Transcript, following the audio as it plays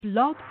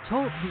Blog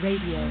Talk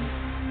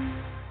Radio.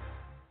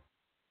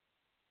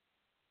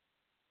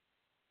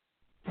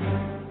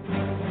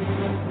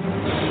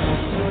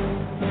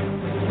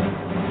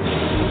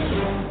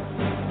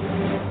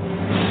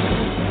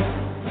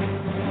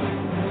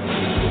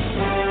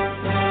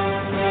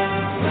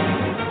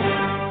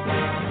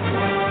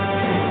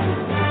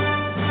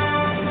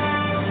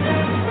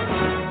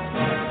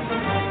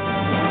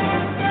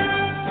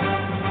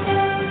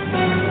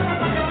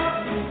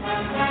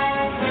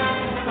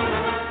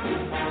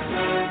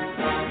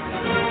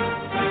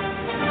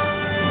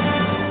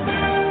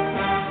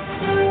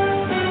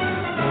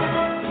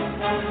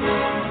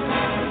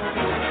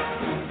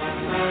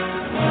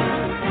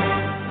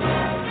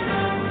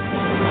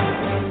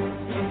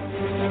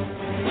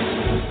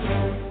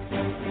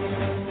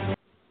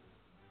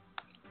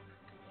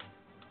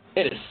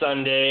 It is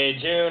Sunday,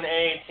 June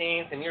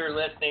 18th, and you're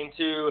listening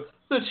to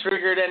the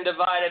Triggered and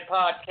Divided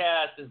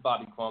podcast. This is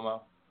Bobby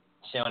Cuomo,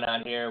 showing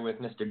out here with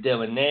Mr.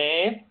 Dylan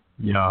Nave.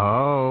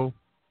 Yo.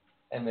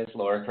 And Miss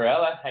Laura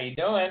Corella. How you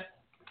doing?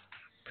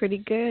 Pretty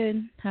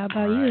good. How about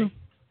All right. you?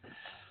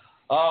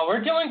 Oh,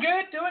 we're doing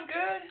good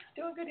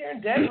here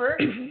in Denver.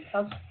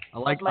 I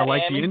like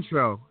the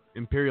intro,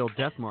 Imperial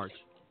Death March.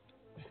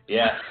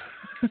 Yeah.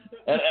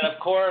 and of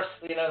course,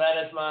 that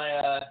is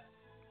my...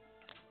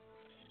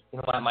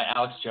 my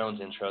Alex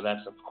Jones intro.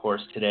 That's, of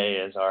course, today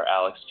is our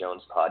Alex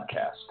Jones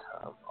podcast.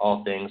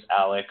 All things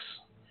Alex,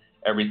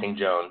 everything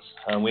Jones.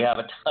 We have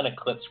a ton of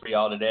clips for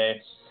y'all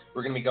today.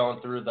 We're going to be going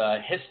through the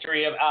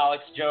history of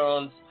Alex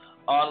Jones,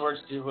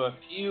 onwards to a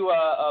few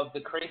of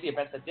the crazy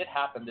events that did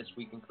happen this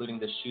week, including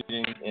the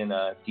shooting in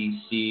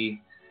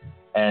D.C.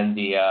 and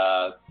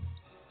the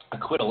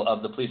acquittal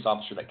of the police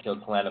officer that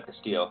killed Philando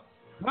Castillo.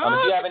 If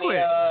you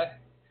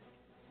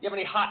have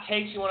any hot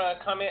takes you want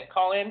to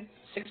call in,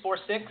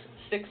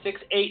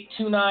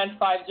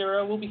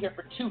 646-668-2950. We'll be here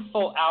for 2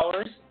 full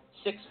hours.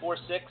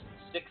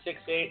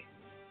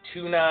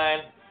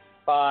 646-668-2950.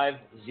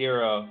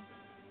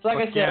 So like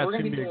I said, we're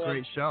going to be doing a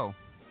great show.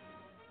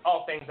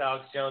 All things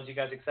Alex Jones. You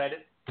guys excited?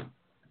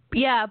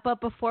 Yeah,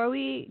 but before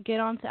we get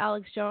on to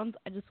Alex Jones,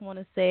 I just want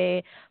to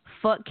say,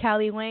 fuck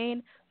Callie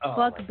Wayne,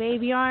 fuck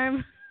Baby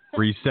Arm.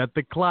 Reset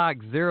the clock.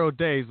 0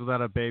 days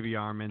without a Baby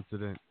Arm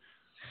incident.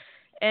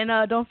 And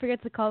don't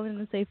forget to call in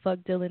and say fuck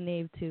Dylan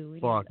Nave, too. We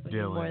Fuck need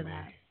Dylan more of Nave.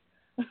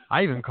 that.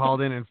 I even called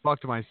in and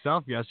fucked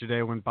myself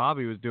yesterday when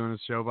Bobby was doing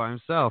his show by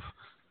himself.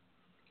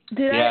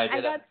 I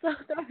got so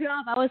thrown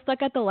off. I was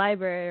stuck at the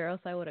library, or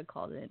else I would have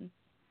called in.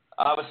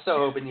 I was so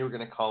hoping you were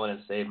going to call in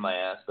and save my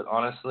ass, but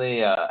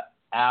honestly,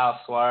 Al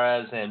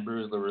Suarez and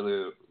Bruce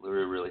LaRue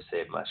really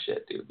saved my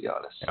shit, dude, to be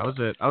honest.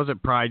 I was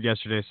at Pride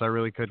yesterday, so I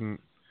really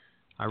couldn't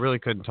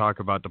talk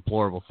about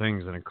deplorable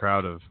things in a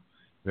crowd of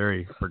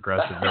very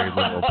progressive, very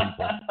liberal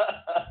people.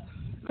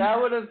 That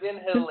would have been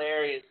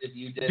hilarious if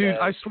you did. Dude,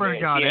 I swear to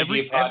God,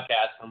 every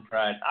podcast from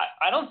Pride.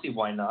 I don't see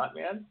why not,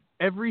 man.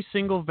 Every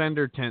single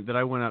vendor tent that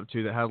I went up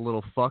to that had a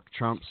little fuck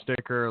Trump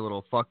sticker, a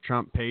little fuck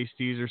Trump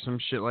pasties or some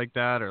shit like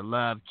that, or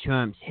love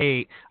Trump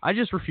hate, I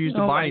just refused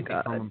to buy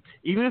anything from them.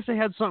 Even if they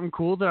had something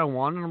cool that I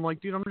wanted, I'm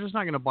like, dude, I'm just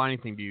not going to buy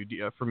anything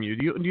from you.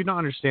 Do you not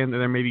understand that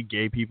there may be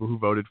gay people who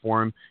voted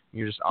for him and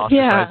you're just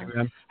ostracizing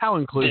them? How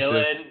inclusive.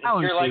 Dylan, How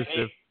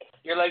inclusive.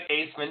 You're like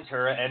Ace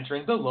Ventura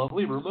entering the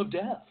lovely room of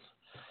death.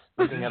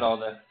 Looking at all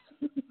the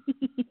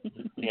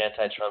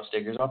anti-Trump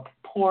stickers. Oh,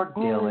 poor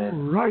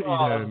Dylan.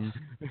 Then.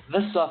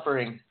 The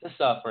suffering.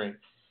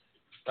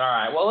 All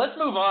right, well, let's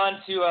move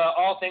on to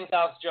all things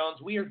Alex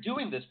Jones. We are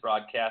doing this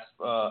broadcast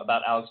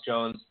about Alex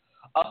Jones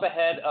up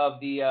ahead of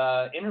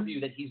the interview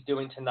that he's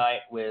doing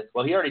tonight with,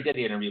 well, he already did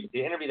the interview, but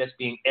the interview that's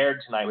being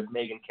aired tonight with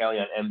Megyn Kelly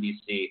on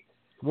NBC.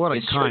 What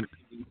a cunt.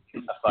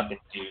 A fucking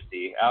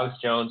doozy. Alex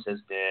Jones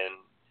has been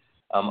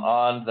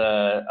on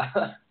the,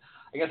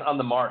 I guess on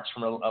the march,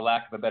 from a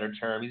lack of a better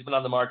term. He's been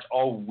on the march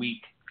all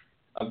week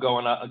of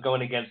going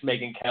against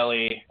Megyn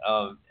Kelly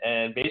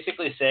and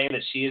basically saying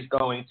that she is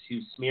going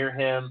to smear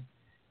him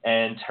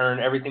and turn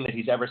everything that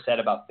he's ever said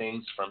about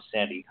things from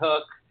Sandy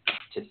Hook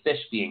to fish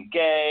being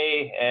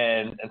gay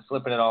and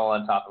flipping it all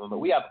on top of him. But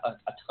we have a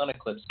ton of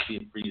clips for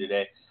you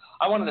today.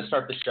 I wanted to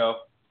start the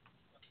show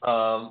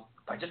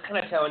by just kind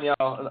of telling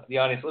y'all, the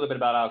audience, a little bit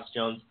about Alex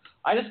Jones.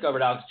 I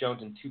discovered Alex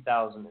Jones in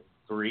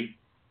 2003.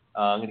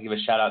 I'm going to give a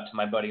shout out to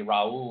my buddy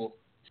Raul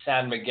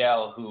San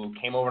Miguel, who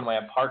came over to my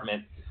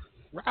apartment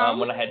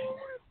when I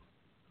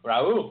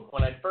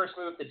first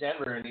moved to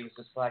Denver, and he was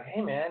just like,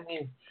 "Hey man,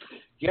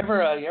 you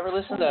ever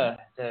listen to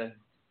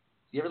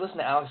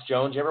Alex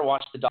Jones? You ever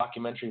watch the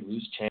documentary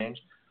Loose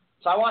Change?"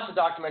 So I watched the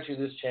documentary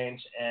Loose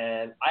Change,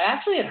 and I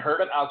actually had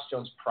heard of Alex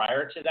Jones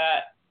prior to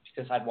that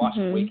because I'd watched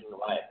Waking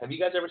Life. Have you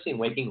guys ever seen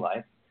Waking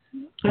Life?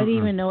 I didn't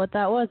even know what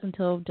that was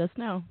until just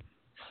now.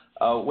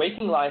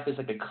 Waking Life is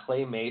like a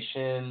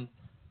claymation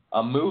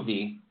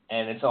movie,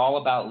 and it's all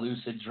about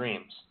lucid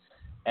dreams.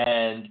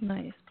 And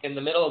nice. In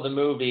the middle of the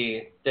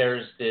movie,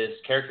 there's this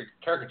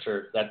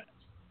caricature that's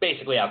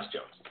basically Alex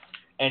Jones.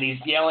 And he's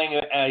yelling.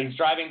 He's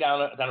driving down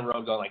a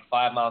road going like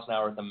 5 miles an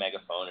hour with a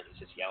megaphone, and he's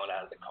just yelling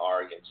out of the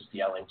car, just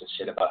yelling just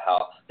shit about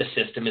how the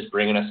system is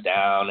bringing us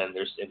down, and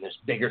there's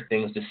bigger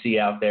things to see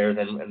out there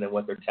than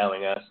what they're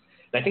telling us.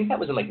 And I think that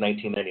was in like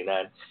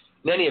 1999.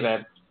 In any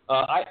event,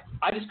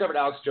 I discovered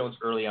Alex Jones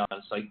early on.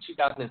 So like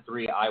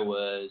 2003, I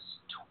was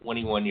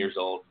 21 years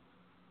old,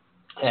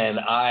 and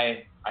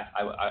I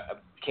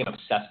became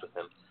obsessed with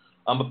him.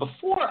 But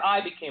before I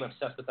became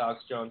obsessed with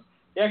Alex Jones,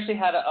 he actually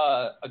had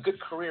a good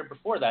career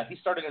before that. He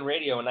started in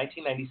radio in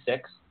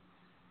 1996,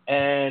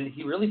 and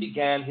he really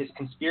began his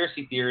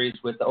conspiracy theories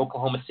with the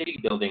Oklahoma City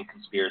building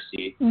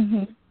conspiracy.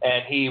 Mm-hmm.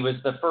 And he was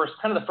the first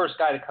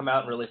guy to come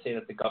out and really say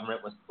that the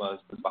government was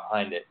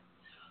behind it.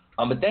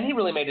 But then he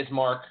really made his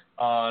mark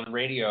on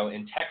radio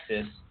in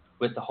Texas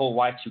with the whole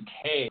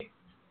Y2K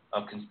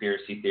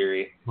conspiracy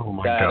theory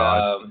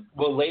God.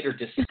 We'll later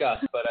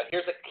discuss. But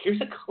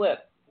here's a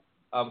clip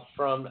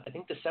from, I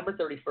think, December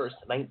 31st,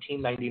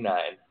 1999,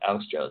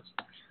 Alex Jones.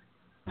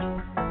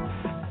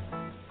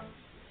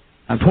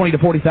 20 to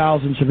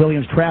 40,000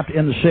 civilians trapped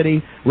in the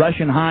city.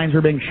 Russian Heinz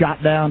are being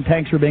shot down.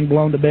 Tanks are being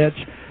blown to bits.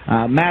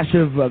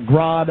 Massive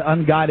Grad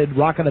unguided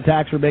rocket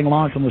attacks are being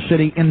launched on the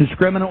city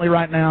indiscriminately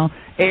right now.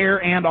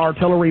 Air and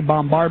artillery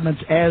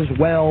bombardments as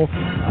well.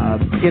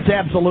 It's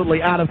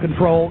absolutely out of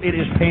control. It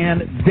is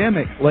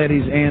pandemic,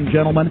 ladies and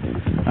gentlemen.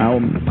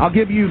 I'll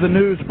give you the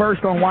news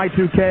first on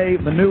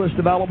Y2K. The newest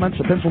developments: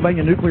 the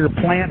Pennsylvania nuclear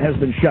plant has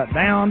been shut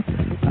down.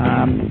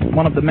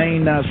 One of the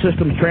main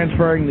systems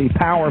transferring the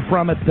power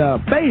from it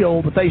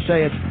failed, but they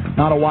say it's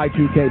not a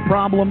Y2K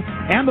problem.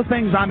 And the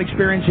things I'm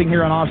experiencing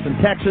here in Austin,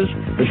 Texas: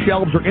 the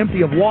shelves are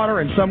empty of water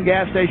and some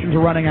gas stations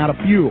are running out of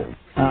fuel.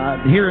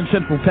 Here in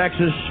Central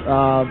Texas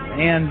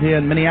and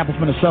in Minneapolis,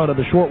 Minnesota,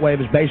 the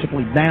shortwave is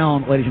basically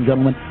down, ladies and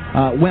gentlemen.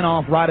 Went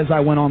off right as I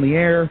went on the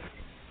air.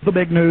 The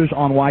big news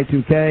on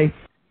Y2K.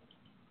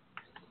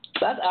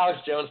 That's Alex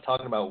Jones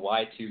talking about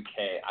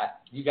Y2K.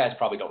 You guys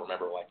probably don't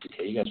remember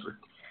Y2K. You guys were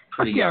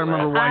pretty young. I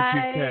remember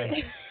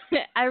Y2K.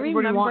 I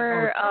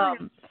remember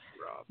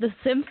the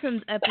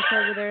Simpsons episode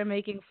where they were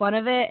making fun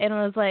of it, and it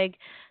was like,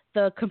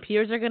 the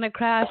computers are going to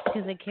crash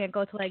because they can't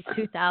go to like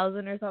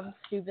 2000 or something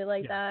stupid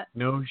like that.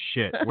 No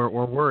shit. We're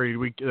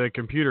worried. The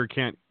computer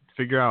can't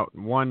figure out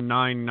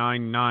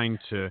 1999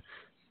 to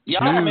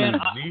 2000.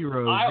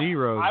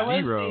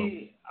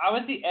 I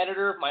was the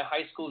editor of my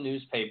high school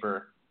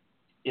newspaper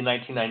in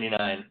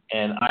 1999,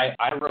 and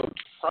I wrote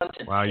front and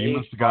page. Wow, you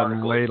must have gotten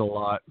articles. laid a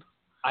lot.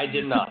 I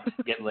did not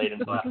get laid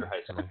until after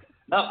high school.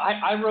 No,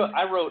 I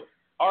wrote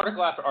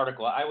article after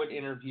article. I would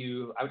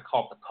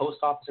call up the post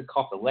office, I'd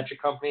call up the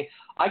electric company.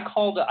 I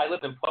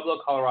lived in Pueblo,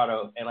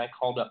 Colorado, and I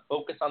called up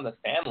Focus on the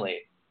Family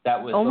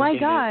that was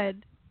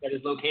that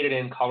is located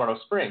in Colorado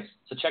Springs.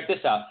 So check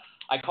this out.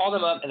 I called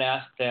them up and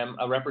asked them,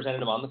 a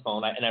representative on the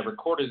phone, and I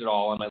recorded it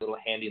all on my little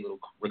handy little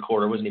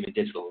recorder. It wasn't even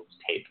digital, it was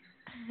tape.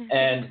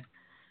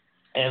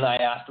 And I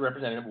asked the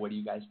representative, what do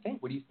you guys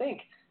think? What do you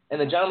think? And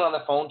the gentleman on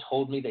the phone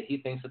told me that he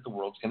thinks that the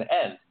world's going to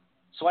end.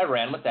 So I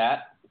ran with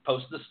that,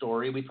 posted the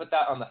story. We put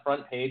that on the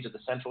front page of the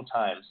Central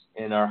Times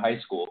in our high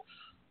school.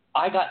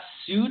 I got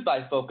sued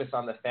by Focus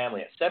on the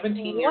Family at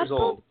 17 years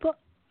old.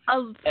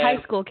 A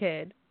high school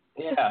kid.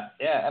 Yeah.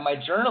 And my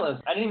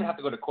journalism, I didn't even have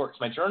to go to court.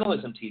 My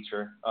journalism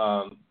teacher,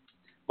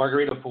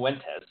 Margarito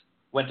Fuentes,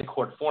 went to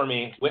court for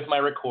me with my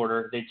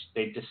recorder.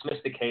 They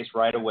dismissed the case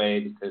right away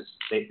because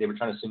they were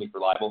trying to sue me for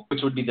libel,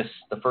 which would be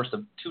the first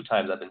of 2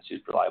 times I've been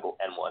sued for libel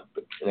and one.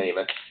 But in any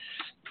event,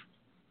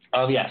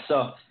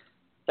 so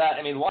that,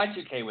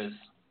 Y2K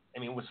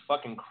was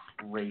fucking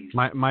crazy.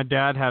 My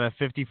dad had a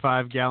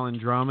 55-gallon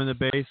drum in the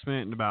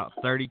basement and about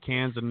 30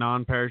 cans of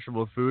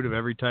non-perishable food of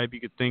every type you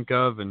could think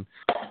of, and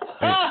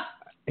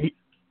he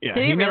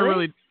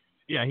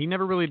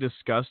never really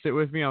discussed it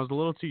with me. I was a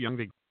little too young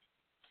to.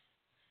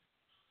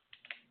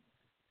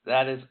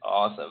 That is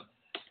awesome.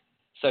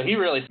 So he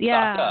really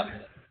stocked up.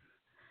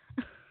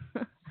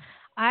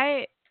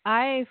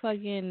 I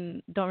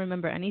fucking don't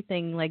remember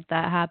anything like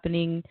that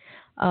happening.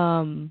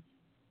 None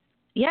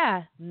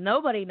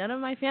of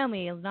my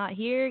family is not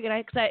here.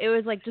 It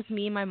was like just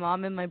me, my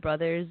mom, and my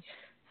brothers.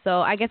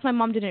 So I guess my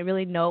mom didn't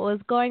really know what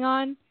was going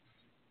on.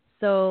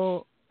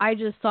 So I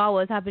just saw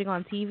what was happening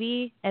on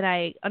TV, and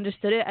I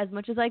understood it as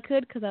much as I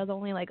could because I was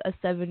only like a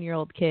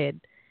 7-year-old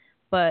kid.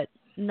 But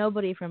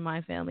nobody from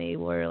my family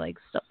were like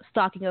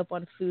stocking up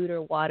on food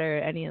or water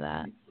or any of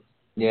that.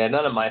 Yeah,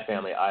 none of my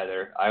family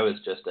either. I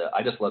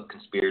just loved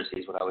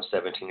conspiracies when I was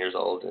 17 years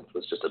old and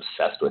was just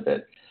obsessed with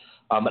it.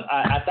 But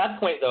at that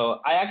point, though,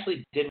 I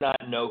actually did not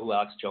know who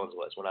Alex Jones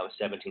was when I was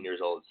 17 years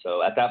old.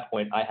 So at that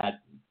point, I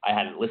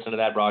hadn't listened to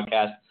that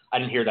broadcast. I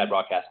didn't hear that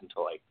broadcast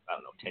until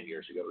 10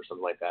 years ago or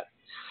something like that.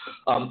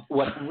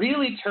 What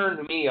really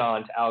turned me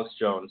on to Alex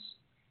Jones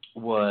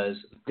was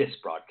this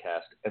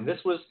broadcast, and this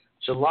was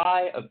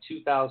July of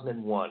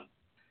 2001.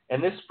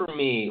 And this, for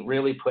me,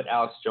 really put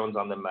Alex Jones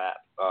on the map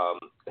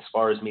as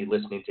far as me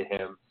listening to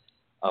him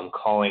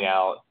calling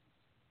out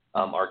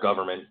our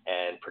government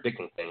and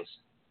predicting things.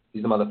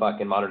 He's the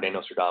motherfucking modern-day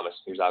Nostradamus.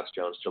 Here's Alex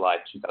Jones, July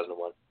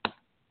 2001.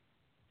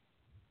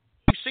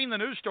 seen the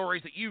news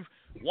stories that you've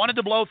wanted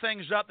to blow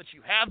things up, that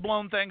you have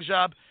blown things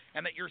up,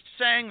 and that you're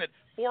saying that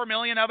 4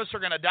 million of us are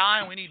going to die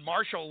and we need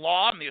martial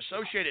law and the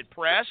Associated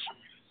Press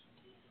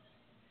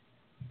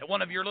at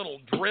one of your little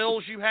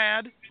drills you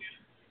had,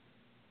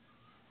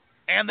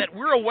 and that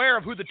we're aware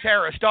of who the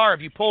terrorists are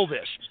if you pull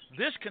this.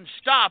 This can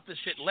stop this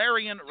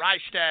Hitlerian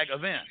Reichstag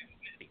event.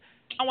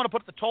 I want to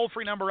put the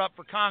toll-free number up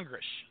for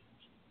Congress.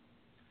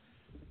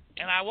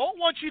 And I won't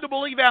want you to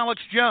believe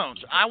Alex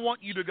Jones. I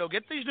want you to go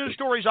get these news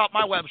stories off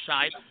my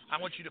website. I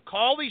want you to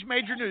call these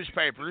major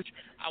newspapers.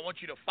 I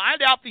want you to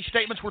find out these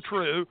statements were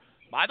true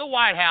by the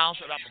White House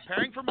about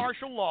preparing for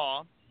martial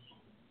law.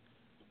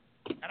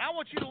 And I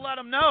want you to let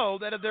them know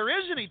that if there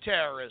is any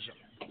terrorism,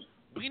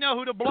 we know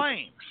who to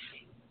blame.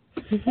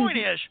 The point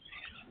is,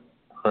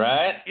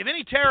 right? If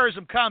any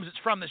terrorism comes, it's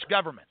from this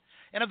government.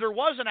 And if there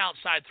was an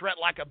outside threat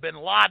like a bin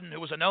Laden, who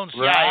was a known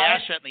CIA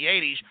asset in the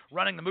 80s,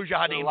 running the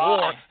Mujahideen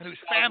War, and whose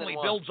family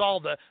builds all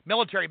the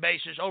military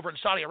bases over in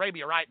Saudi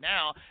Arabia right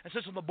now, and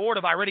sits on the board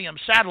of Iridium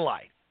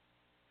Satellite,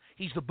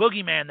 he's the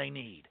boogeyman they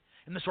need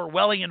in this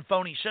Orwellian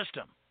phony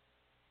system.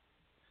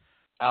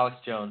 Alex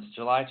Jones,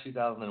 July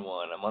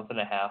 2001, a month and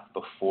a half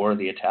before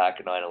the attack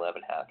of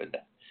 9/11 happened.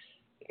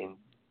 And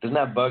doesn't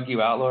that bug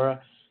you out,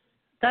 Laura?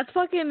 That's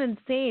fucking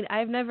insane.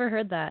 I've never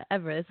heard that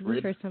ever. This is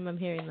the first time I'm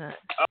hearing that.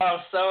 Oh,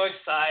 I'm so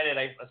excited.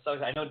 I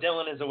know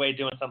Dylan is away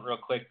doing something real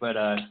quick, but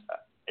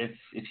if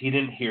he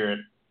didn't hear it,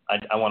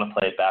 I want to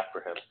play it back for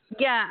him.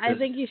 Yeah, I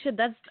think you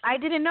should. I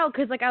didn't know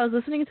because I was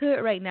listening to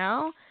it right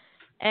now,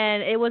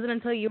 and it wasn't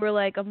until you were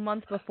like a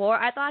month before.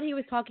 I thought he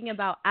was talking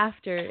about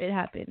after it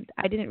happened.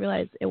 I didn't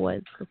realize it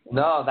was before.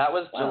 No, that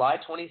was July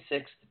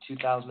 26th,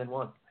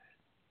 2001.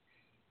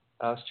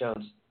 Alex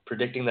Jones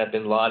predicting that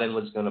bin Laden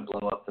was going to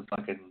blow up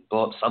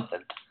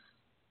something,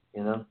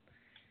 you know?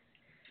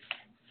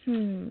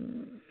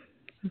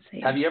 Let's see.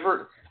 Have you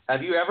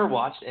ever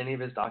watched any of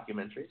his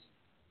documentaries?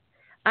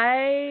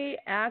 I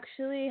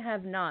actually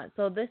have not.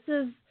 So this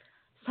is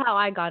how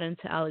I got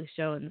into Alex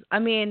Jones. I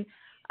mean,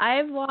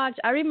 I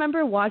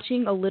remember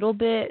watching a little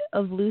bit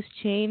of Loose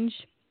Change,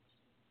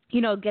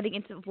 getting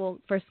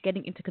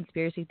into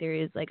conspiracy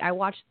theories. Like, I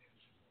watched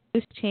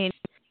Loose Change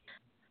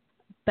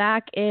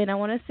back in, I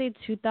want to say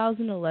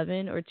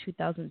 2011 or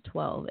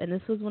 2012, and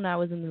this was when I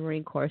was in the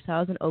Marine Corps, so I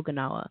was in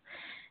Okinawa.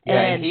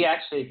 Yeah, and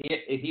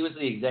he was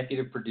the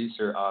executive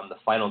producer on the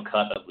final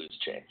cut of Loose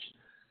Change.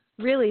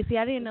 Really? See,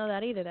 I didn't know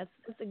that either. That's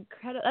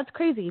incredible. That's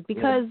crazy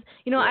because,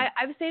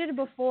 I've stated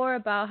before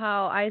about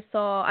how I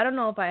don't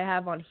know if I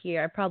have on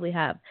here, I probably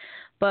have,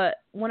 but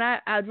when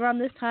around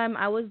this time,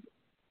 I was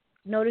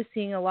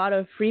noticing a lot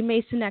of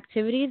Freemason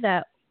activity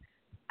that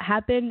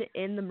happened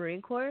in the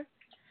Marine Corps.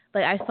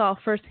 Like, I saw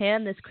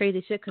firsthand this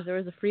crazy shit because there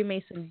was a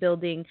Freemason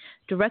building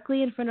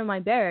directly in front of my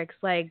barracks,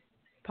 like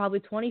probably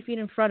 20 feet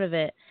in front of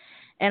it.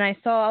 And I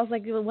was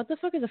like, what the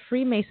fuck is a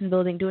Freemason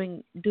building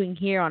doing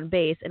here on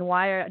base? And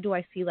why do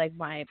I see, like,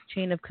 my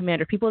chain of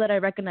command or people that I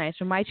recognize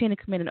from my chain of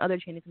command and other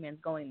chain of commands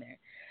going there?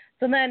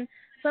 So then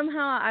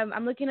somehow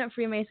I'm looking at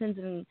Freemasons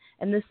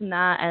and this and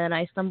that, and then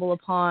I stumble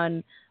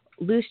upon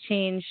Loose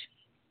Change,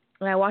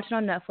 and I watch it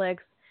on Netflix,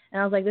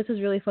 and I was like, this is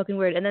really fucking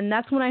weird. And then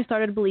that's when I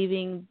started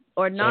believing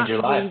or not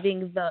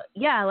believing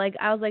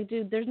I was like,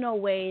 dude, there's no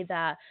way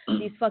that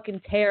these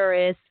fucking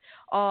terrorists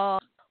all,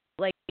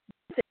 like,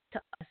 to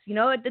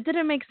us, it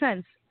didn't make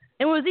sense.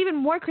 It was even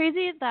more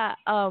crazy that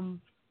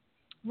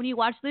when you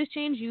watch Loose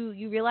Change,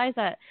 you realize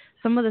that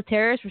some of the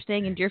terrorists were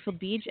staying in Deerfield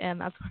Beach, and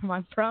that's where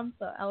I'm from,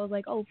 so I was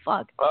like, oh,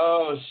 fuck.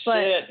 Oh, shit,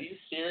 are you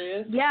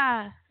serious?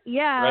 Yeah,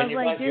 right in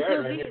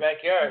your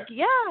backyard.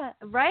 Yeah,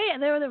 right?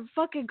 And they were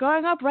fucking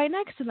growing up right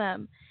next to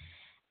them.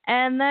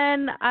 And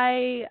then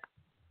I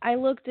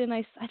looked and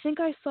I think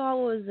I saw,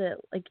 what was it,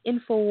 like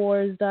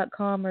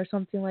Infowars.com or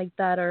something like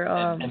that, or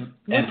and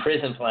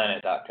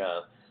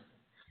PrisonPlanet.com.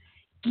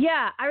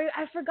 Yeah,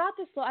 I forgot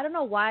the slogan. I don't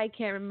know why I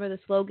can't remember the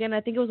slogan. I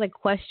think it was like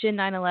Question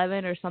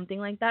 9/11 or something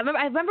like that.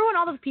 I remember when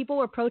all those people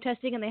were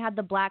protesting and they had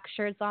the black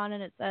shirts on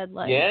and it said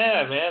like.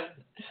 Yeah, man.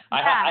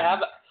 I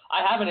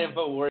have an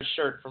Infowars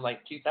shirt from like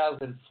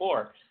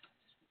 2004.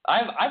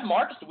 I've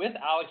marched with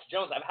Alex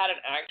Jones. I've had an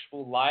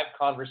actual live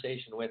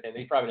conversation with him.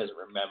 He probably doesn't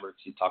remember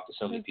because he talked to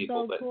so many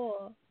people. So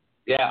cool.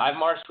 Yeah, I've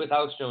marched with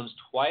Alex Jones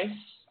twice,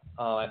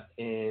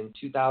 in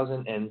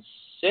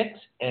 2006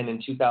 and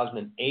in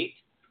 2008.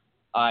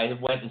 I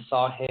went and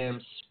saw him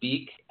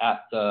speak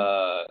at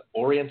the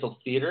Oriental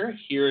Theater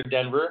here in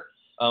Denver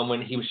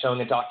when he was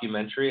showing a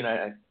documentary, and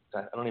I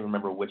don't even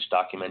remember which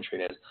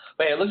documentary it is.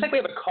 But yeah, it looks like we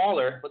have a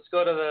caller. Let's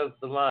go to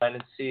the line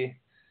and see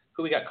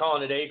who we got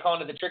calling today. You're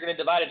calling to the Triggered and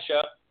Divided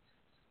show.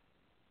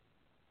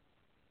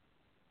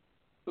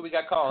 Who we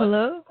got calling?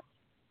 Hello?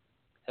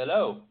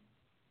 Hello.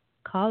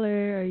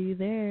 Caller, are you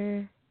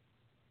there?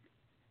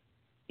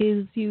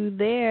 Is you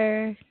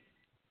there?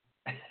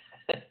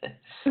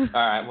 All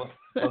right,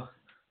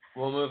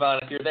 we'll move on.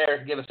 If you're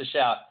there, give us a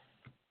shout.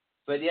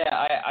 But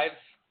yeah,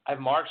 I've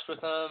marched with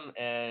him,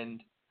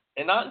 and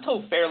not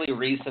until fairly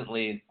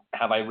recently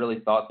have I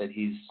really thought that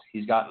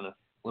he's gotten a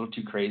little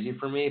too crazy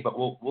for me. But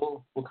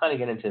we'll kind of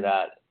get into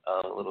that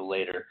a little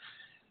later.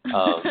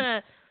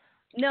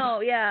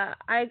 No, yeah,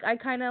 I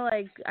kind of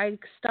like I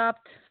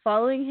stopped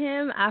following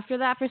him after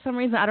that for some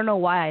reason. I don't know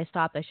why I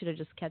stopped. I should have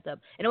just kept up.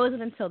 And it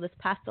wasn't until this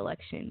past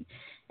election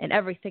and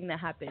everything that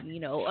happened. You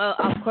know,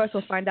 of course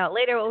we'll find out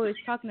later what we was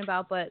talking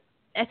about. But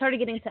I started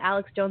getting to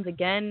Alex Jones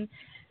again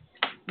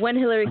when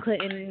Hillary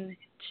Clinton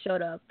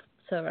showed up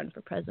to run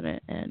for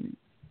president, and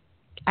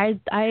I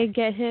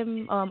get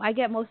him. I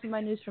get most of my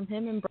news from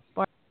him and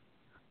Breitbart.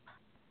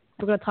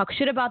 We're gonna talk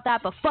shit about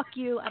that, but fuck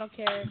you. I don't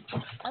care.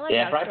 I like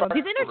Alex Jones.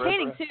 He's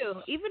entertaining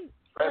too. Even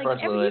he's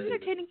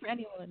entertaining for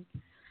anyone.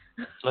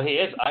 Well, he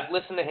is. I've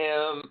listened to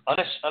him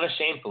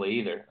unashamedly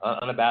either,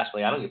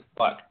 unabashedly. I don't give a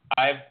fuck.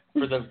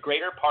 For the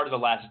greater part of the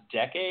last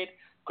decade,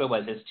 what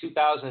was it?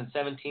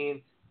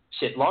 2017?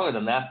 Shit, longer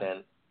than that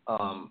then.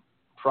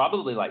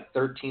 Probably like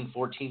 13,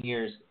 14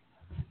 years.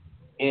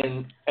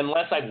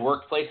 Unless I'd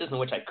worked places in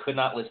which I could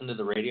not listen to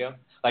the radio.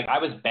 Like, I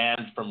was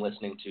banned from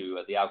listening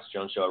to the Alex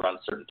Jones show around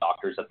certain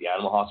doctors at the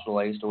animal hospital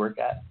I used to work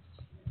at.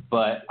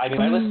 But, I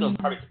mean, I listened to him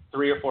probably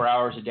 3 or 4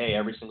 hours a day,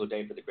 every single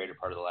day for the greater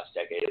part of the last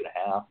decade and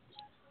a half.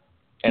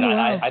 And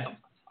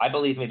I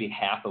believe maybe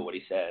half of what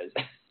he says.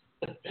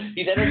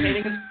 He's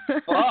entertaining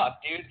as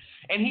fuck, dude.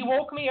 And he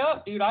woke me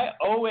up, dude. I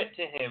owe it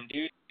to him,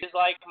 dude. He's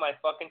like my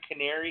fucking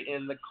canary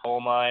in the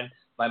coal mine,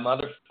 my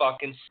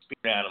motherfucking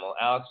spirit animal,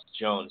 Alex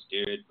Jones,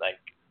 dude. Like,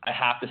 I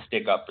have to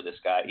stick up for this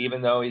guy,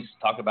 even though he's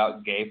talking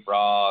about gay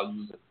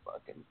frogs and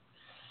fucking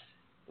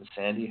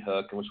Sandy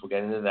Hook, which we'll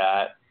get into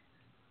that.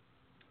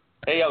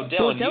 Hey, yo,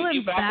 Dylan,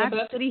 you back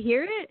with us? Did he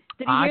hear it?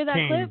 Did he hear that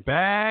clip? I came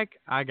back.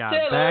 I got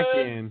back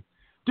in.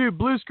 Dude,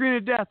 blue screen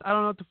of death. I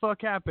don't know what the fuck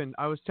happened.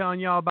 I was telling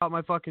y'all about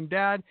my fucking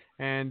dad,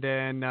 and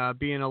then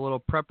being a little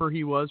prepper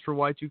he was for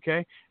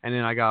Y2K, and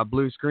then I got a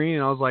blue screen,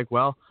 and I was like,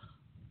 well,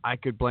 I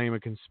could blame a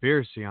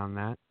conspiracy on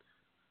that.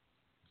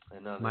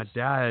 I know my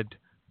dad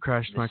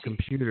crashed my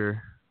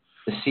computer.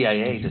 The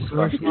CIA just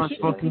crashed my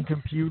fucking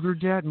computer,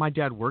 Dad? My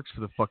dad works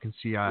for the fucking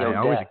CIA. I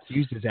always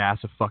accused his ass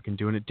of fucking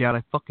doing it. Dad,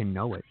 I fucking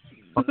know it.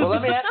 Well,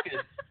 let me ask you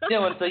this.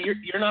 Dylan, so you're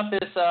not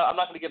this, I'm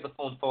not going to give the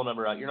phone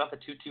number out. You're not the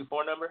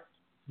 224 number?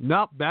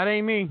 Nope, that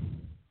ain't me.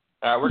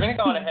 All right, we're going to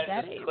go on ahead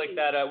and just click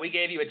that. We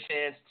gave you a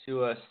chance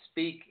to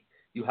speak.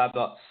 You have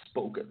not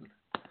spoken.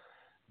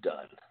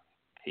 Done.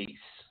 Peace.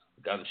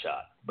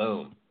 Gunshot.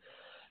 Boom.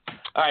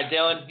 All right,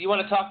 Dylan, do you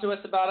want to talk to us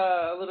about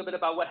a little bit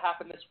about what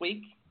happened this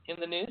week in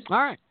the news? All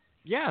right.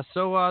 Yeah,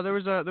 so there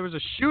was a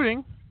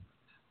shooting.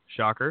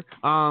 Shocker.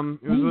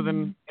 It was with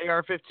an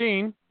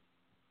AR-15.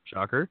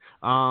 Shocker.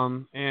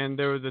 And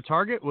the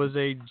target was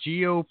a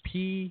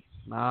GOP.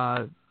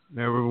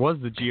 There was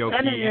the GOP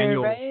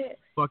annual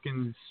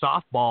fucking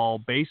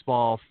softball,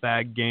 baseball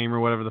fag game or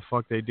whatever the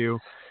fuck they do.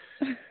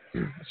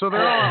 So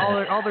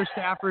they're all their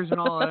staffers and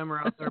all of them are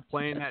out there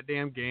playing that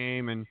damn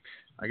game, and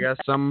I guess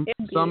some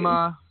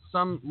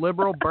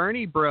liberal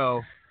Bernie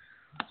bro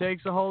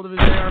takes a hold of his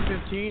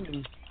AR-15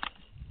 and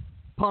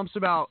pumps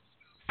about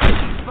 50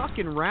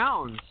 fucking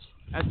rounds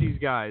at these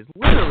guys.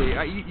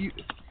 Literally,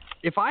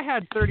 if I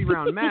had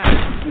 30-round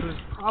mags, it was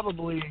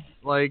probably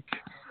like,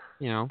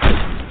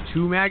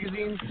 2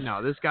 magazines.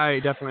 No, this guy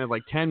definitely had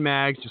like 10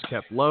 mags, just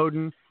kept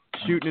loading,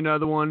 shooting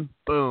another one,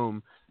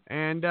 boom.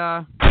 And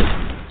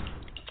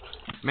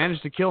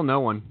managed to kill no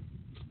one.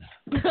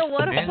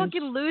 What a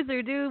fucking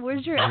loser, dude.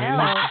 Where's your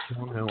L?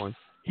 Kill no one.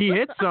 He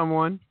hit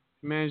someone,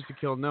 managed to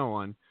kill no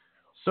one.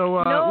 So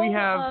we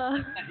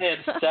have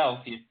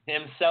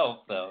himself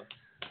though.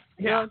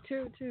 Yeah,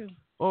 true.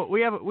 Well,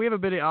 we have a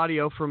bit of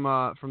audio from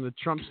the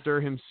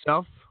Trumpster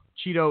himself,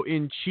 Cheeto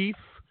in chief,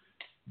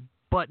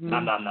 button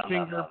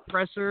finger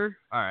presser.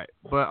 All right,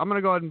 but I'm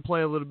gonna go ahead and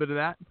play a little bit of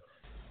that.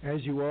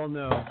 As you all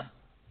know,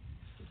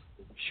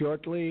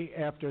 shortly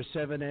after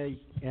 7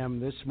 a.m.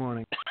 this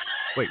morning.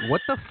 Wait,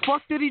 what the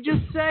fuck did he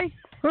just say?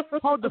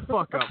 Hold the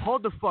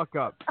fuck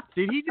up.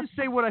 Did he just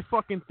say what I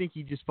fucking think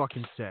he just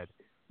fucking said?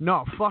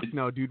 No, fuck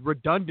no, dude.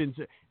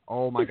 Redundancy.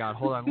 Oh my God,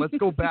 hold on. Let's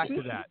go back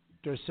to that.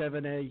 After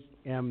 7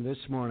 a.m. this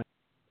morning.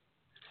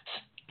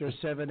 After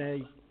 7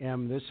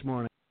 a.m. this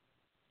morning.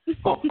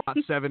 Oh, not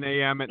 7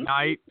 a.m. at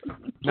night.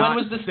 Not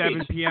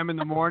 7 p.m. in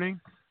the morning.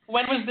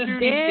 When was this speech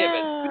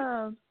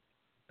given?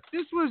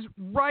 This was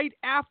right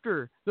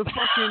after.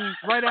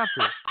 Right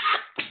after.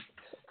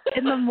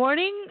 In the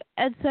morning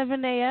at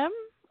 7 a.m.?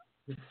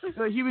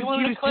 He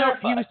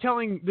was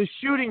telling the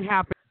shooting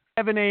happened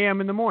at 7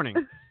 a.m. in the morning,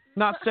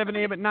 not 7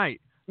 a.m. at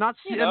night, not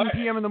 7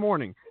 p.m. in the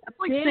morning. That's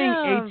like saying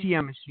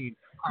ATM machine.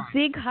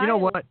 You know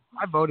what?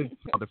 I voted,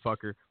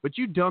 motherfucker. But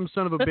you dumb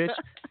son of a bitch,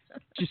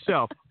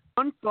 yourself.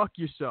 Unfuck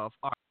yourself.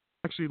 All right,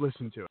 actually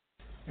listen to it.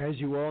 As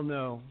you all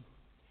know,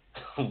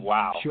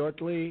 wow.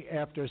 Shortly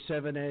after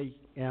 7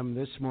 a.m.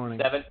 this morning,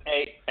 7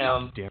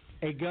 a.m.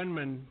 a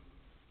gunman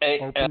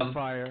opened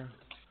fire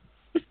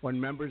on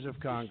members of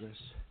Congress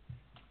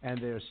and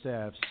their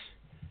staffs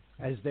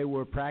as they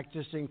were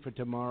practicing for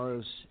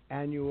tomorrow's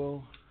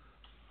annual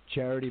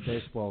charity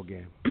baseball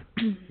game.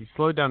 He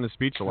slowed down the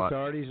speech a lot.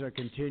 Authorities are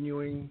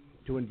continuing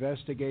to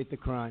investigate the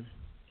crime,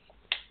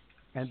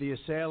 and the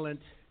assailant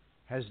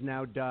has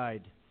now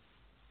died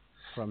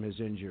from his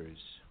injuries.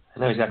 I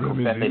know exactly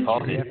what Bethany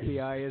Paul The did.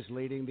 FBI is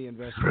leading the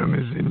From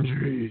his investigation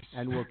injuries.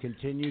 and will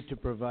continue to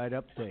provide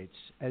updates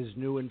as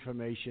new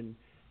information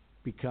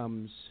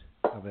becomes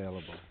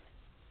available.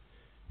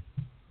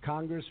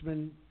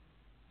 Congressman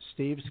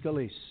Steve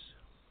Scalise,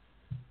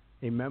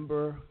 a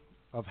member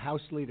of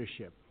House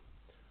leadership,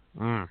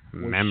 was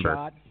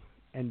shot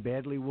and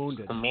badly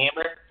wounded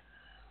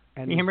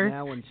and is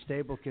now in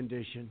stable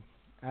condition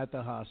at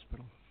the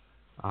hospital,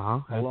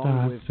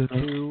 along with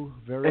two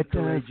very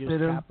courageous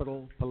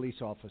Capitol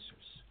police officers.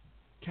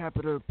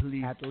 Capitol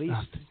Police. At least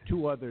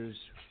two others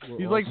were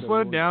He's also like slowed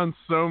wounded. down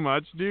so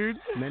much, dude.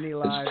 Many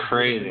lives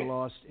would have been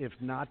lost if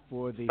not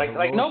for the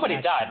like nobody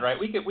died, right?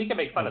 We can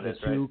make fun of this,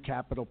 right? two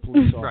Capitol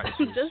police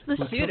officers. Just the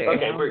shooter.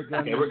 Okay, we're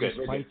good.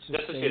 Despite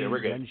Just the shooter, we're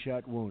good.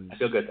 gunshot wounds I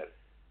feel good then.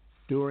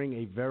 during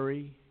a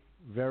very,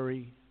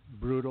 very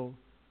brutal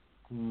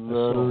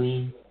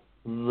Very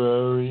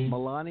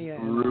Melania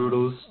and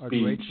brutal I are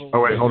speech. grateful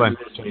Oh, wait, hold on.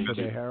 for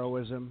their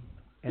heroism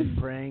and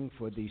praying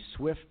for the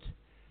swift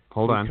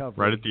Hold on,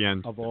 recovery right at the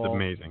end. of It's all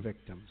amazing.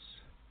 victims.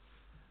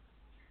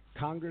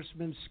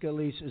 Congressman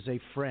Scalise is a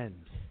friend.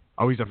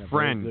 Oh, he's a and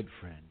friend. very good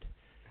friend.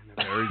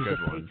 A very He's good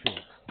a one.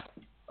 patriot.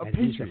 A And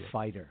he's patriot. a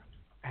fighter.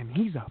 And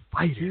he's a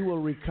fighter. He will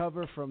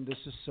recover from this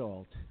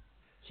assault.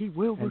 He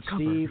will And recover.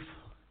 Steve,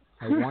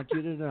 I want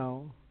you to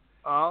know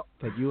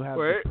that you have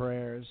the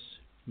prayers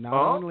not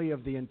only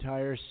of the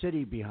entire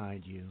city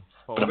behind you,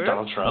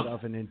 Donald but Trump.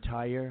 of an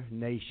entire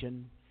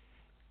nation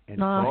and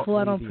Nah, fool,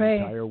 I don't the pray.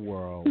 entire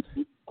world.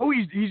 Oh,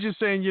 he's just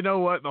saying, you know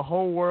what? The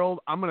whole world,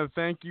 I'm going to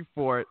thank you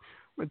for it.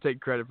 I'm going to take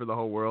credit for the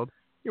whole world.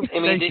 I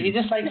mean, did he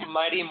just like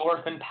Mighty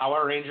Morphin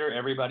Power Ranger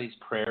everybody's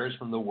prayers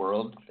from the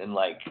world and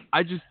like?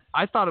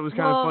 I thought it was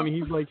kind of funny.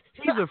 He's like,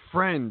 he's a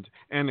friend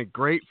and a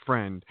great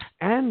friend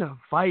and a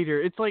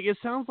fighter. It's like, it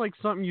sounds like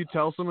something you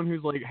tell someone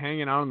who's like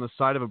hanging out on the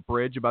side of a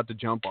bridge about to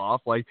jump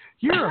off. Like,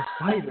 you're a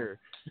fighter.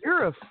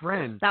 You're a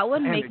friend. That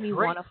would and make a me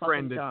great want to fucking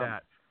friend jump. at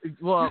that.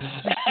 Well,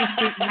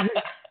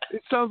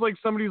 it sounds like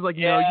somebody's like,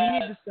 you know, you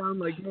need to sound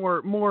like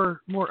more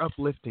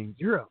uplifting.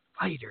 You're a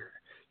fighter.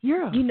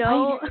 You're a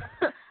fighter.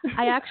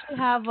 I actually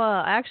have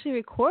I actually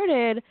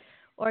recorded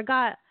or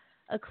got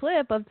a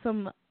clip of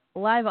some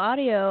live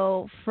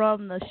audio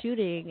from the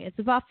shooting. It's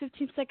about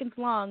 15 seconds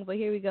long, but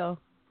here we go.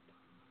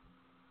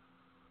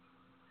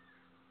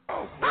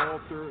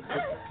 Walter, get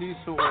the piece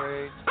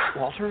away.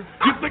 Walter?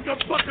 You think I'm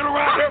fucking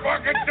around here,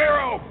 fucking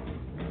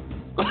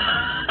zero?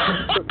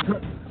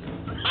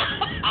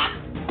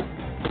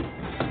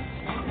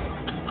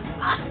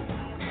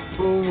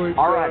 Oh my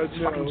All right, God,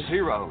 it's fucking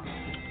zero.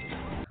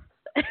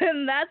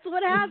 And that's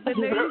what happened.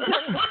 There you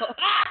go.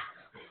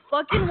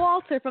 Fucking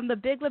Walter from The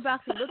Big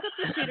Lebowski. Look up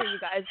the shooter, you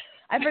guys.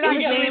 I forgot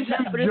his name,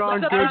 but just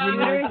look up the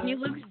shooter. He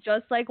looks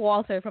just like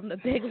Walter from The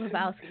Big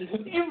Lebowski.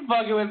 You're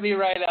fucking with me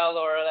right now,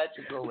 Laura. That's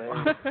just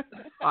hilarious.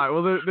 All right.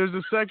 Well, there's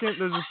a second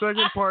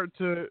part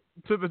to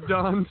the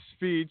Don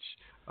speech.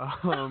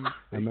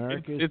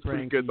 America is it's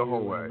praying pretty good for the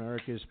whole you, way.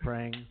 America is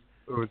praying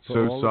Oh, it's for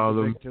so all solemn.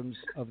 of the victims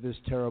of this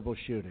terrible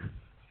shooting.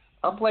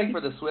 I'm playing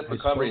for the swift I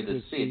recovery spoke of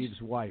this with speech.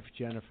 Steve's wife,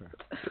 Jennifer,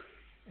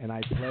 and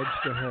I pledge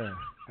to her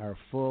our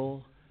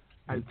full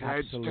and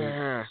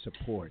absolute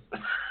support.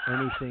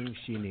 Anything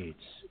she needs,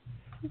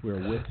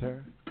 we're with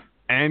her.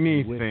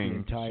 Anything with the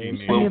entire she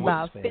needs. Scalise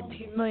About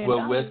family. $15 million.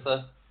 We're with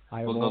the. I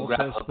have We'll go also grab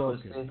her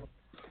spoken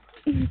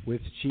pussy.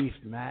 with Chief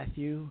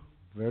Matthew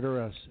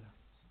Verderosa,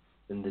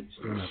 And the,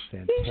 doing a He's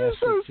fantastic just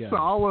so job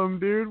solemn,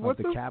 dude. of What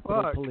the the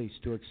Capitol fuck? Police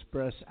to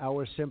express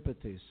our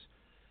sympathies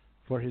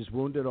for his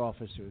wounded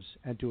officers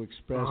and to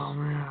express Oh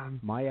man.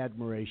 my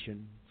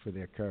admiration for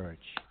their courage.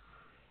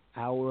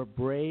 Our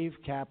brave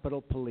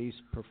Capitol Police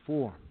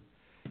perform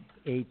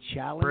a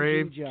challenging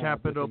Brave job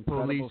Capitol with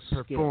incredible Police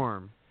skill,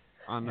 perform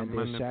on the and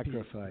their Monday.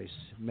 sacrifice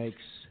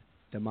makes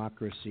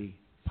democracy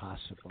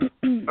possible.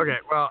 Okay,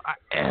 well,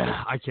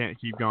 I can't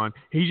keep going.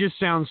 He just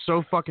sounds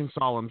so fucking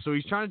solemn. So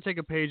he's trying to take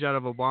a page out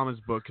of Obama's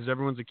book because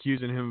everyone's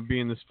accusing him of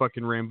being this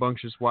fucking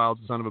rambunctious, wild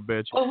son of a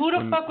bitch. well, who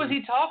the fuck was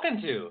he talking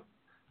to?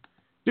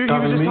 Dude, he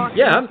was just talking.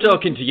 Yeah, I'm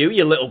talking to you,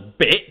 you little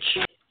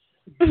bitch.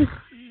 Oh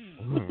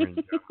my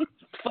God.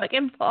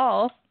 Fucking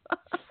Paul.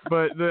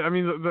 But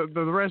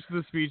the rest of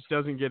the speech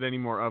doesn't get any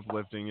more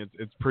uplifting.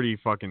 It's pretty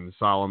fucking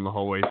solemn the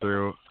whole way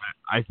through.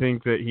 I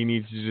think that he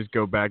needs to just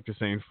go back to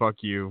saying fuck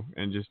you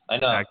and just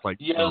act like.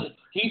 He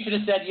should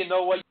have said, you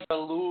know what, you're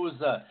a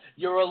loser.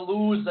 You're a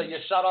loser. You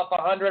shot off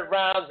 100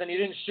 rounds and you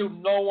didn't shoot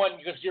no one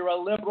because you're a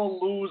liberal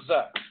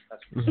loser.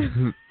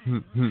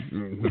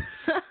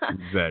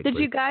 Exactly. Did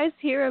you guys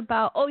hear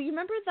about? Oh, you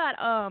remember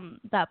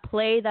that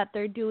play that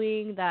they're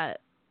doing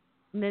that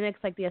mimics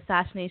like the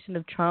assassination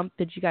of Trump?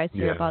 Did you guys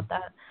hear about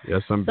that? Yeah,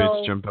 some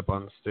bitch jumped up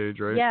on the stage,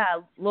 right? Yeah,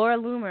 Laura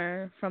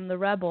Loomer from The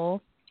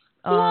Rebel.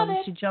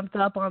 She jumped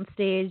up on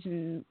stage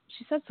and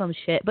she said some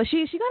shit, but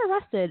she got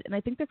arrested, and I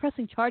think they're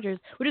pressing charges,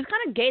 which is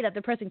kind of gay that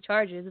they're pressing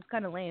charges. It's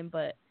kind of lame,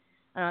 but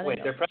I don't know. Wait,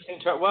 they're pressing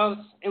charges?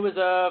 Well, it was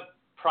a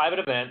private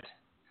event.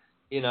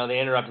 You know, they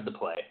interrupted the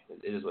play.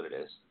 It is what it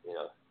is. You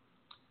know.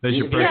 They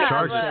should press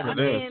charges but, for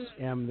this.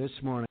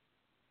 This morning.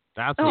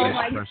 That's what they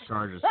should press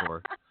charges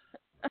for.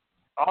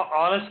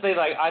 Honestly,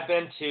 like, I've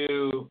been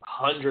to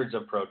hundreds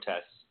of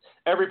protests.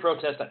 Every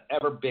protest I've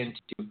ever been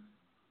to,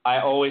 I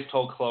always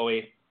told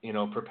Chloe,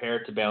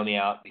 prepare to bail me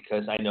out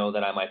because I know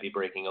that I might be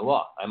breaking a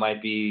law. I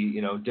might be,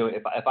 doing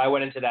if I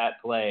went into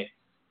that play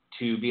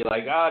to be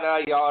like, oh no,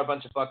 y'all are a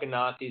bunch of fucking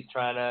Nazis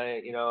trying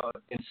to,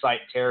 incite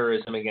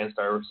terrorism against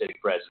our sitting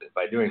president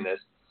by doing this.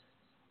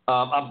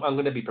 I'm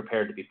going to be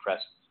prepared to be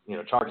pressed,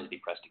 charges to be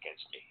pressed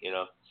against me,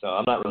 So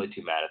I'm not really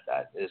too mad at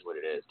that. It is what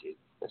it is, dude.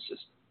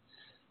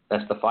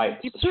 That's the fight.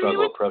 It's the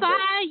struggle of protest.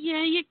 Fire,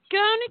 you're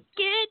gonna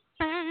get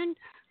burned.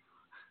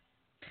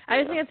 I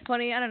just think it's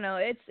funny. I don't know.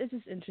 It's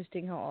just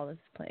interesting how all this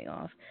is playing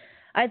off.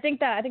 I think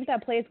that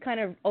play is kind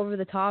of over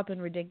the top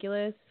and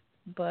ridiculous,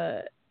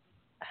 but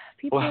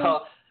people.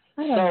 Well,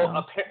 I don't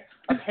know.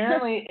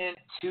 Apparently in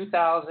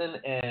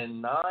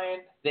 2009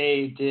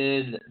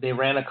 they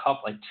ran a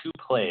couple, like 2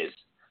 plays,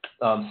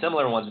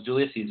 similar ones with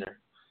Julius Caesar,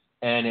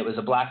 and it was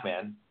a black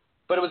man,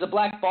 but it was a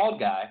black bald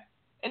guy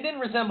and didn't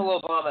resemble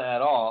Obama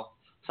at all.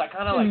 So I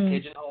kind of like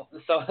pigeonholed.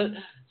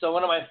 So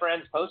one of my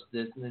friends posted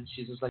this, and then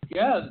she's just like,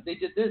 "Yeah, they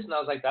did this," and I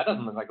was like, "That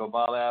doesn't look like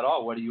Obama at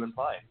all. What are you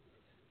implying?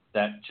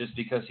 That just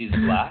because he's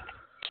black?"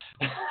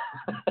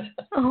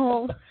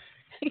 Oh.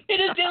 It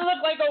just didn't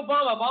look like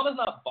Obama. Obama's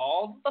not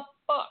bald. What the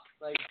fuck?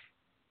 Like,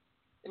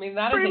 I mean,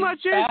 that pretty is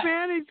much fat. is,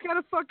 man. He's got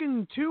a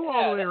fucking 2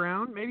 all the way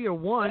around, maybe a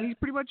 1. He's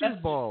pretty much is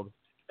bald.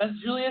 That's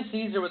Julius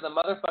Caesar with a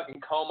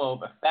motherfucking comb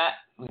over, fat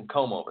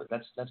comb over.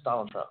 That's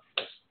Donald Trump.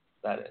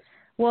 That is.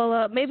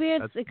 Well, maybe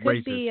it could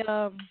racist. be,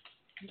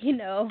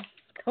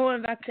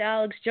 going back to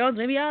Alex Jones.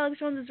 Maybe Alex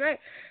Jones is right.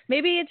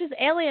 Maybe it's just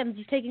aliens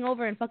just taking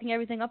over and fucking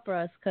everything up for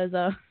us. Because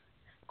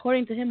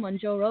according to him on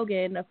Joe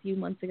Rogan a few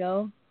months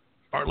ago.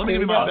 All right, let me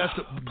give you my best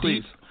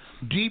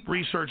deep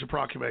research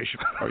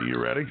approximation. Are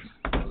you ready?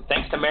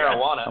 Thanks to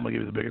marijuana. I'm going to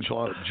give you the big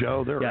enchilada.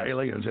 Joe, there are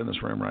aliens in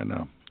this room right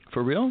now.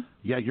 For real?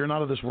 Yeah, you're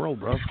not of this world,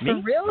 bro. For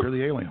real? You're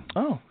the alien.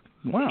 Oh.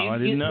 Wow, I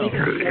didn't know.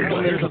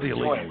 Well, here's what the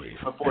illegal believe.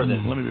 Let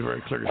me be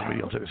very clear because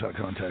I'll take this out of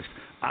context.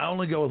 I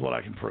only go with what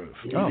I can prove.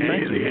 Oh,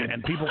 thank you.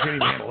 And people can't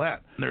even handle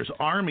that. There's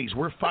armies.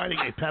 We're fighting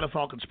a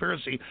pedophile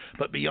conspiracy,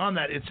 but beyond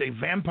that, it's a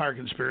vampire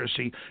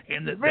conspiracy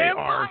in that they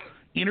are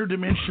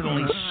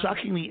interdimensionally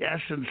sucking the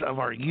essence of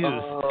our youth.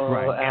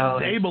 Right.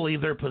 And they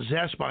believe they're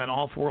possessed by an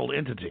off-world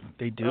entity.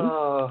 They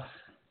do?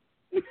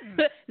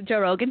 Joe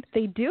Rogan,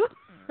 they do?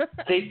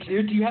 They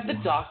do? Do you have the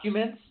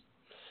documents?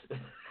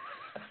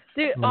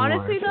 Dude,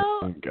 honestly,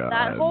 though,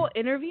 that whole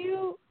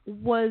interview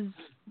was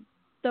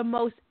the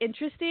most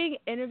interesting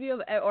interview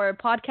or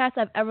podcast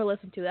I've ever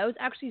listened to. That was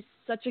actually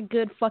such a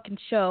good fucking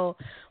show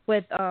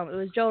with, it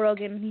was Joe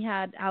Rogan, he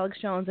had Alex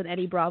Jones and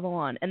Eddie Bravo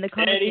on. And the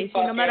conversation,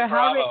 no matter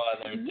how...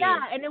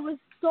 and it was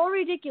so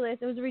ridiculous.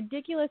 It was a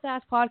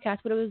ridiculous-ass podcast,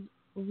 but it was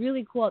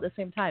really cool at the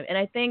same time. And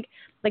I think,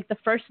 like, the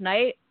first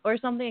night or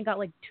something, it got,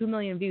 like, 2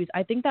 million views.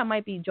 I think that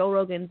might be Joe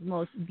Rogan's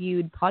most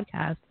viewed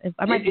podcast.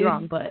 I might be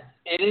wrong, but...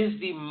 It is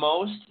the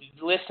most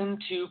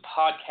listened to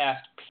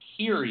podcast,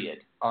 period,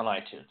 on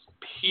iTunes.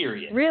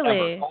 Period.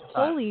 Really? Ever, all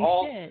time, Holy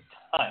all shit.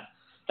 Time.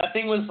 That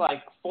thing was,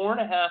 like,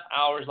 4.5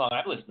 hours long.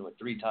 I've listened to it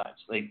 3 times.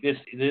 Like, it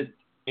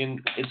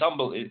was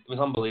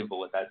unbelievable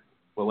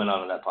what went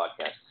on in that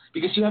podcast.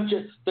 Because you have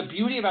the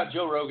beauty about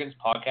Joe Rogan's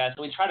podcast,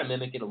 and we try to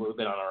mimic it a little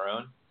bit on our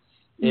own,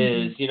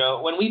 is,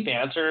 when we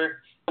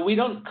banter, we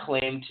don't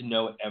claim to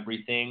know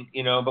everything,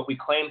 but we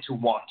claim to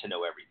want to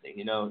know everything,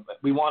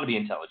 We want to be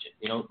intelligent,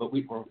 but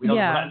we're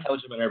not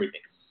intelligent about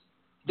everything.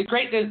 The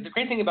great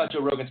thing about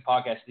Joe Rogan's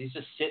podcast is he's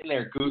just sitting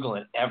there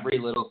Googling every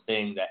little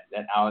thing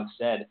that Alex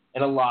said.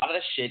 And a lot of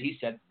the shit he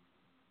said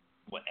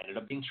what ended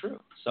up being true.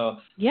 So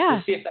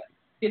we'll see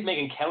if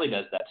Megyn Kelly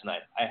does that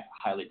tonight. I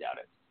highly doubt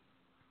it.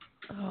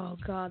 Oh,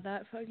 God,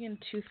 that fucking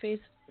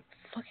two-faced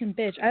fucking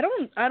bitch. I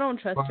don't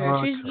trust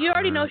her. You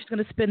already know she's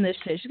gonna spin this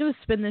shit. She's gonna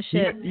spin this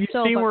shit. You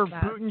so see where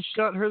fast. Putin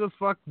shut her the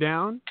fuck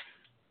down?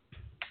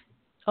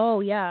 Oh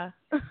yeah.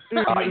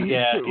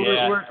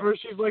 Where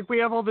she's like, we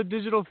have all the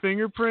digital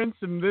fingerprints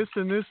and this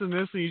and this and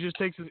this, and he just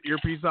takes his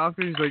earpiece off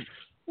and he's like,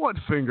 what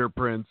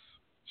fingerprints?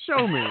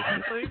 Show me.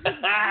 Like,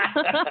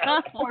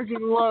 I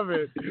fucking love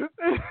it.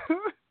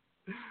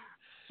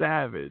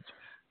 Savage.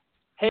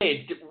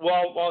 Hey,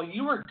 while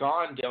you were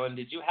gone, Dylan,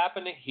 did you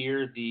happen to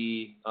hear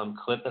the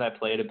clip that I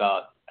played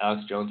about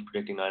Alex Jones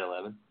predicting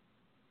 9/11?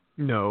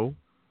 No.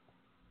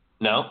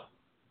 No?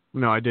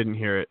 No, I didn't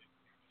hear it.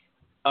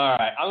 All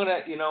right. I'm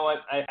going to, you know what?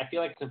 I feel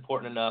like it's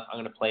important enough. I'm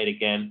going to play it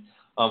again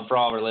for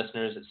all of our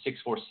listeners at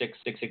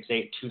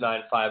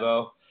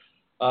 646-668-2950.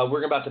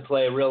 We're about to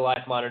play a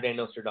real-life, modern-day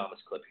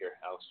Nostradamus clip here,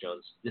 Alex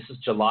Jones. This is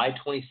July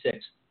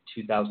 26,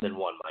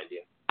 2001, mind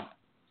you.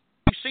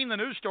 You've seen the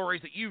news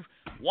stories that you've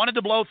wanted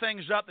to blow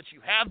things up, that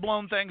you have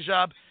blown things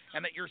up,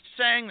 and that you're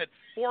saying that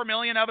 4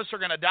 million of us are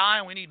going to die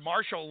and we need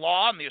martial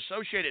law and the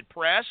Associated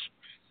Press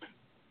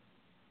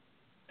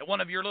at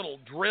one of your little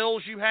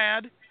drills you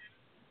had,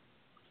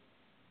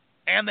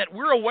 and that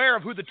we're aware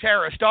of who the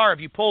terrorists are if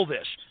you pull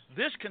this.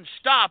 This can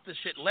stop this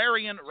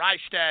Hitlerian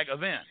Reichstag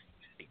event.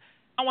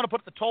 I want to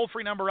put the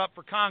toll-free number up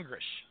for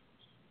Congress.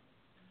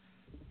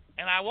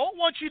 And I won't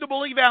want you to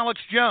believe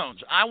Alex Jones.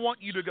 I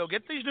want you to go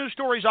get these news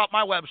stories off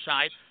my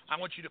website. I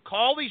want you to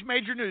call these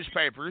major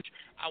newspapers.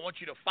 I want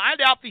you to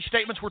find out these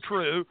statements were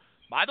true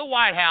by the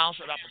White House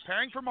about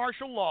preparing for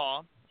martial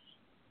law.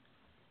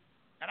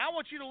 And I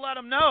want you to let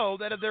them know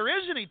that if there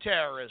is any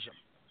terrorism,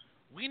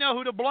 we know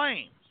who to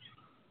blame.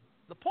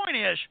 The point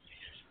is,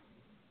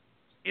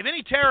 if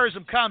any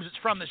terrorism comes, it's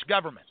from this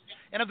government.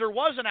 And if there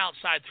was an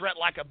outside threat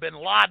like a bin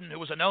Laden, who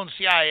was a known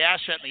CIA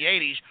asset in the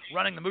 80s,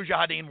 running the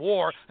Mujahideen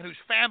war, and whose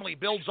family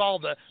builds all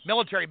the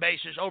military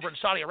bases over in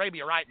Saudi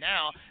Arabia right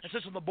now, and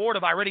sits on the board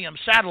of Iridium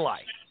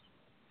Satellite,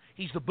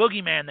 he's the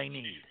boogeyman they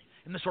need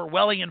in this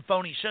Orwellian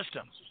phony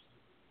system.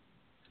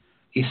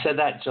 He said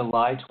that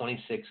July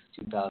 26,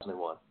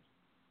 2001.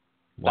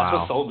 That's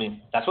what sold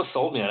me. That's what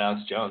sold me on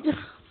Alex Jones.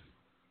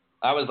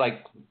 I was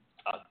like,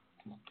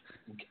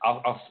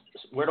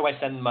 where do I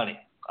send money?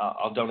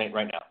 I'll donate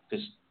right now.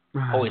 Because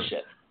holy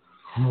shit.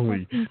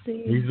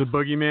 He's the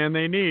boogeyman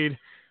they need.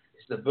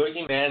 He's the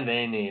boogeyman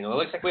they need. Well, it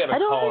looks like we have a I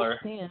don't caller.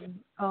 understand.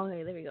 Oh,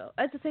 okay, there we go.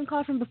 It's the same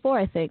call from before,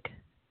 I think.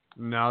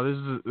 No, this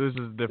is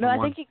a different No, I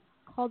one. think he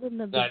called in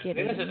the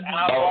beginning. This is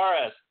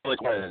Alvarez.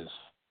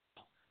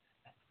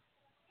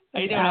 How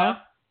you doing,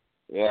 Al?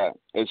 Yeah,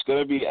 it's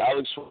gonna be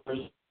Alex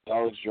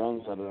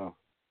Jones. I don't know.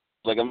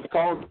 Like, I'm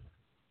calling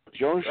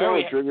Jones show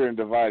or Triggered and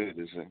Divided,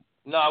 is it?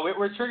 No,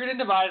 we're Triggered and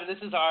Divided.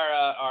 This is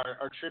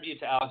our tribute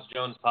to Alex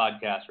Jones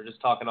podcast. We're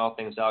just talking all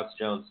things Alex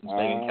Jones since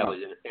Megyn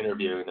Kelly's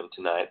interviewing him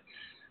tonight.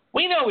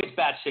 We know he's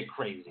batshit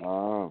crazy.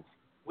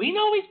 We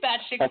know he's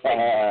batshit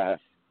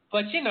crazy.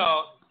 But, you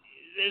know,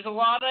 there's a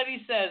lot that he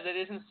says that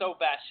isn't so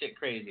batshit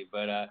crazy.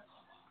 But,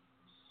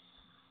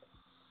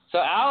 so,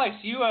 Alex,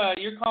 you and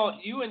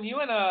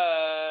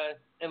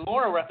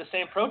Laura were at the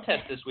same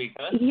protest this week,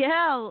 huh?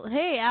 Yeah.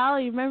 Hey, Al,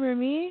 you remember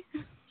me?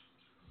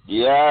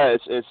 Yeah,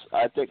 it's.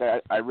 I think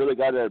I really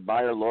got to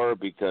admire Laura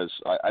because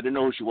I didn't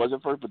know who she was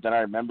at first, but then I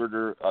remembered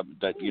her from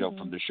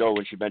the show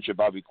when she mentioned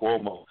Bobby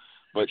Cuomo.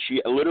 But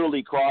she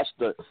literally crossed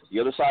the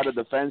other side of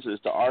the fences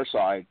to our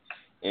side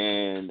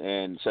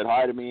and said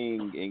hi to me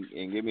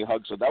and gave me a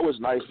hug. So that was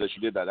nice that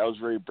she did that. That was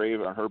very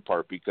brave on her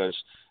part because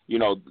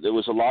there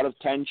was a lot of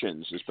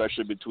tensions,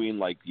 especially between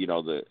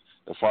the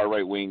far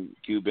right wing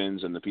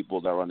Cubans and the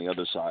people that were on the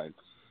other side.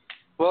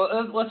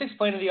 Well, let's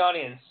explain to the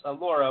audience.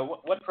 Laura,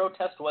 what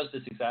protest was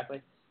this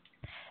exactly?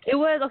 It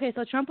was, okay,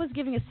 so Trump was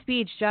giving a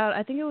speech.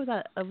 I think it was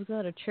at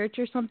a church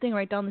or something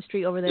right down the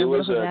street over there in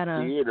Little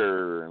Havana. It was a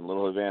theater in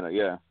Little Havana,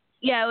 yeah.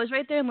 Yeah, it was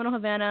right there in Little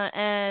Havana,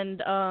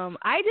 and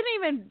I didn't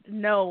even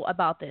know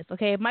about this,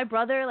 okay? My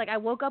brother, I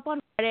woke up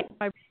on Friday,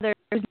 my brother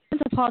isn't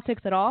into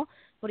politics at all,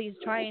 but he's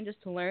trying just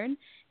to learn.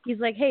 He's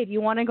like, hey, do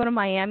you want to go to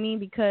Miami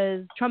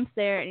because Trump's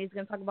there and he's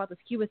going to talk about this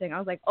Cuba thing? I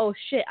was like, oh,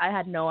 shit, I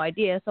had no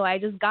idea. So I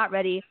just got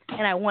ready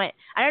and I went.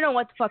 I don't know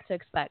what the fuck to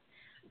expect.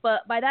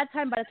 But by the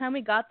time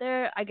we got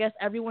there, I guess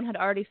everyone had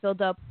already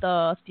filled up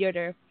the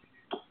theater.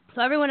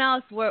 So everyone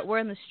else were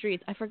in the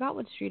streets. I forgot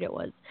what street it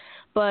was.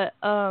 But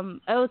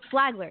it was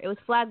Flagler. It was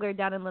Flagler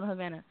down in Little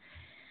Havana.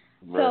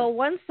 Right. So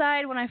one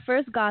side, when I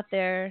first got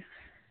there,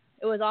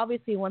 it was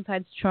obviously one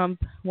side's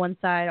Trump, one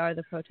side are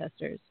the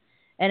protesters.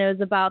 And it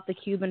was about the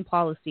Cuban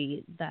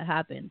policy that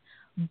happened.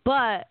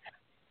 But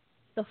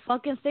the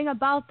fucking thing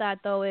about that,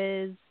 though,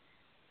 is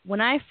when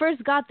I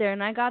first got there,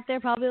 and I got there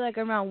probably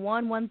around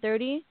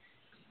 1:30,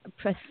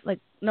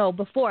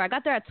 before. I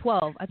got there at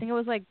 12. I think it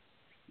was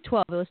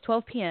 12. It was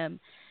 12 p.m.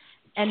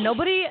 And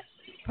nobody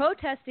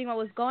protesting what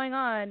was going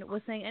on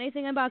was saying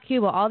anything about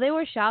Cuba. All they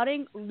were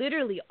shouting,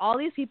 literally, all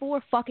these people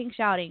were fucking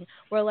shouting,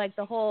 were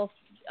the whole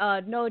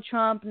no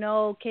Trump,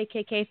 no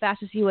KKK,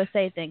 fascist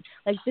USA thing.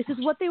 This is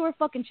what they were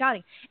fucking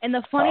shouting. And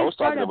the funniest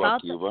part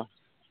about Cuba.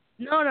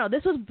 No,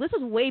 this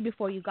was way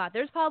before you got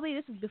there.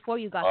 This is before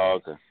you got there. Oh,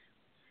 okay.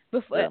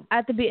 Before and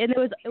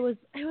it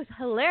was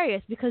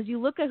hilarious because you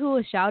look at who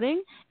was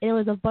shouting and it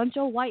was a bunch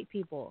of white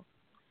people,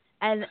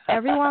 and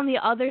everyone on the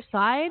other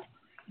side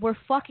were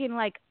fucking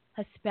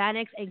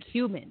Hispanics and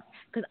Cubans.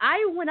 Because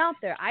I went out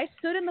there, I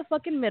stood in the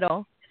fucking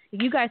middle.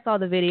 You guys saw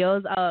the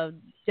videos of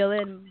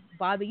Dylan,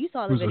 Bobby. You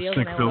saw the videos.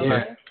 When I was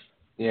there.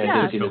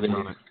 Yeah.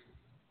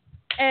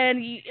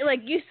 And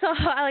you saw,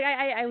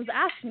 I was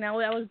asking, I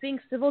was being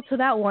civil to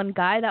that one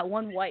guy, that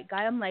one white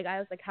guy. I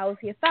was like, how is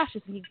he a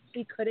fascist? And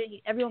he couldn't.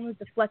 Everyone was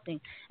deflecting.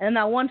 And then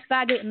that one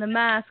faggot in the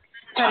mask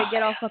tried to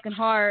get all fucking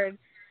hard.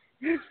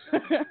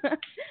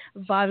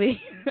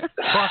 Bobby.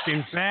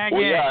 Fucking faggot.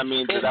 Well, yeah, I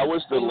mean, that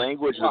was the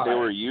language that they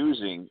were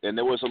using. And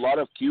there was a lot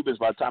of Cubans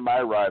by the time I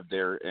arrived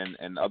there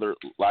and other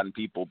Latin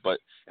people, and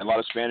a lot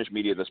of Spanish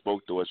media that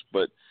spoke to us.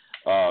 But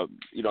that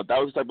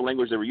was the type of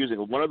language they were using.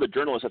 One of the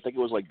journalists, I think it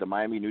was the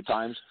Miami New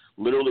Times,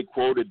 literally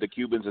quoted the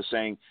Cubans as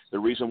saying the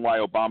reason why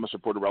Obama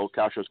supported Raul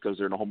Castro is because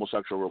they're in a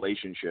homosexual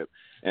relationship.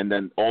 And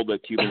then all the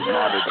Cubans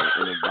nodded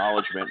in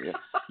acknowledgement.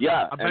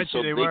 Yeah, and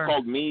so they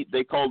called me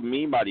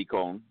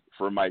maricón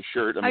for my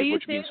shirt,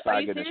 which means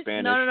faggot in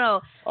Spanish.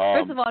 No.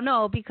 First of all,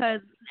 no, because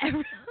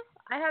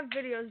I have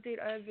videos, dude.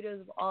 I have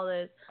videos of all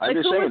this. I'm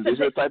just saying, these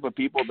are the type of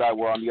people that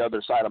were on the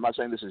other side. I'm not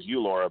saying this is you,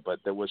 Laura, but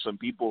there were some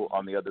people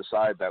on the other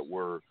side that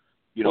were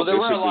basically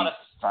were a lot of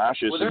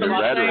fascists in their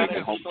rhetoric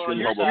and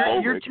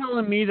homophobic. You're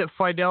telling me that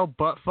Fidel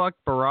butt-fucked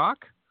Barack?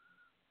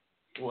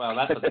 Well,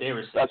 that's what they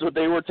were saying. That's what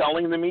they were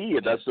telling the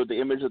media. That's what the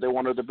image that they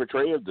wanted to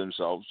portray of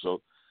themselves.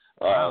 So,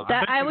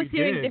 I was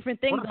hearing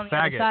different things on the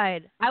other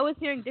side. I was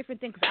hearing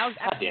different things. I was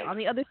actually on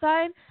the other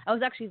side. I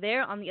was actually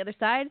there on the other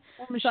side.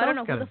 So I don't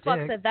know who the fuck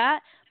said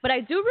that. But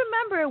I do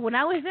remember when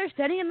I was there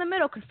standing in the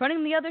middle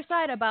confronting the other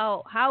side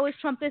about how is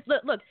Trump this.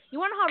 Look, you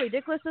want to know how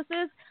ridiculous this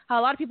is? How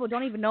a lot of people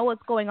don't even know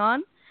what's going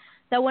on?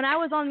 That when I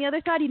was on the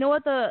other side, you know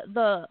what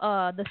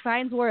the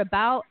signs were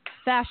about?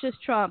 Fascist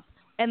Trump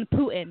and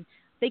Putin.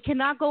 They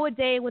cannot go a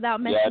day without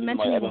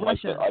mentioning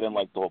Russia. I didn't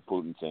like the whole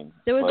Putin thing.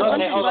 There was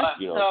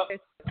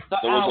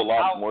there was a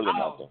lot more than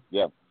that, though.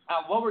 Yeah.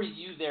 What were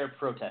you there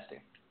protesting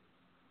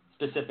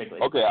specifically?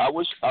 Okay, I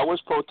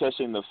was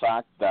protesting the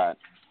fact that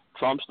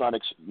Trump's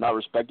not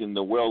respecting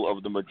the will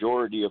of the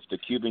majority of the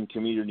Cuban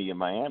community in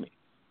Miami.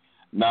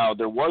 Now,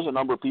 there was a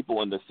number of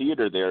people in the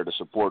theater there to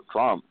support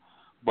Trump,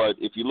 but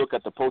if you look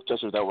at the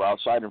protesters that were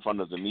outside in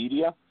front of the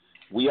media,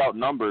 we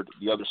outnumbered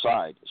the other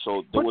side.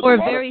 So there was for a a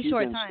lot very of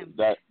Cubans short time.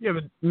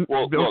 Okay,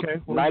 well, we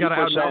got to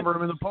outnumber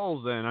them in the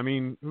polls then. I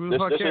mean, who the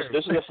fuck cares?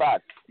 This is a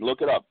fact.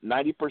 Look it up.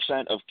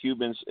 90% of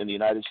Cubans in the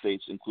United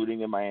States,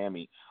 including in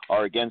Miami,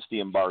 are against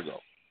the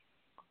embargo.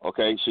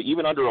 Okay, so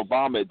even under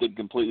Obama, it did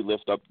completely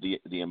lift up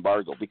the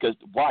embargo. Because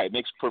why? It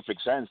makes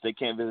perfect sense. They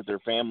can't visit their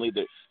family.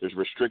 There's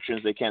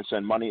restrictions. They can't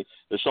send money.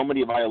 There's so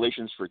many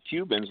violations for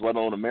Cubans, let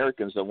alone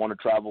Americans, that want to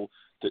travel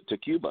to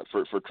Cuba.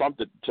 For Trump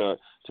to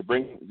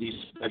bring these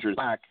measures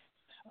back,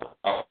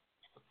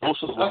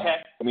 most of the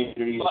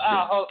communities.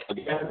 Well,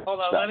 hold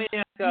on. Let me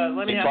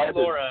ask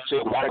Laura.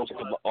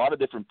 A lot of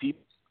different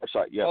people.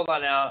 Sorry, yeah. Hold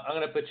on now. I'm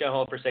going to put you on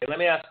hold for a second. Let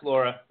me ask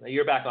Laura.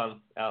 You're back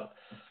on out.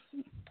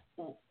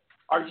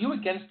 Are you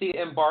against the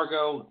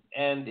embargo,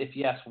 and if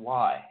yes,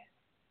 why?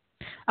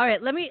 All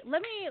right, let me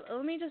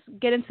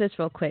just get into this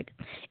real quick.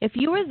 If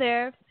you were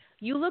there,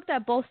 you looked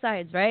at both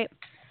sides, right?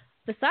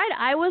 The side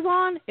I was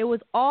on, it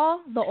was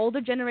all the older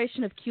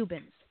generation of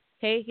Cubans.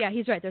 Okay, yeah,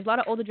 he's right. There's a lot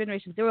of older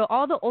generations. There were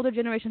all the older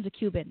generations of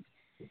Cubans.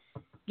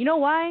 You know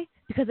why?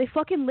 Because they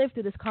fucking lived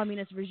through this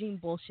communist regime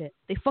bullshit.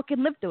 They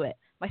fucking lived through it.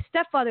 My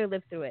stepfather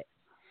lived through it.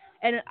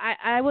 And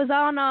I was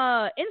on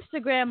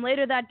Instagram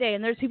later that day,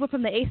 and there's people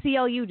from the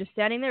ACLU just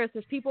standing there.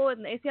 There's people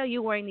in the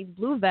ACLU wearing these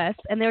blue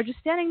vests, and they were just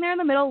standing there in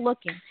the middle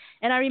looking.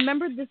 And I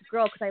remembered this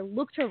girl because I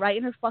looked her right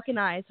in her fucking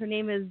eyes. Her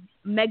name is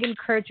Megan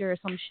Kircher or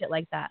some shit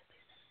like that.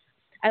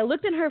 I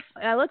looked at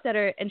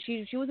her, and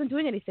she wasn't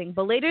doing anything.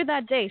 But later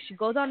that day, she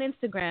goes on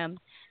Instagram,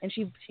 and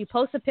she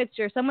posts a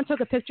picture. Someone took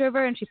a picture of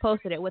her, and she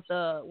posted it with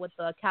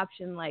the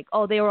caption like,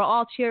 "Oh, they were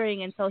all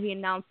cheering until he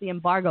announced the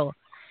embargo."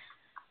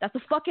 That's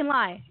a fucking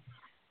lie.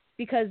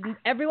 Because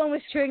everyone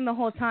was cheering the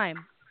whole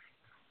time.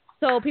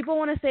 So people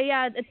want to say,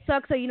 yeah, it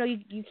sucks that,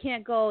 you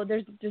can't go.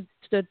 There's just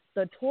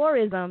the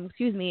tourism,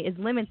 is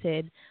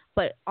limited.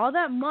 But all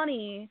that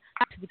money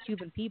back to the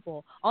Cuban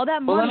people. All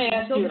that money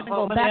is still going to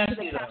go back to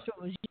the Castro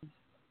regime.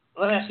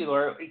 Let me ask you,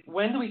 Laura,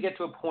 when do we get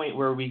to a point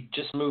where we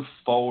just move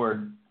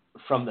forward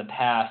from the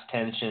past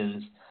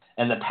tensions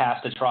and the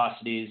past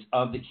atrocities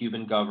of the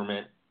Cuban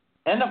government?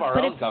 And of our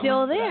own government. But it's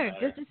still there.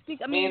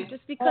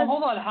 Just because. Well,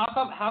 hold on.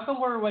 How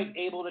come we're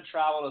able to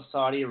travel to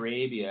Saudi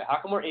Arabia? How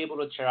come we're able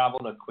to travel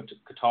to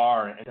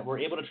Qatar and we're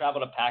able to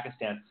travel to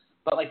Pakistan?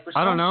 But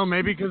I don't know.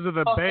 Maybe because of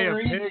the Bay of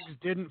Pigs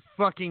didn't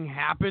fucking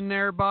happen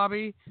there,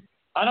 Bobby.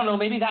 I don't know.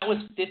 Maybe that was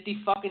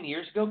 50 fucking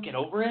years ago. Get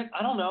over it.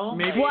 I don't know.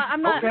 Maybe. Well,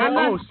 I'm not saying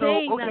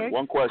that.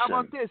 One question. How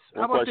about this?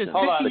 50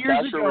 the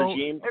years Castro ago,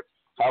 regime.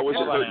 How was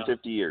it hurt in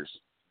 50 years?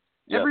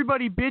 Yep.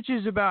 Everybody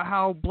bitches about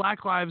how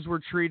black lives were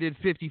treated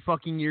 50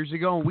 fucking years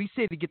ago, and we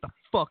say to get the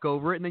fuck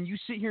over it, and then you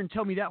sit here and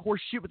tell me that horse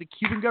shit with the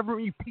Cuban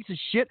government, you piece of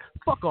shit.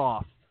 Fuck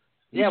off.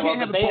 You can't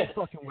have it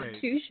both fucking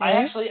ways. I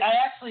actually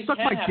Suck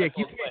can my have dick. it both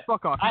You ways. can't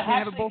fuck off. You can't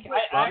have it both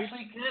ways. I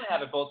actually can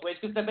have it both ways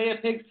because the Bay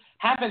of Pigs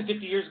happened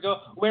 50 years ago,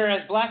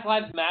 whereas Black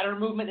Lives Matter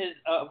movement is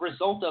a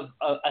result of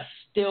a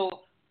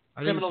still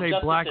criminal justice system. I didn't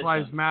say Black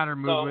Lives Matter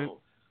movement. So,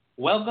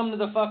 welcome to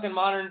the fucking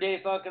modern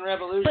day fucking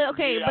revolution. But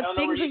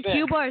things in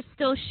Cuba are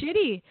still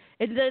shitty.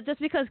 Just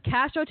because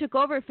Castro took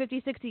over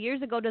 50, 60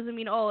 years ago doesn't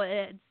mean,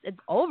 it's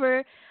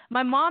over.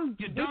 My mom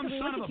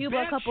recently went to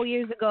Cuba a couple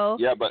years ago.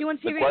 Yeah, but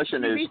the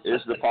question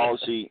is the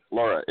policy,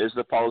 Laura, is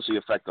the policy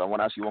effective? I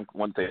want to ask you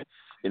one thing.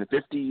 In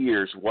 50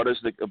 years, what has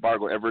the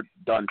embargo ever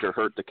done to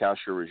hurt the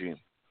Castro regime?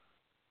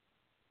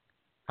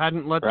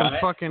 Hadn't let them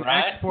fucking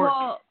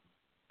export.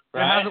 It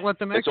hasn't let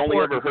them export. It's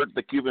only ever hurt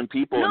the Cuban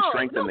people and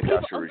strengthened the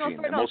Castro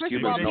regime. And most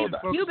Cubans know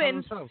that.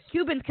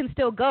 Cubans can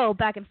still go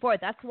back and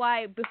forth. That's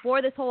why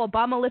before this whole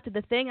Obama lifted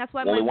the thing, that's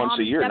why only my mom once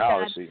a year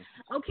now, I see.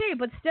 Okay,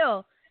 but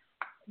still.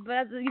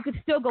 But you could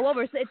still go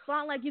over. So it's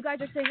not like you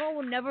guys are saying,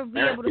 we'll never be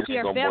able to see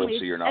our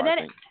families.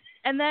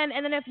 And then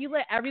if you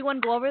let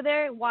everyone go over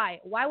there, why?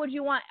 Why would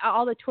you want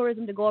all the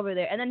tourism to go over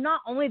there? And then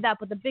not only that,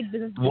 but the big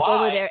businesses to go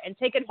over there and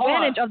take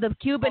advantage of the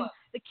Cuban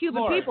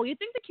Laura, people. You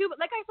think the Cuban,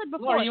 like I said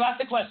before. Laura, you asked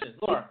the question.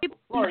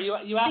 Laura,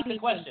 you asked the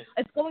question.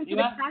 It's going to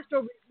the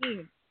Castro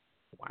regime.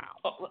 Wow.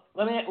 Oh,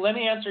 let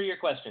me answer your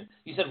question.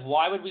 You said,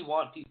 why would we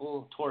want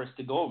tourists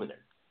to go over there?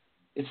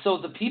 It's so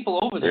the people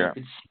over there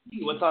can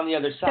see what's on the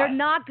other side. They're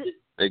not.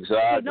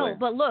 Exactly. No,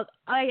 but look,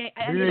 I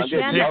Why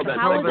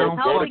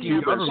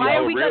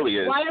are we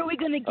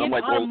going to give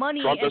our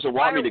money? Trump doesn't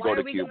want me to go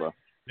to Cuba.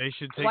 They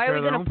should take why care are we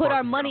of their going own to put our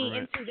fucking money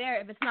government. into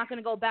there if it's not going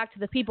to go back to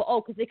the people?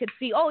 Oh, because they could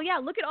see, oh, yeah,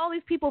 look at all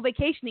these people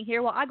vacationing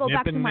here while I go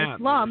back to my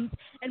slums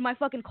and my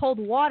fucking cold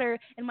water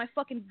and my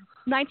fucking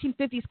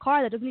 1950s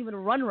car that doesn't even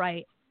run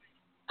right.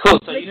 Cool.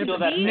 So you feel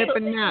that they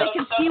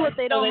can see what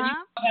they don't have.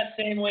 You feel that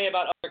same way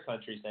about other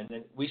countries.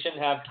 Then we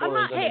shouldn't have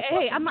tourism.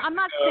 I'm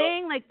not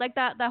saying like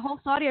that whole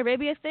Saudi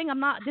Arabia thing. I'm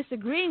not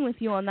disagreeing with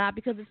you on that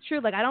because it's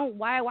true. Like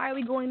why are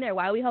we going there?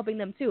 Why are we helping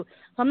them too?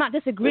 So I'm not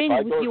disagreeing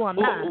with you on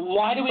that.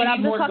 Why do we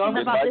need more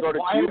government?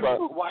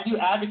 Why do you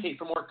advocate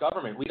for more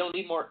government? We don't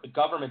need more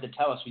government to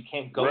tell us we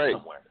can't go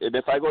somewhere. And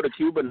if I go to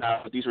Cuba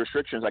now with these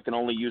restrictions, I can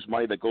only use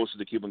money that goes to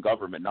the Cuban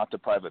government, not to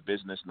private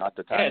business, not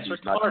to taxis,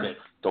 not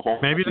to home.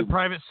 Maybe the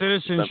private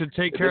citizens should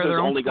take care of their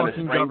own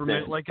fucking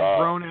government like a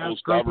grown-ass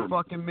group of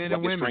fucking men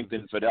and women.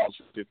 Strengthened Fidels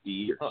for 50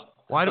 years.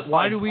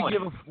 Why do we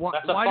give a fuck?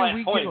 That's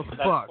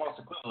false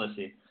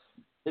equivalency.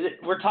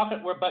 We're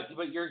talking, but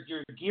you're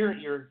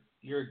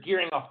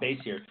gearing off base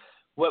here.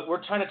 What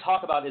we're trying to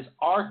talk about is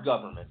our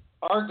government.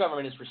 Our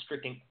government is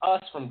restricting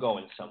us from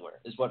going somewhere.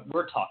 Is what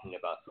we're talking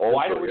about. Also,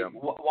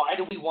 why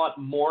do we want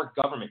more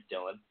government,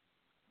 Dylan?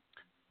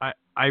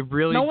 I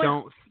really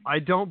don't. I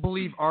don't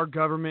believe our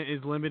government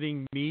is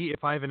limiting me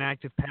if I have an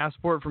active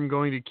passport from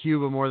going to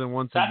Cuba more than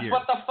once a year.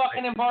 That's what the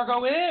fucking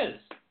embargo is.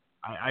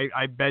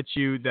 I bet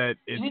you that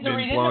it's been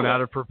blown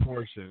out of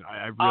proportion.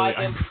 I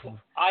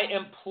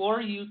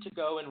implore you to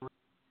go and.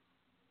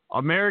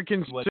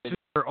 American citizens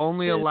are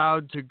only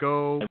allowed to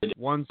go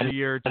once a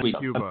year to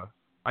Cuba.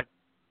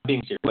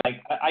 Being serious,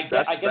 I get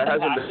that the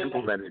hasn't passion been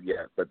implemented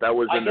yet, but that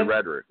was in the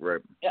rhetoric,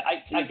 right?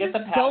 I get the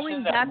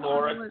passion that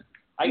Laura.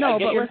 I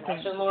get your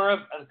passion,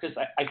 Laura, because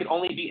I could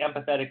only be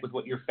empathetic with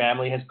what your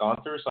family has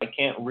gone through, so I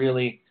can't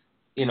really,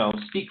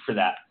 speak for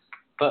that.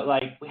 But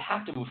we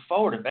have to move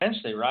forward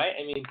eventually, right?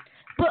 I mean.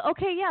 But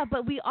okay, yeah,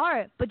 but we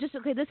are. But this is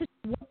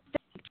one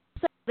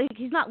thing.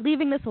 He's not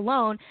leaving this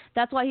alone.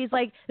 That's why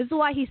this is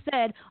why he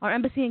said our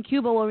embassy in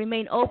Cuba will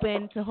remain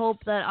open to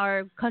hope that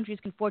our countries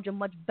can forge a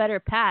much better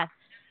path.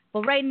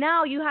 But right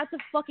now, you have to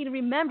fucking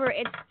remember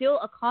it's still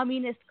a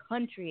communist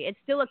country. It's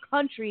still a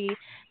country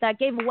that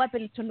gave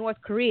weapons to North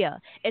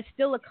Korea. It's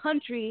still a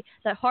country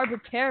that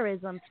harbored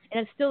terrorism. And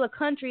it's still a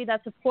country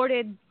that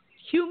supported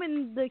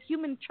the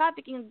human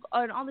trafficking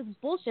and all this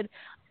bullshit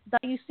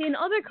that you see in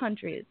other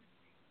countries.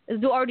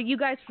 Or do you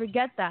guys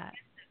forget that?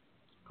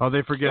 Oh,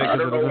 they forget it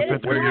because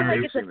it's not like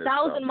it's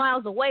 1,000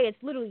 miles away.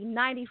 It's literally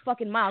 90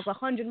 fucking miles,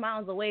 100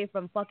 miles away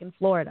from fucking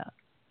Florida.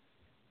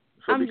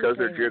 So because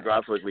they're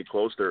geographically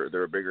close,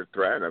 they're a bigger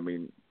threat. I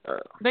mean,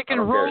 they can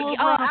roll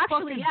over on a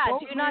actually, fucking boat.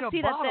 Do you not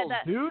see bottles,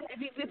 that dude?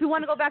 If you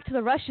want to go back to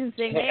the Russian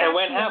thing, they and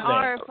when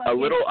are a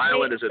little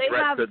island is a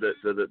threat to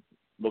the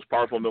most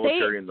powerful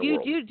military in the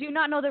world. Do you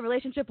not know the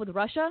relationship with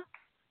Russia?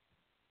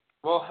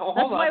 Well, hold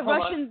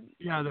on.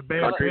 Yeah, the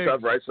countries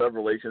have rights to have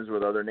relations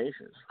with other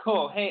nations.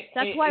 Cool.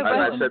 That's why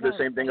I said the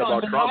same thing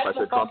about Trump. I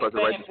said Trump has the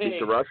right to speak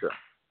to Russia.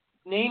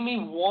 Name me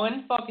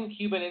one fucking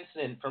Cuban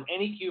incident from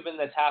any Cuban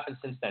that's happened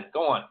since then.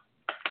 Go on.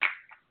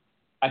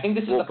 I think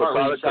this is the part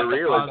where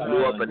Corella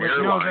blew up an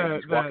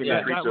airline.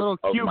 That little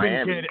Cuban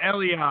Miami. kid,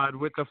 Eliad,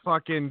 with the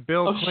fucking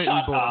Bill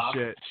Clinton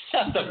bullshit.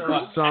 Shut the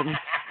or something.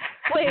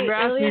 Wait, you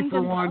asked me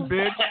for one,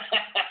 bitch.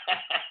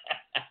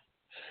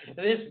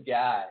 This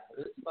guy.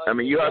 I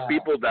mean, you have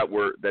people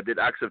that did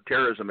acts of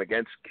terrorism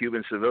against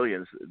Cuban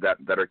civilians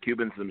that are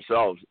Cubans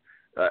themselves,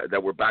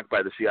 that were backed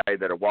by the CIA,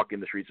 that are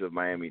walking the streets of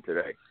Miami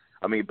today.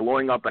 I mean,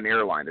 blowing up an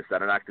airline, is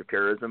that an act of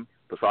terrorism?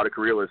 Posada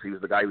Corella, he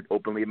was the guy who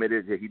openly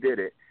admitted that he did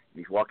it, and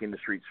he's walking the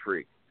streets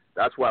free.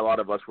 That's why a lot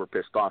of us were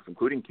pissed off,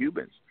 including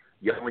Cubans,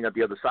 yelling at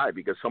the other side,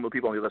 because some of the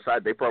people on the other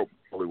side, they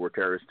probably were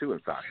terrorists too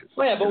and fascists.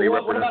 Well, yeah, but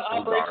what about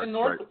Operation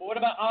What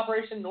about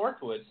Operation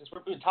Northwood? Since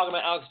we're talking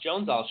about Alex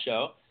Jones all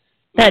show.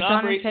 That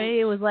John F.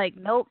 Kennedy was like,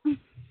 nope. And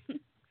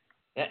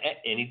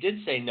he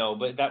did say no,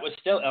 but that was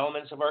still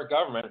elements of our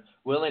government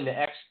willing to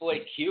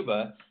exploit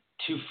Cuba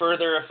to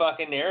further a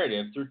fucking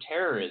narrative through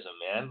terrorism,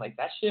 man. Like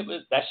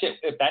if that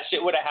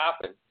shit would have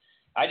happened,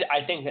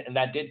 I think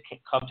that did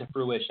come to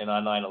fruition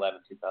on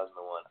 9/11/2001.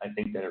 I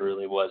think that it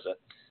really was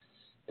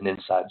an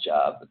inside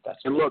job. But that's.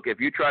 And look, if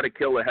you try to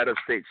kill a head of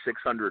state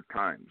 600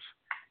 times,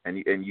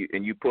 and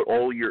you put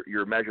all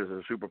your measures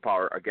as a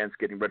superpower against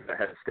getting rid of the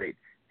head of state,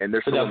 and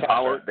they're still in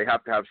power, they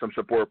have to have some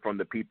support from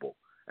the people,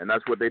 and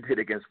that's what they did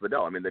against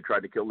Fidel. I mean, they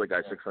tried to kill the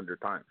guy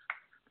 600 times.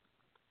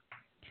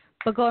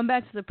 But going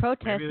back to the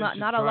protests,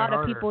 not a lot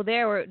of people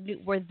there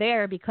were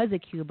there because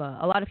of Cuba.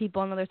 A lot of people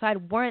on the other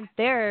side weren't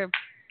there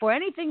for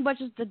anything but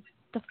just to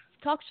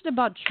talk shit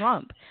about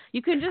Trump.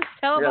 You can just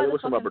tell by the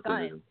fucking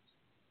signs.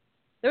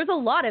 There was a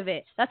lot of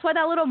it. That's why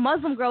that little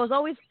Muslim girl was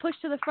always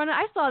pushed to the front.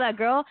 I saw that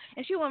girl,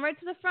 and she went right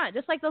to the front,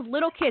 just like those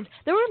little kids.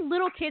 There were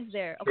little kids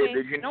there, okay?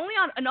 And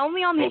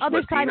only on the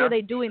other side were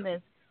they doing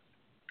this.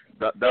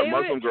 That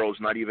Muslim girl is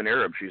not even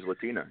Arab. She's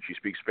Latina. She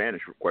speaks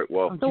Spanish quite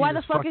well. So why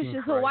the fuck is she?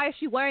 So why is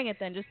she wearing it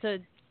then? Just to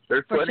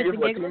There's for plenty shits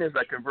of and giggles? Latinas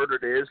that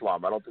converted to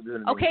Islam. I don't think there's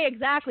anything. Okay,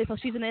 exactly. So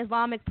she's an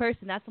Islamic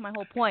person. That's my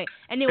whole point.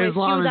 Anyway,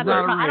 Islam she was is at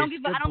not the a I don't race.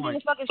 give a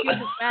fuck if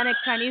she's Hispanic,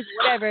 Chinese,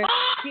 whatever.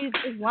 She's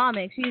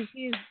Islamic.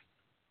 She's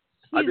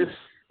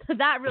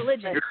that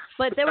religion.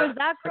 But there was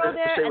that girl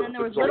there, and then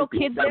there was little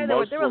kids there. There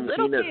were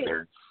little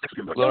kids.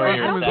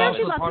 Gloria, I don't you're care if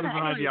savage. she's Part of an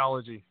Latina.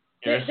 ideology.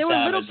 There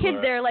were little savage, kids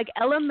Laura. there, like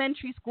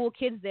elementary school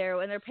kids there,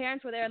 and their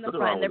parents were there in the Nothing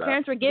front. wrong Their with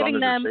parents that. were giving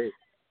As long as them. they're safe.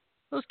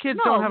 Those kids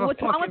No, don't have a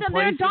what's wrong fucking with them?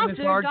 They're place in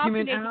this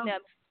argument indoctrinating now.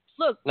 them.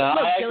 Look, No, look,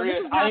 I Dylan, agree. this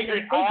is I happening.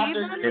 agree. They I have gave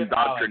to them. agree with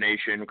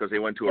Indoctrination because they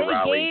went to a They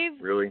rally.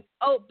 gave- Really?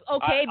 Oh,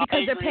 okay, I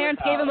because their agree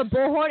parents with gave them a Alex.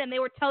 bullhorn and they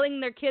were telling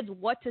their kids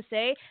what to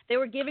say. They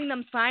were giving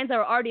them signs that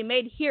were already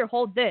made. Here,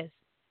 hold this.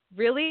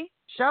 Really?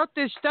 Shout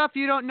this stuff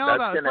you don't know That's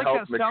about. It's gonna like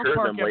help that South mature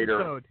Park them later.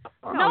 episode.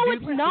 No, dude,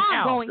 it's listen, not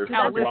Al, going to. There's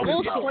That's no problem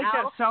bullshit, about It's like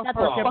that Al. South That's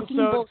Park fucking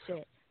episode.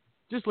 bullshit.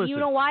 Just listen. You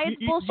know why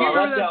it's you bullshit?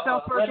 remember Let that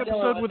South Park Dylan- episode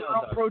let where they're Dylan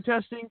all talk.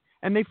 protesting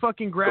and they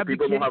fucking grab the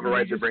people kids don't have a and right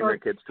they to just bring their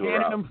start kids to a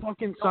handing rally. them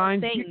fucking Don't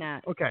signs? saying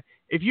that. Okay,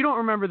 if you don't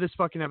remember this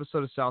fucking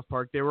episode of South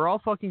Park, they were all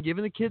fucking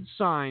giving the kids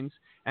signs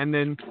and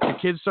then the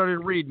kids started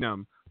reading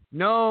them.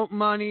 No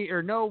money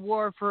or no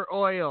war for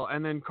oil,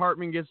 and then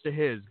Cartman gets to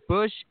his.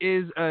 Bush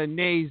is a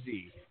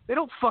Nazi. They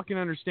don't fucking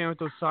understand what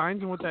those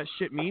signs and what that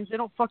shit means. They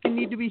don't fucking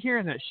need to be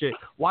hearing that shit.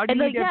 Why do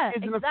you need to have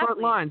kids in the front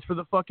lines for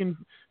the fucking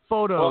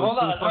photos Well, hold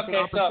and the on. fucking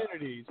Okay,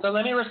 opportunities? so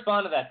let me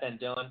respond to that then,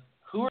 Dylan.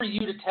 Who are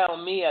you to tell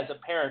me as a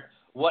parent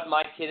what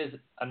my kid is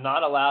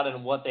not allowed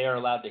and what they are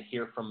allowed to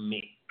hear from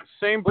me?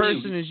 Same What are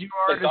person you, as you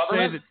are the to say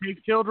government? that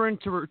take children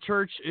to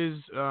church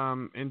is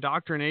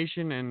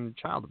indoctrination and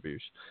child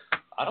abuse.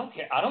 I don't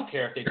care. I don't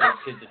care if they take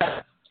kids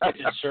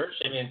to church.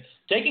 I mean,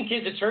 taking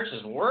kids to church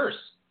is worse.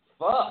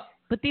 Fuck.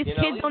 But these You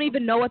know, kids don't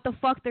even know what the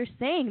fuck they're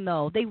saying,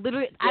 though. They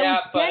literally, I Yeah,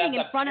 was but standing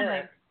as in a front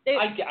parent, of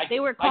them. They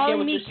were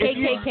calling me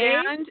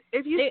KKK.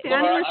 If you They-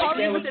 stand Laura, in I front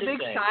get with what a you're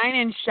big saying. sign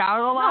and shout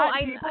a lot,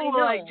 I people know.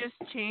 will like just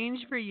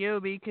change for you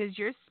because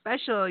you're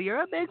special.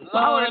 You're a big No,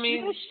 flower. I If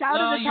mean, you just shout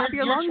at the top of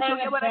your lungs, trying you'll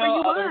to get whatever tell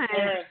you other want.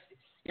 Parents,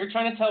 you're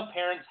trying to tell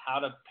parents how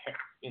to,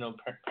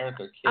 parent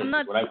their kids. I'm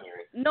not. Is what I'm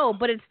hearing. No,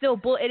 but it's still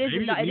bull. It is.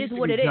 Maybe It needs is to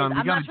what be it is. done. We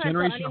I'm got not a trying to tell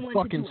generation of anyone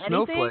fucking to do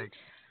anything. snowflakes.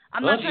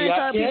 I'm Well, not do trying you to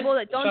have tell people kids?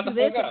 that don't Shut do the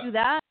this fuck or up. do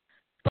that.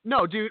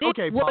 No, dude. It's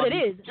Okay, what Bobby. it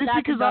is. Just That's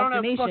because I don't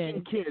have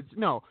indoctrination. fucking kids.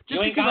 No. Just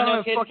You ain't because got I don't no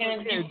have kids, fucking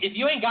Karen. kids. If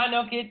you ain't got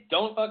no kids,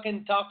 don't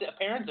fucking talk to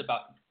parents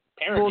about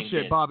parenting Bullshit,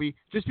 kids. Bobby.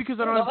 Just because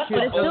I don't No, have that's kids.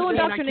 not It's still doesn't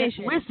mean I can't-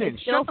 indoctrination. Listen,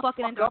 It's still shut the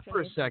fucking fuck up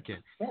for a indoctrination.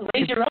 second.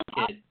 Raise your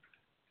own kid.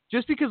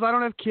 Just because I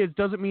don't have kids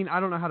doesn't mean I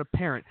don't know how to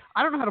parent.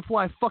 I don't know how to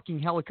fly a fucking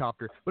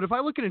helicopter. But if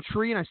I look at a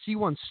tree and I see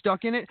one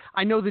stuck in it,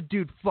 I know the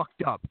dude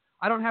fucked up.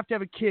 I don't have to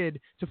have a kid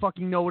to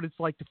fucking know what it's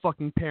like to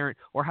fucking parent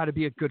or how to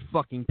be a good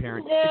fucking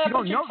parent. Yeah, if you but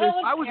don't you're know this,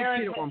 telling I was a kid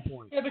parents- at one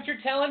point. Yeah, but you're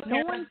telling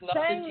No parents one's not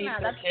to saying teach that.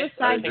 their That's kids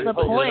besides anything the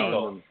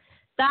political. point.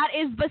 That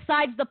is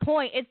besides the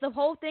point. It's the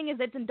whole thing is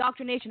it's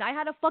indoctrination. I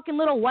had a fucking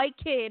little white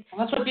kid. Well,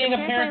 that's what with being a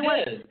the parent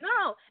Cancer is.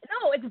 No,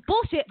 it's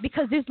bullshit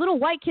because there's little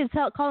white kids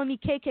calling me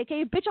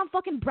KKK. Bitch, I'm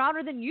fucking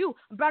browner than you.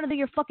 I'm browner than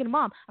your fucking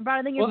mom. I'm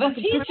browner than your Well, then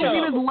fucking teach sister. They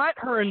don't even let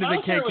her into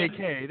the Counter with-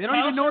 KKK. They don't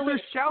even know what counter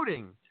they're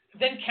shouting.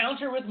 Then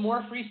counter with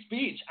more free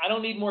speech. I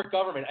don't need more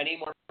government. I need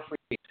more free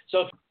speech.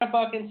 So if you're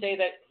gonna fucking say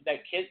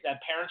that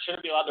parents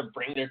shouldn't be allowed to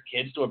bring their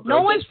kids to a No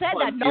one protest, said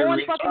that. No you're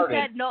one fucking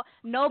retarded. said no.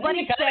 Nobody Then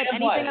you said gotta anything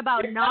imply it.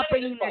 about You're not gotta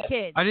bringing their imply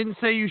it. kids. I didn't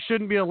say you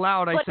shouldn't be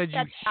allowed. I But said you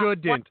that's not one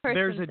shouldn't. person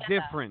There's a said that.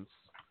 difference.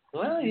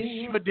 Well,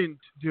 You shouldn't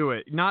do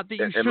it. Not that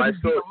you Am I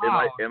shouldn't be still?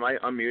 allowed. Am I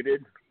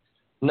unmuted?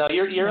 No,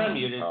 you're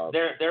unmuted.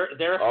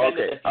 They're offended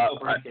Okay, if people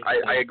bring kids.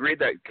 I agree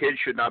that kids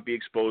should not be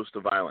exposed to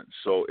violence.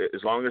 So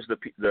as long as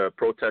the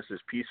protest is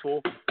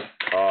peaceful,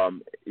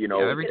 you know,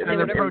 Yeah, every time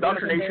they're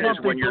protesting, indoctrination is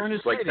when they you're burn a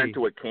like city. sent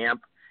to a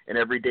camp and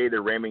every day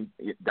they're ramming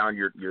down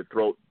your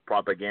throat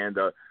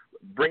propaganda.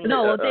 Bringing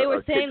No, a, what they were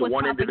a kid saying to was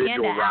one individual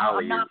propaganda, Al.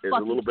 rally I'm not is a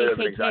fucking little bit of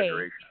an KKK.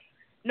 exaggeration.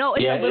 No,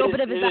 it's Yeah, a little it bit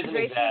of is an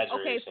exaggeration. Okay,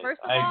 exaggeration.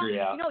 first of I all, agree,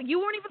 Al. you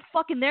weren't even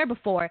fucking there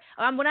before.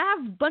 When I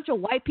have a bunch of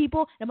white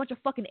people and a bunch of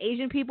fucking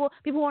Asian people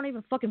who aren't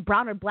even fucking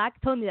brown or black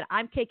telling me that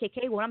I'm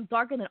KKK when I'm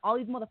darker than all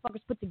these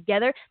motherfuckers put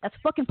together, that's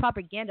fucking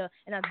propaganda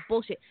and that's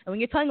bullshit. And when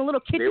you're telling a little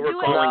kid They to were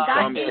do it, calling that's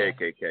some it.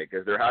 KKK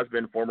because there has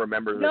been former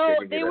members of No,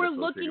 the KKK they that were associated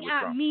looking with at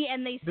Trump. me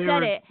and they They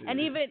said were- it. And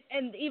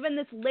even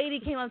this lady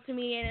came up to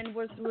me and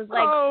was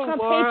like, Oh,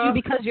 Trump Laura, hates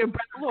you because you're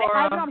brown.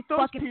 I have it on those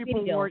fucking people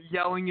video. weren't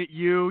yelling at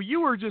you.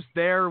 You were just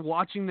there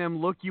watching them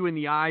look you in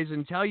the eyes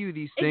and tell you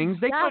these things.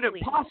 They couldn't Exactly.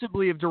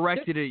 possibly have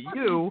directed There's at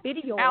you. fucking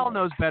video Al of it.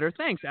 knows better.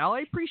 Thanks, Al. I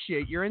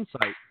appreciate your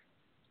insight.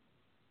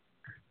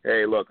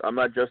 Hey, look, I'm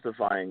not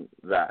justifying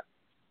that,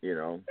 you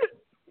know.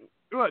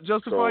 What,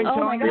 justifying So,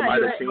 telling they you might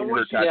that have seen you her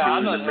know tattoos Yeah,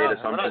 I'm not- and made we're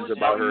assumptions not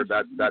about her.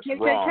 That's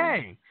wrong.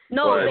 KKK.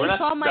 No, But they not-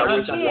 saw my that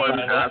was skin. one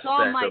They saw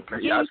aspect my of the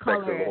skin aspects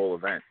color. of the whole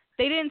event.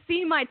 They didn't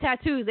see my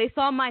tattoos. They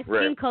saw my skin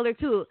Right. color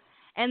too.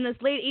 And this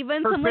lady,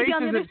 even Her some lady face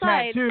on the other isn't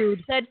side,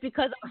 tattooed. said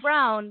because I'm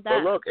brown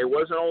that. But look, it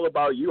wasn't all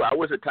about you. I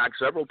was attacked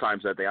several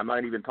times that day. I'm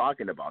not even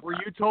talking about Were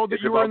that. you told that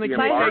It's you were in about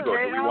the embargo.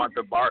 KKK? Do we want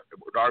the embargo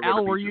Al,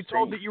 to be were you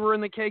told sustained? that you were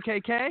in the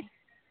KKK?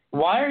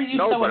 Why are you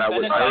No, so but I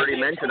offended? already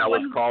mentioned I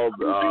was called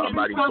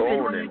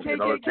maricon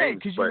and other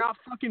things, because but you're not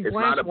fucking it's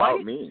Blanche not about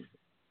White? me.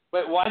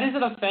 But why does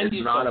it offend It's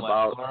you not so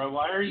about much, Laura?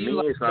 Why are you me.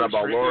 like, It's not so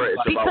about triggered Laura. It's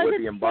by about it? what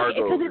the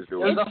embargo is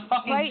doing. There's a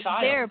fucking right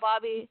child. there,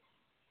 Bobby.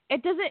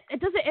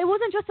 It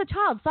wasn't just a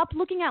child. Stop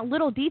looking at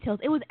little details.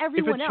 It was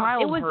everyone else.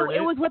 child It was heard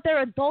it was what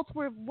their adults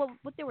were what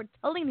they were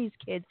telling these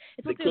kids.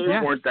 It's The what kids the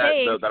adults weren't were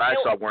saying. that I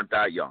saw weren't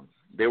that young.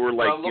 They were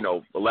like,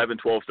 11,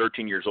 12,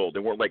 13 years old. They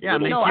weren't like little.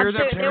 No, I'm sure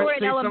they were in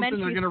say something,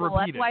 elementary they're gonna school.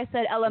 That's repeat why I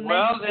said elementary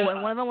Well, school,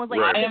 and one of them was like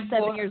Right. 6,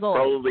 7 years old.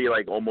 Probably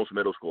like almost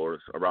middle schoolers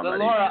around that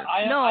Laura,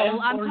 age.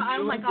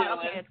 Oh my God,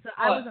 okay, so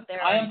I wasn't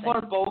there. I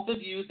implore both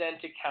of you then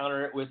to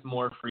counter it with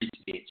more free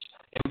speech.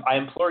 I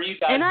implore you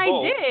guys And I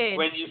both. did.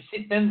 When you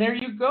see, then there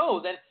you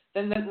go.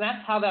 Then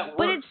that's how that works.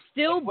 But it's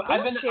still bullshit.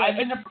 I've been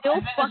It's still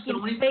to so fucking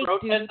many fake,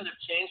 protests dude. that have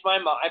changed my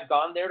mind. I've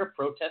gone there to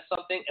protest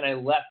something, and I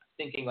left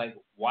thinking, like,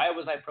 why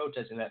was I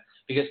protesting that?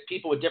 Because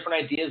people with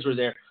different ideas were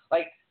there.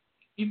 Like,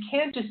 you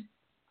can't just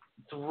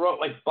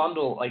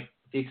bundle, like,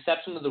 the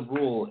exception to the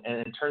rule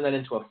and turn that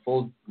into a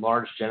full,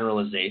 large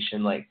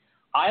generalization. Like,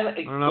 I don't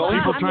know.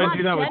 People try and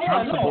do that with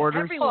Trump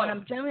supporters. Everyone,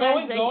 I'm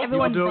generalizing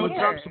everyone's People do it with there.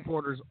 Trump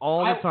supporters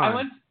all the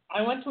time.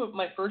 I went to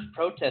my first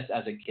protest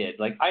as a kid.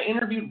 Like, I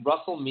interviewed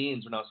Russell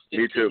Means when I was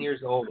Me 15 too.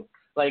 years old.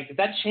 Like,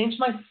 that changed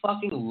my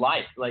fucking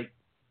life. Like,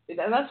 and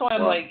that's why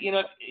I'm like,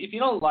 if you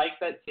don't like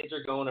that kids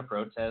are going to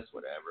protest,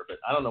 whatever. But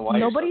I don't know why.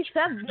 Nobody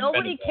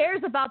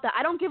cares about that.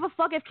 I don't give a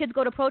fuck if kids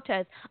go to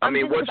protest. What's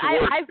worse?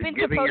 I've been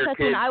to giving your protests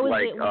kids when I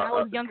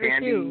was younger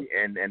candy too.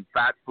 and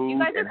fat food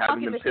guys are and having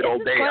talking them this sit shit. all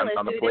This is day pointless,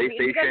 on the dude. If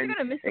you guys are PlayStation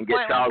gonna miss the and get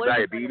point, child what is the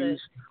point of diabetes,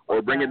 this?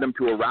 or bringing them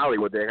to a rally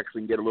where they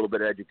actually get a little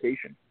bit of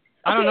education.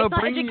 I don't know, it's not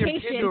bringing your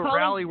education. kid to a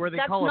rally where they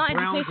That's call a not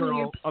brown education when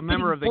girl you're a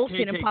member of the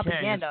bullshit and KKK is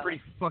propaganda.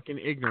 pretty fucking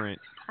ignorant.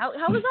 How is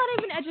that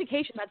even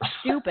education? That's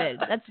stupid.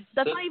 That's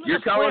not even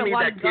You're the point telling of me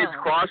why that I'm kids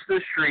going. crossed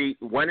the street,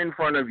 went in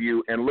front of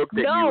you, and looked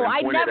at No, you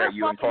I and pointed never at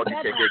you and called you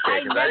fucking KKK?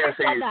 said that. I never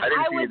said that. I didn't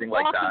I see was anything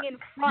like that. walking in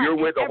front, You're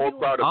with a and whole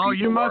crowd of people. Oh,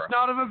 you must Laura.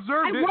 not have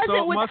observed I it, so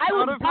it must I not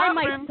was have by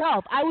happened.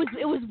 myself.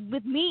 It was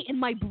with me and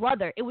my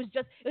brother. It was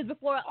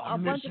before a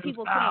bunch of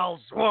people came.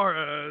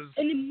 Suarez.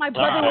 And my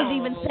brother wasn't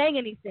even saying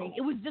anything.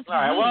 It was just All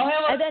right, me. well,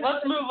 hey, And then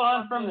let's move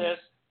on from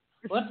this.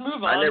 Let's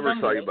move on. I never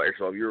from saw this. you by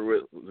yourself. You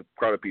were with a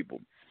crowd of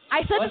people.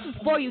 I said this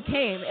before you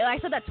came. I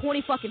said that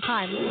 20 fucking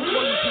times before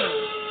you came.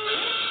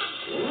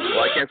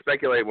 Well, I can't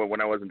speculate when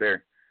I wasn't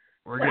there.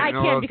 But I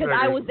can because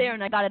I was there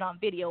and I got it on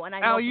video and I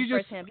know you from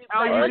just firsthand.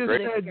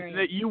 said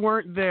that you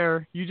weren't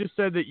there. You just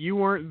said that you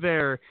weren't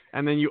there,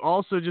 and then you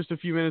also just a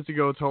few minutes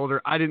ago told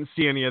her I didn't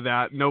see any of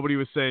that. Nobody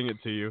was saying it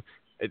to you.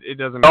 It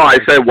doesn't. No, I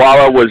matter. said while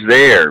I was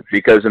there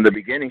because in the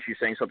beginning she's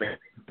saying something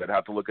that I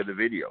have to look at the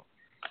video.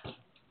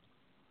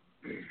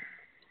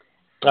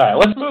 All right,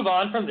 let's move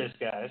on from this,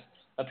 guys.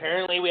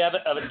 Apparently, we have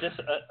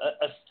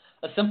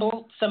a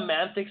simple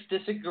semantics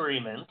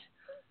disagreement.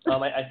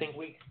 I think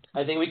we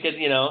could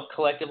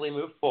collectively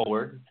move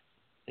forward.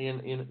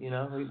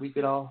 We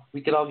could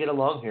all get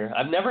along here.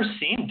 I've never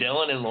seen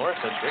Dylan and Laura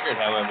so triggered,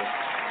 however.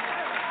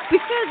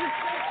 Because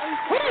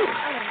I don't know.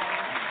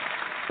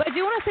 But I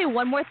do want to say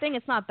one more thing.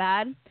 It's not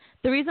bad.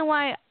 The reason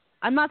why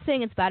I'm not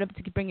saying it's bad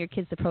to bring your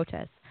kids to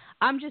protests.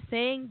 I'm just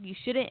saying you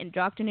shouldn't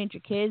indoctrinate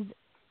your kids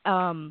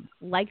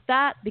like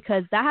that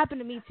because that happened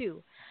to me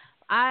too.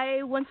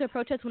 I went to a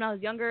protest when I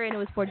was younger and it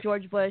was for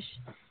George Bush,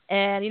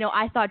 and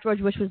I thought George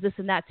Bush was this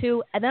and that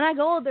too. And then I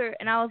got older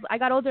and I was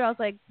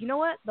like, you know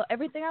what?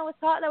 Everything I was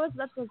taught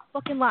that's a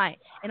fucking lie,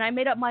 and I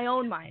made up my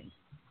own mind.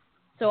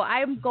 So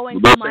I'm going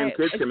Those through my same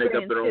kids can make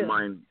up their own too.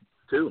 mind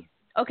too.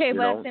 Okay,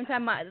 but at the same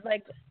time,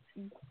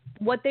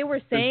 what they were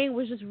saying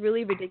was just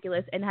really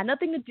ridiculous and had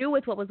nothing to do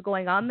with what was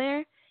going on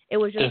there. It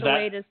was just a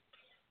way to.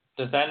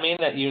 Does that mean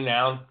that you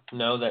now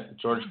know that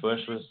George Bush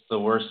was the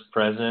worst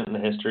president in the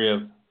history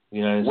of the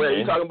United States? Wait, are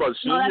you talking about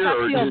senior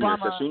or junior? Obama.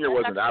 Because senior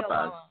wasn't that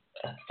bad.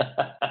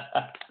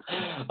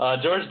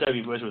 George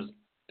W. Bush was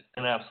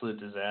an absolute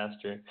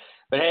disaster.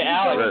 But hey,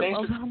 Alex,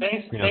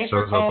 thanks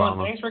for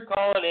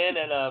calling in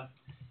and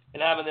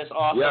having this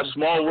awesome. Yeah,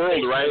 small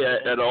world, right?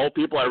 At all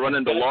people, I run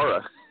into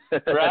Laura.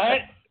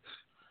 Right?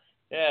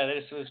 Yeah,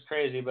 this was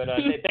crazy. But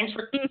thanks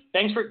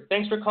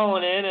for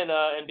calling in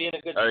and being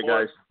a good sport. All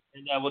right, guys.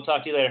 And we'll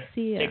talk to you later.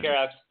 See ya. Take care,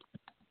 Alex.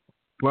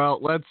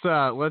 Well,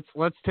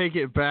 let's take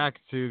it back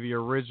to the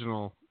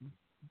original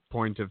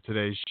point of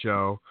today's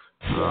show.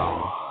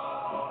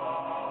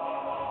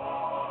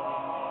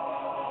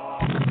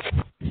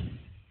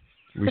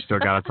 We still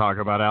got to talk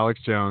about Alex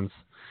Jones.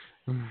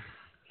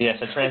 Yes,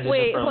 a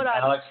transition from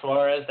Alex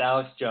Flores to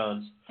Alex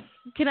Jones.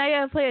 Can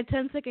I play a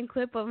 10-second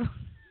clip of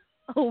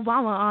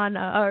Obama on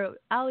or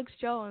Alex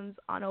Jones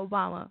on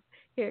Obama?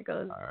 Here it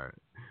goes. All right.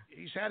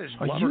 He's had his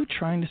Are lover. you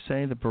trying to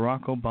say that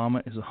Barack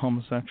Obama is a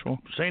homosexual?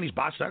 Saying he's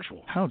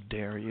bisexual. How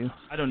dare you?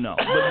 I don't know.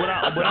 But what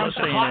I'm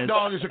saying hot is...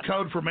 dog is a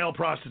code for male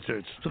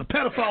prostitutes. So the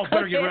pedophiles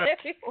better get ready.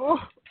 Oh,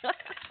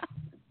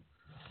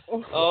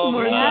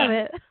 there you my. have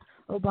it.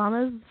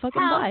 Obama's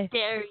fucking How bi.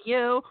 dare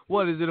you?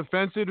 What, is it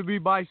offensive to be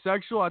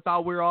bisexual? I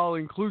thought we were all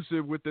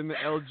inclusive within the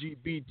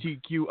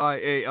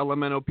LGBTQIA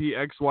LMNOP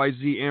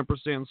XYZ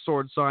ampersand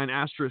sword sign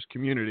asterisk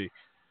community.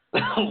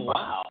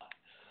 Wow.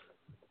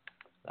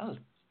 That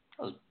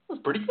was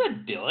pretty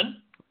good,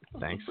 Dylan.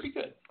 Thanks. Pretty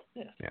good.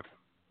 Yeah.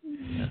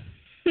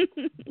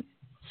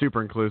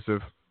 Super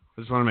inclusive.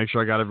 I just want to make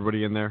sure I got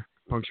everybody in there.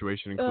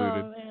 Punctuation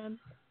included. Oh, man.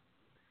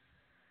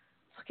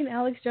 Fucking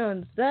Alex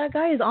Jones. That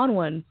guy is on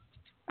one.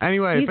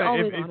 Anyway, He's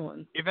always on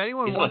one. if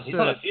anyone wants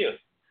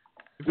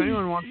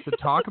to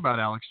talk about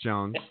Alex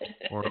Jones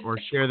or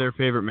share their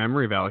favorite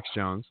memory of Alex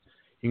Jones,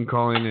 you can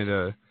call in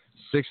at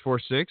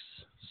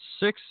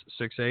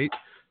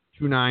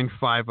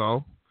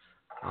 646-668-2950.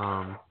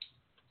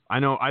 I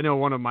know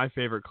one of my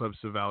favorite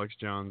clips of Alex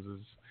Jones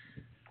is...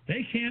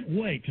 They can't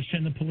wait to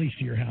send the police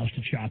to your house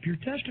to chop your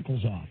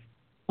testicles off.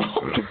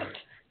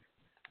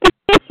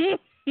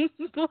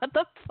 What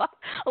the fuck?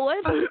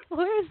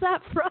 Where is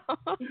that from?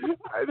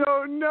 I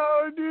don't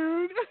know,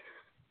 dude.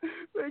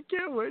 They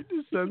can't wait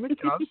to send the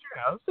cops to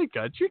your house to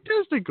cut your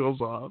testicles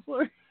off.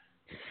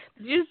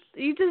 You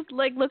just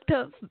like looked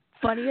up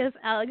funniest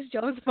Alex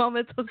Jones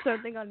moments of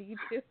something on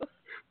YouTube.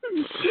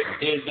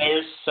 Dude,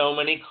 there's so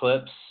many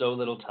clips, so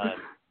little time.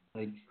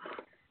 Like,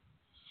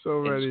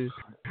 so many.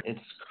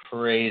 It's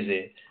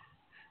crazy.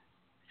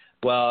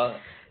 Well,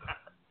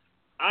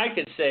 I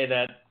could say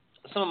that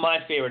some of my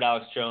favorite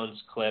Alex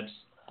Jones clips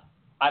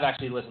I've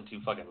actually listened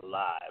to fucking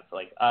live,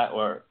 like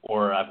or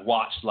I've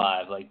watched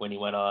live, like when he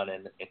went on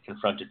and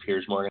confronted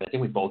Piers Morgan. I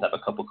think we both have a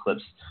couple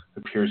clips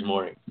of Piers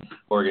Morgan,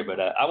 but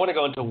I want to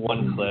go into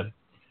one clip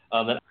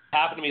that I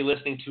happened to be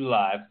listening to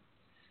live.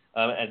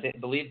 I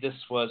believe this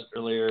was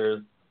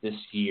earlier this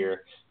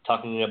year,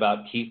 talking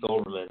about Keith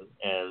Olbermann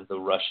and the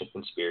Russia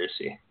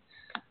conspiracy.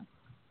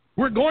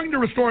 We're going to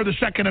restore the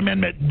Second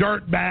Amendment,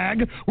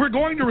 dirtbag. We're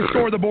going to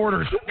restore the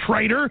borders,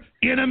 traitor,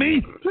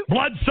 enemy,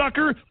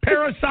 bloodsucker,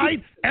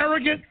 parasite,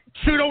 arrogant,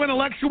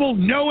 pseudo-intellectual,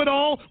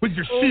 know-it-all with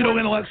your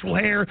pseudo-intellectual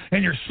hair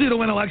and your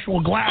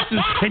pseudo-intellectual glasses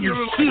and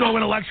your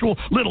pseudo-intellectual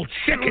little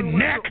chicken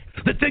neck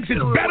that thinks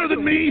it's better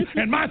than me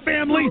and my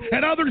family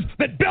and others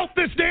that built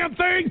this damn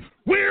thing.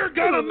 We're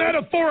going to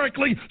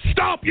metaphorically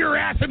stomp your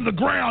ass into the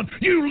ground,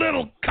 you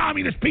little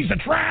communist piece of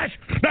trash.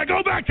 Now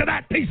go back to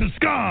that piece of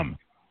scum.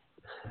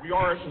 We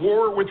are at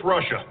war with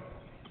Russia.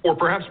 Or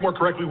perhaps more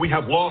correctly, we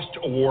have lost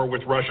a war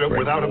with Russia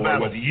without a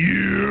battle. With you. We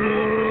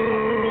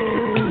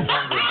are no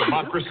longer a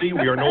democracy.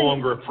 We are no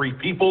longer a free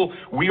people.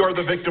 We are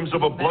the victims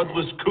of a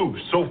bloodless coup.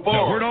 So far...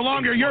 No, we're no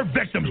longer your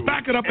victims.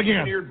 Back it up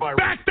again.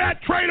 Back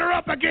that traitor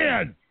up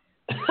again.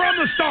 From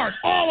the start,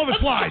 all of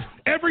his lies.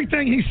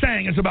 Everything he's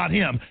saying is about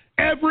him.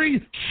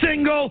 Every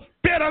single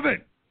bit of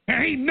it.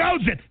 And he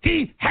knows it.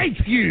 He hates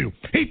you.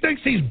 He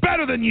thinks he's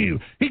better than you.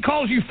 He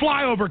calls you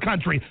flyover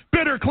country,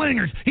 bitter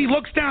clingers. He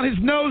looks down his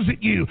nose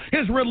at you.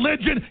 His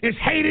religion is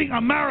hating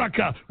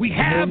America. We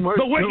have the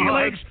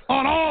WikiLeaks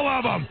on all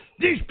of them.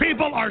 These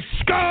people are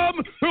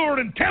scum who are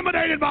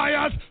intimidated by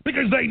us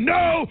because they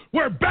know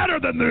we're better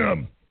than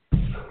them.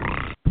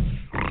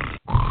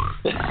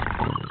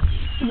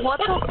 What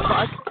the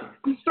fuck?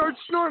 You start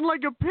snorting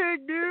like a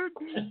pig, dude.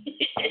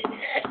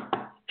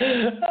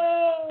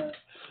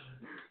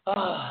 Oh,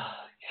 God.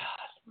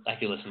 I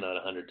could listen to that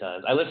 100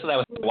 times. I listened to that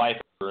with my wife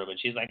in the room, and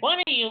she's like, what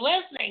are you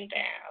listening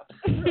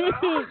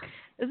to?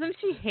 Doesn't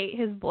she hate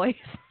his voice?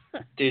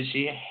 Dude,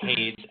 she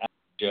hates Alex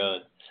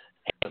Jones.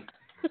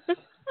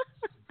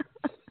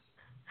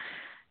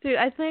 Dude,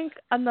 I think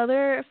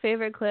another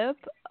favorite clip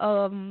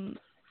that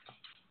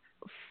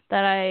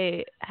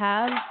I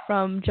have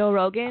from Joe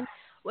Rogan,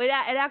 it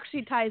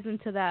actually ties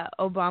into that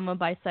Obama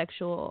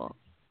bisexual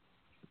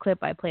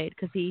clip I played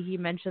because he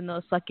mentioned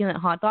those succulent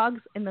hot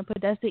dogs in the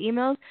Podesta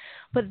emails.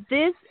 But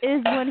this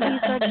is when he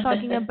starts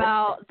talking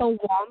about the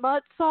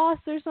walnut sauce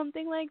or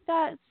something like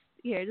that.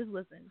 Here, just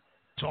listen.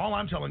 So all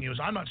I'm telling you is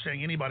I'm not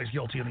saying anybody's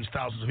guilty of these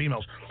thousands of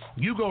emails.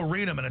 You go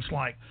read them, and it's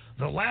like,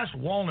 the last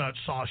walnut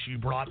sauce you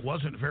brought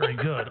wasn't very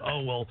good.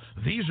 Oh, well,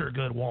 these are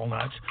good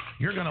walnuts.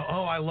 You're going to,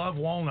 I love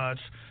walnuts.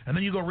 And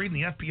then you go read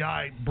in the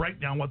FBI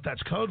breakdown what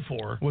that's code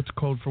for. What's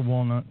code for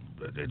walnut?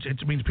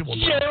 It means people...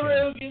 Joe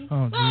Rogan.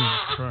 Oh,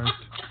 Jesus Christ.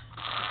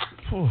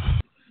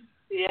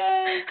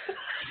 Yes.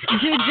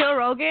 Dude, Joe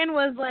Rogan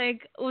was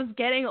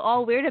getting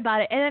all weird about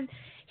it. And then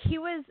he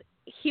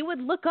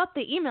would look up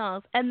the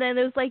emails, and then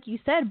it was like you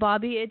said,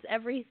 Bobby, it's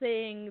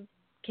everything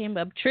came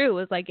up true. It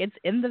was like it's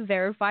in the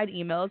verified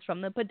emails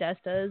from the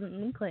Podestas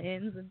and the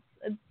Clintons.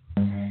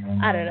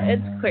 I don't know.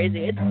 It's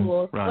crazy. It's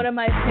cool. Right. One of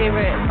my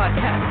favorite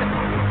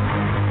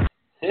podcasts.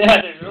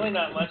 Yeah, there's really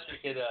not much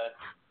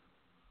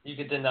you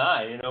could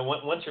deny. You know,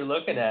 once you're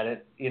looking at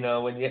it, you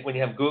know, when you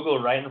have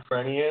Google right in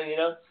front of you, you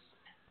know,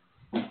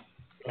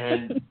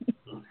 and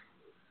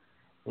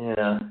you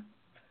know.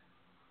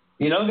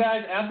 You know,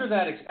 guys, after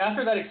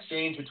that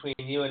exchange between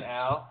you and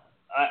Al,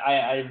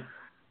 I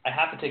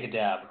have to take a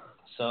dab.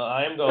 So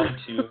I am going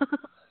to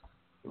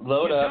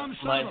load up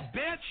my.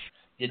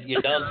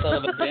 You dumb son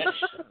of a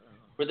bitch.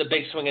 We're the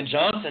big swinging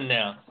Johnson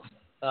now.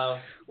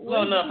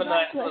 Loading up a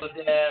nice little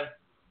dab.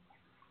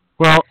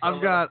 Well,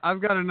 I've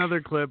got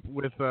another clip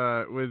with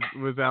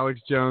Alex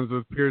Jones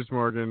with Piers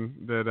Morgan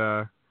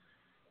that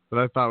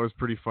I thought was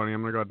pretty funny.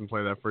 I'm gonna go ahead and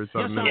play that for you.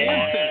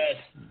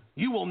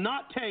 You will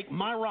not take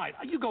my right.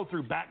 You go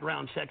through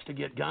background checks to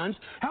get guns.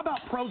 How about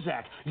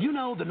Prozac? You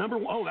know the number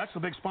one. Oh, that's the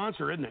big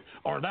sponsor, isn't it?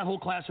 Or that whole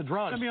class of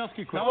drugs. Let me ask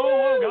you a question.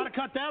 Oh, got to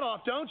cut that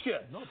off, don't you?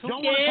 Don't want to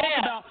talk Yeah.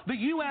 about the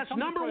U.S.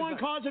 number one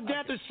cause of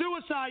death is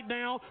suicide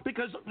now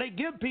because they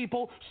give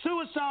people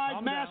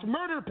suicide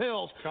murder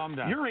pills. Calm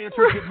down. Your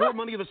answer is give more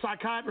money to the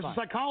psychiatrists and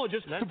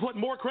psychologists to put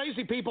more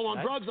crazy people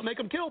on drugs that make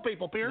them kill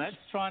people, Pierce. Let's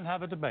try and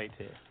have a debate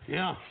here.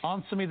 Yeah.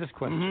 Answer me this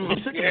question. I'm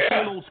sick of the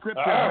same old script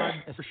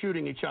for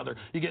shooting each other.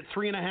 You get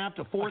 3,500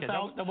 to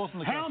 4,000. That wasn't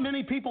the How question.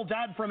 many people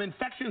died from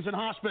infections in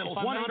hospitals?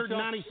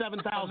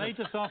 197,000. Let me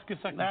just ask you a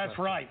second. That's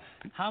right.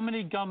 How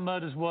many gun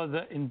murders were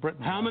there in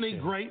Britain? How many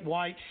great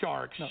white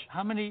sharks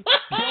how many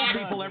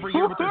kill people every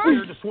year, but they're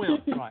scared to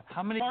swim? Right.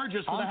 How many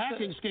charges for the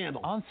hacking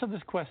scandal? Answer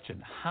this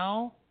question.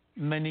 How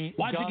many?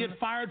 Why'd you get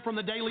fired from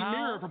the Daily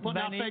Mirror for putting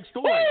out fake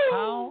stories?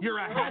 You're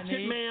a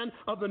hatchet man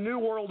of the New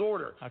World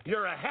Order. Okay.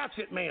 You're a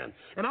hatchet man.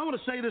 And I want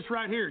to say this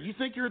right here. You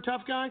think you're a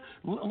tough guy?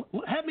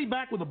 Have me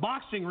back with a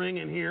boxing ring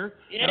in here.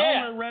 Yeah. And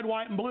I'll wear red,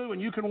 white, and blue,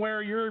 and you can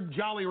wear your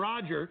Jolly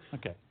Roger.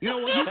 Okay. You know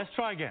what? Let's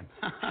try again.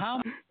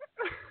 How?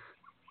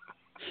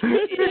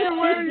 You can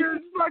wear your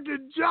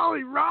fucking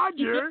Jolly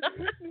Roger.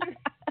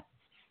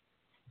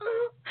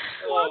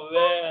 Oh,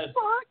 man.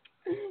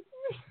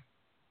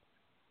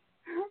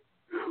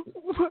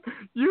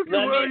 You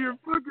can wear your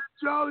fucking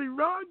Jolly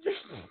Roger.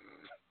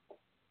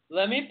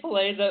 Let me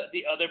play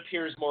the other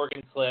Piers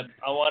Morgan clip.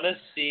 I want to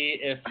see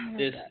if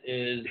this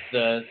is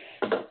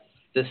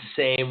the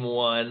same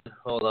one.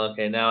 Hold on.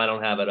 Okay, now I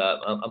don't have it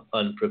up. I'm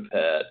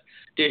unprepared.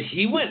 Dude,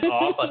 he went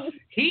off on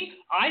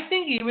I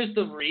think he was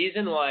the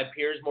reason why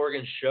Piers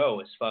Morgan's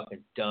show is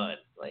fucking done.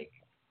 Like,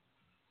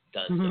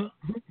 done.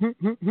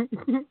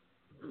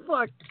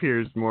 Fuck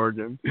Piers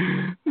Morgan.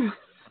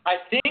 I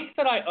think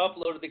that I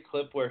uploaded the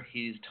clip where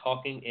he's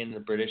talking in the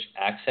British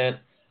accent.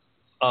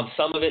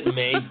 Some of it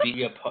may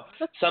be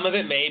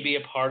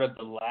a part of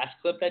the last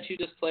clip that you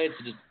just played.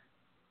 So just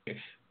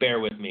bear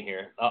with me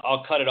here.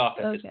 I'll cut it off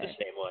if it's the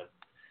same one.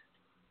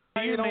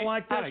 You don't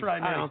like this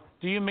right now.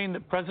 Do you mean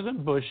that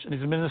President Bush and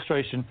his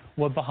administration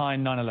were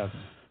behind 9/11?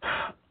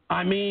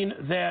 I mean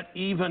that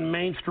even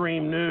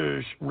mainstream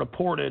news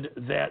reported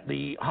that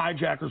the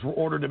hijackers were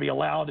ordered to be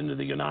allowed into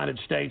the United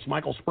States.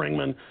 Michael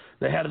Springman,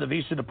 the head of the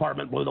visa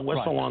department, blew the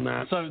whistle on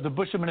that. So the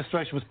Bush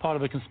administration was part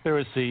of a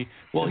conspiracy.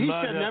 Well, he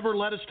said never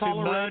let us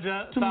tolerate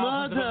to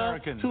murder I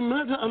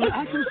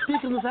can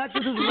speak in this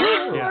accent as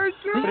well. Yeah.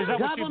 But is that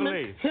what you Government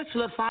believe?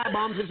 Hitler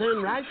firebombed his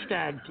own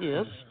Reichstag,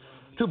 Pierce,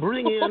 to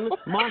bring in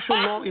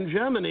martial law in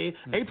Germany,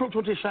 April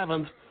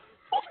 27th,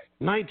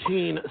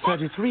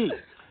 1933.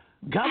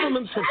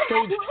 Governments have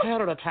staged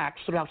terror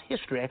attacks throughout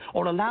history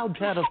or allowed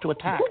terrorists to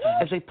attack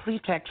as a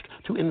pretext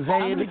to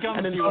invade and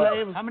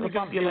enslave the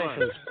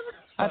populations.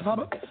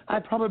 I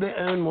probably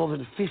own more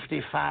than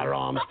 50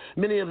 firearms.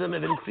 Many of them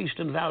have increased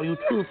in value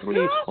 2,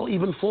 3, or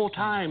even 4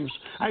 times.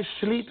 I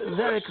sleep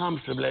very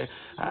comfortably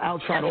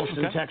outside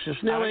Austin, Texas,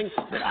 knowing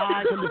that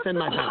I can defend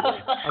my family.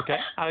 Okay,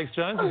 Alex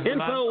Jones.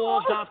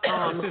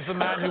 Infowars.com. This is the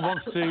man who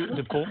wants to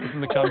deport me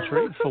from the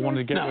country for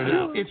wanting to get rid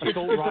of it's to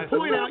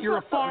point out you're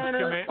a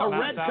foreigner, a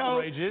red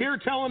coat, here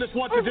telling us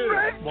what to do.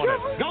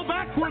 Whatever. Go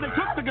back to where they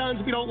took the guns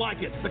if you don't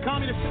like it. The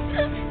communist...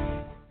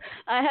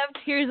 I have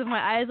tears in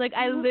my eyes. Like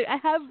I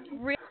have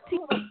real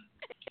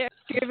tears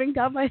dripping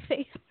down my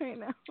face right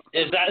now.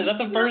 Is that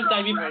the first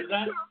time you've heard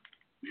that?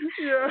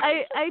 Yeah.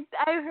 I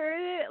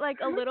heard it like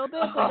a little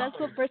bit, but that's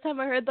the first time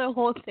I heard the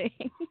whole thing.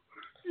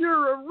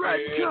 You're a red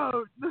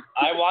coat.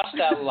 I watched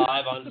that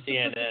live on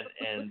CNN,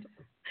 and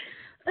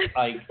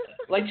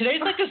like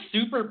today's like a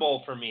Super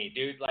Bowl for me,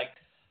 dude. Like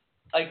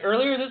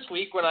earlier this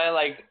week when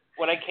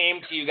I came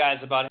to you guys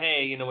about,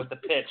 hey, you know, with the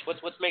pitch, let's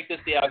make this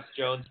the Alex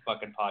Jones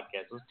fucking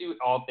podcast. Let's do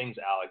all things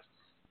Alex,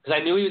 because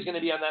I knew he was going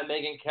to be on that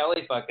Megyn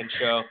Kelly fucking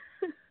show.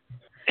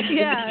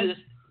 Yeah.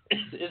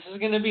 This is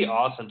going to be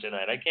awesome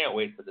tonight. I can't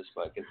wait for this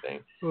fucking thing.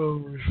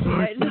 Oh,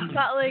 I just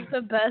got like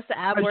the best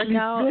ab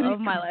workout of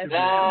my life.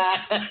 Now.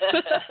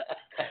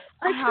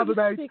 I have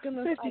about 50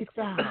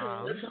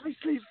 pounds. I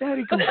sleep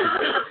very good.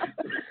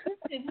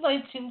 In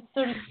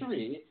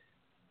 1933.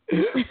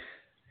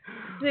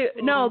 Dude,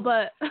 no,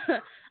 but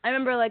I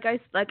remember, like I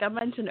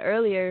mentioned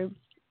earlier,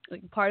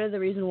 like part of the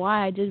reason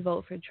why I did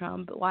vote for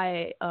Trump,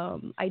 why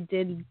I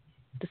did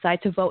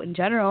decide to vote in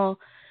general,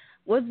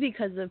 was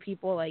because of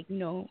people like, you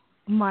know,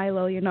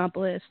 Milo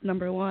Yiannopoulos,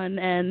 #1,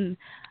 and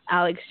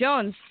Alex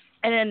Jones.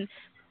 And then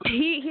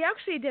he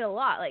actually did a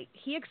lot. Like,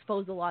 he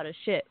exposed a lot of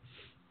shit.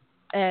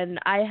 And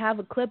I have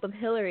a clip of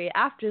Hillary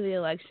after the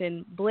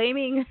election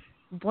blaming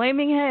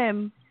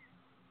him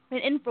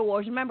in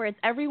InfoWars. Remember, it's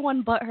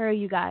everyone but her,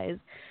 you guys.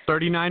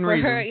 39 For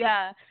reasons. her,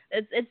 yeah.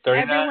 It's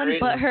 39 everyone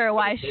reasons. but her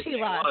why It's she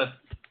lost.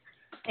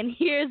 And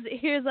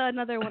here's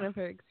another one of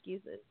her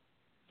excuses.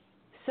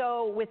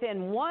 So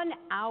within 1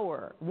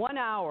 hour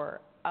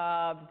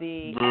of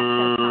the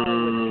Access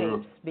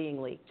Hollywood tapes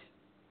being leaked,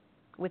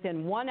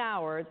 within 1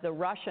 hour, the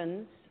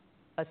Russians,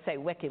 let's say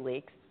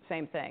WikiLeaks,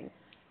 same thing,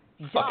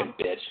 Fucking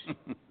dumped bitch.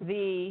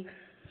 the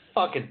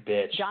Fucking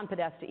bitch. John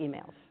Podesta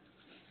emails.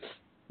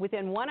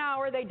 Within 1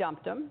 hour, they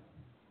dumped them,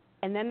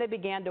 and then they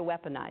began to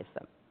weaponize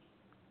them.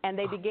 And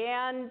they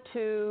began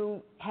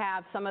to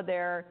have some of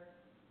their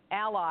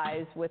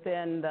allies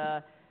within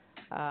the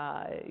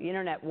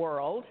internet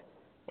world,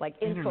 like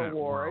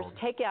InfoWars,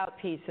 take out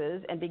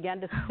pieces and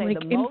begin to say Like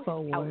the most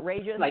InfoWars.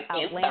 outrageous, Like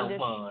outlandish,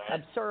 InfoWars.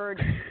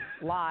 absurd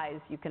lies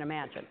you can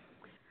imagine.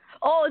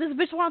 Oh, this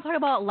bitch want to talk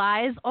about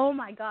lies? Oh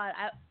my god,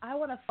 I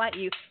want to fight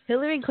you,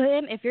 Hillary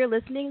Clinton. If you're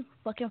listening,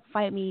 fucking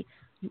fight me,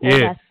 you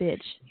old ass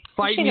bitch.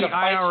 Fight me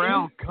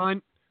IRL,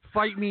 cunt.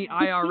 Fight me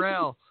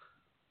IRL.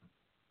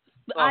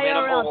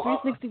 IRL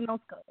 360 no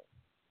scope.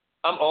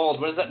 I'm old.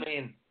 What does that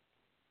mean?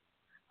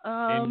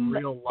 In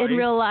real life? In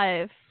real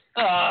life.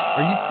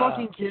 Are you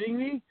fucking kidding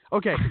me?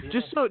 Okay,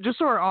 just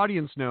so our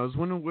audience knows,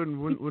 when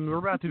we're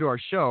about to do our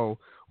show,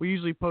 we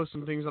usually post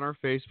some things on our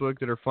Facebook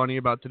that are funny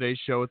about today's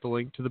show with the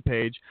link to the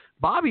page.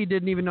 Bobby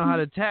didn't even know how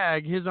to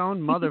tag his own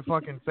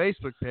motherfucking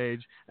Facebook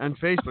page and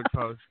Facebook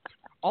post.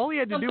 All he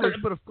had to do was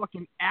put a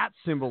fucking @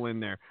 symbol in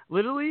there.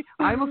 Literally,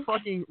 I'm a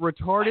fucking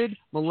retarded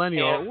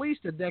millennial, at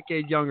least a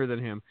decade younger than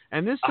him.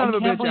 And this son of a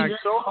bitch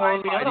acts so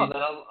calling me out high-mighty.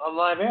 on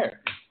live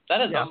air.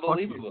 That is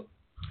unbelievable.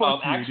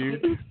 Fuck you, actually,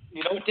 dude.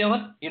 You know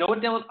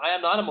what, Dylan? I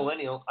am not a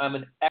millennial. I'm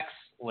an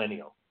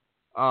ex-lennial.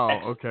 Oh,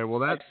 okay. Well,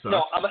 that sucks.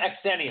 No, I'm an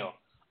exennial.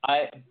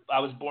 I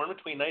was born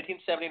between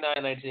 1979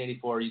 and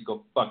 1984. You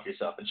go fuck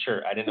yourself. And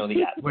sure, I didn't know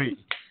the @ Wait.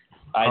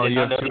 I did you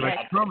not know have 2 the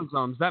X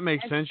chromosomes. That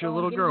makes sense. You're a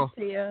little girl.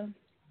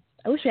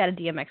 I wish we had a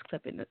DMX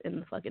clip in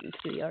the fucking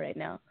studio right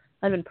now.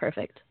 That'd been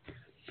perfect.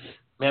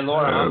 Man,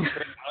 Laura, I'm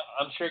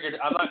triggered.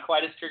 I'm not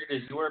quite as triggered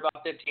as you were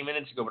about 15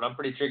 minutes ago, but I'm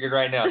pretty triggered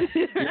right now.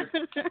 You're,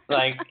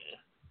 like,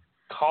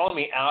 calling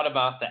me out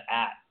about the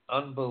 @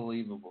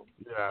 Unbelievable.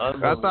 Yeah.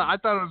 Unbelievable. I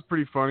thought it was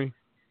pretty funny.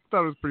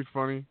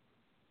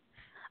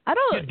 I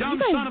don't. You dumb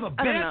guys, son of a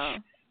I don't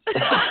bitch.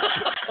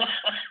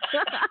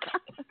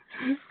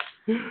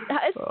 know.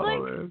 It's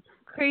man.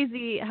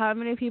 crazy how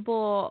many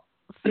people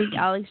think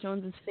Alex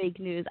Jones is fake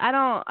news.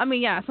 I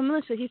mean, yeah, some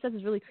of the shit he says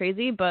is really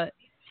crazy, but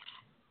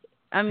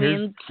I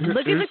mean,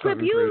 look at the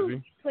clip you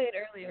played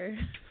earlier.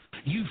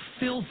 You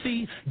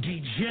filthy,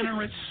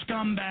 degenerate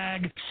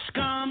scumbag,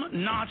 scum,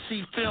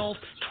 Nazi filth,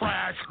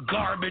 trash,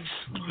 garbage,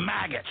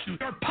 maggots.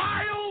 They're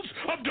piles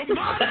of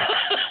demonic,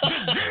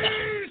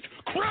 diseased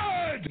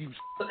crud!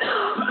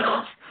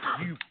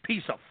 You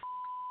piece of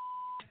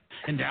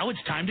And now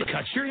it's time to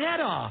cut your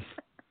head off.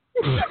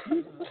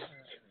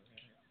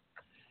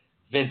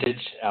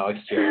 Vintage Alex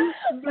Jones.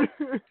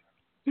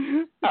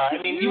 I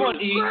mean, you want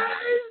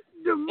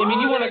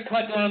to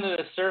cut down to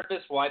the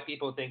surface why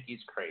people think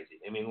he's crazy.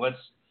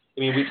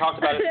 We talked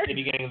about it at the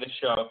beginning of the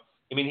show.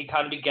 I mean, he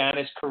kind of began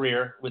his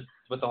career with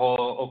the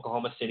whole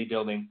Oklahoma City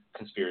building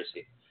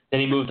conspiracy.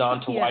 Then he moved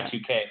on to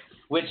Y2K,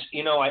 which,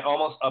 I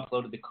almost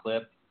uploaded the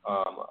clip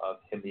of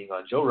him being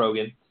on Joe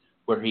Rogan,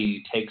 where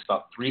he takes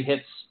about 3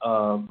 hits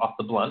off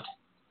the blunt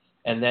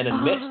and then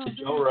admits to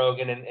Joe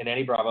Rogan and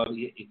Eddie Bravo,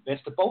 he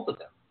admits to both of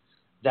them,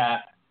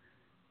 that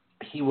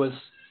he was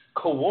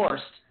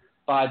coerced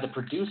by the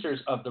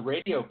producers of the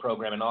radio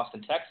program in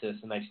Austin,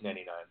 Texas in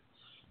 1999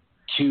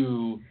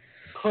 to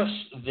push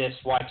this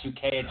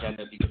Y2K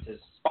agenda because his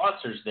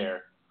sponsors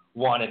there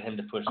wanted him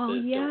to push the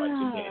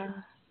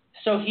Y2K.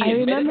 So he I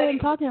remember him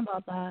talking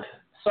about that.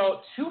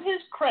 So to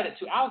his credit,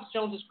 to Alex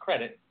Jones's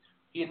credit,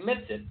 he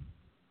admits it,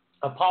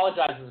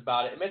 apologizes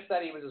about it, admits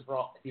that he was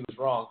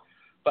wrong.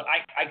 But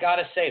I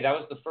gotta say, that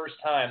was the first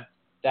time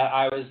that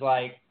I was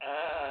like,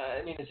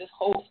 is this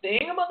whole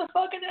thing a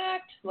motherfucking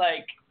act?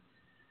 Like,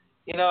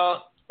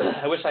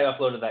 I wish I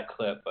uploaded that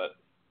clip, but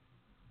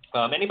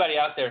anybody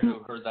out there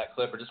who heard that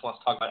clip or just wants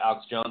to talk about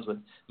Alex Jones with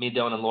me,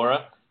 Dylan, and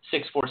Laura,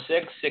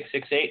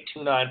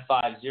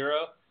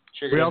 646-668-2950.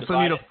 We also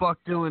need a fuck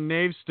Dylan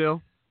Nave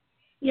still.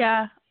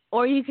 Yeah,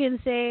 or you can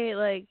say,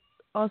 like,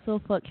 also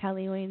fuck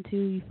Callie Wayne, too,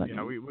 you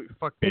fucking we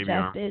fuck baby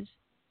arm. bitch.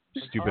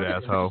 Stupid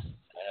asshole.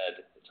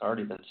 It's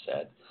already been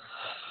said.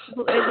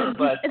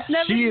 But it's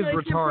never she is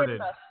retarded.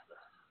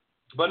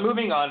 But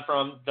moving on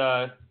from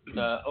the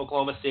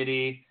Oklahoma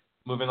City,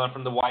 moving on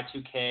from the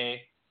Y2K,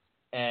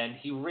 and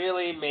he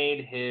really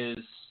made his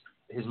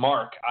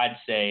mark, I'd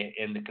say,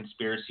 in the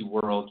conspiracy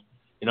world,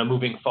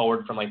 moving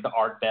forward from like the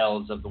Art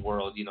Bells of the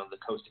world, the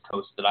coast to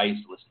coast that I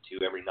used to listen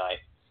to every night.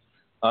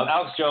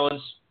 Alex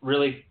Jones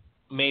really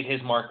made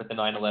his mark with the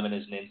 9/11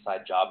 as an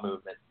inside job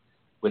movement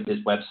with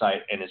his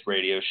website and his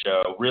radio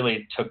show.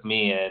 Really took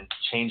me in,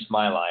 changed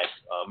my life,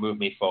 moved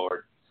me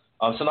forward.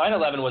 So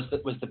 9/11 was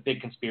the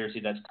big conspiracy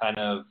that's kind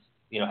of,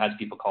 has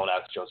people calling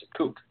Alex Jones a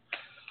kook.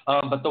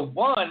 But the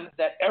one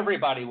that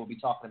everybody will be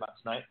talking about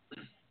tonight,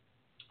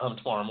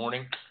 tomorrow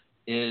morning,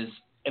 is,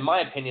 in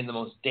my opinion, the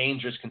most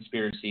dangerous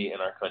conspiracy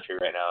in our country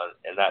right now,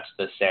 and that's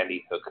the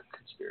Sandy Hook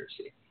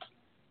conspiracy.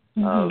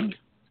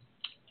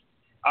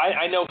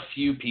 I know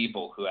few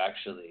people who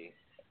actually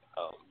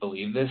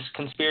believe this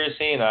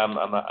conspiracy, and I'm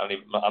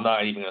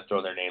not even going to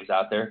throw their names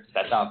out there.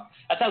 That's how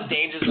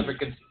dangerous of a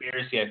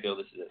conspiracy I feel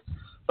this is.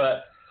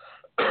 But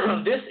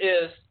this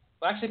is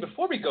actually,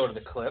 before we go to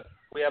the clip,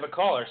 we have a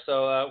caller.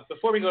 So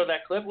before we go to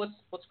that clip, let's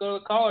go to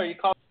the caller. You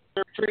call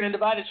the Triggered and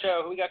Divided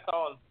show. Who we got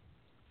calling?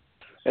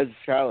 It's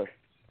Skyler.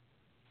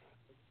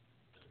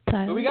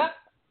 Who we got?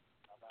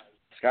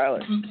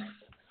 Skyler.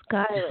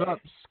 What's up,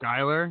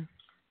 Skyler?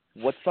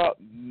 What's up,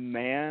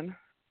 man?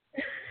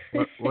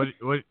 What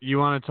you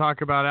want to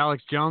talk about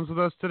Alex Jones with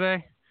us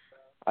today?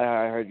 I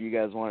heard you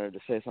guys wanted to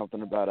say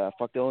something about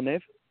fuck Dylan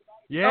Nave.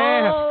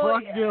 Yeah,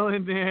 fuck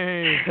Dylan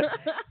Nave.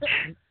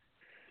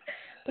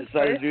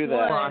 Decided to do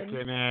that.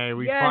 Fucking A,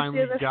 we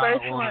finally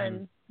got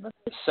one.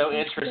 So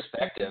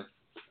introspective.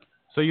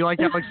 So you like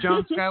Alex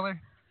Jones, Skyler?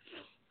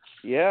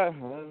 Yeah,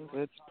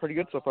 it's pretty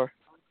good so far.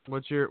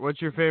 What's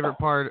your favorite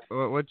part?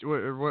 What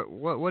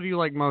do you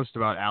like most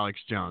about Alex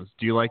Jones?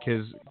 Do you like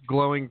his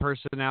glowing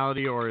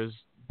personality or his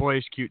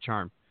boyish cute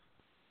charm?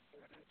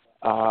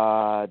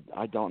 I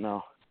don't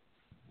know.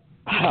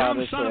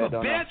 Dumb son of a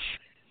bitch!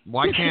 Know.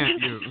 Why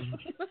can't you?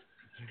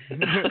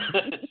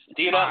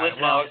 Do you not listen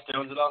to Alex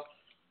Jones at all?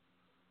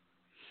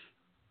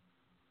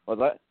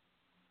 What's that?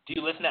 Do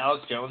you listen to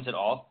Alex Jones at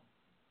all?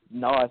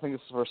 No, I think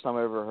it's the first time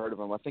I ever heard of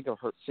him. I think I've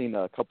seen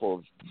a couple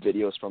of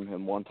videos from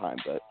him one time,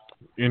 but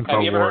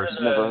Infowars.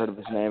 Never heard of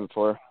his name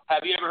before.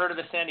 Have you ever heard of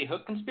the Sandy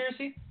Hook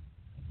conspiracy?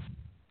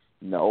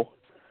 No.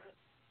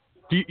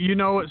 You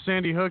know what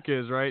Sandy Hook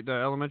is, right? The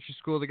elementary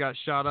school that got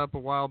shot up a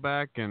while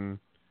back and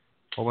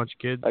a whole bunch of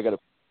kids. I got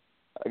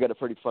a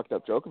pretty fucked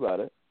up joke about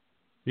it.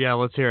 Yeah,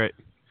 let's hear it.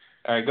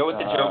 All right, go with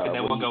the joke and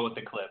then we'll go with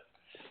the clip.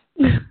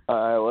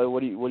 What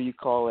do you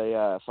call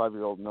a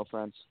 5-year-old no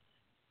friends?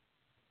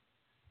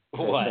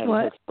 What?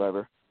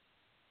 Survivor.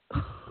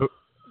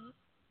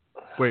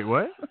 Wait,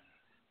 what?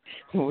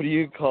 What do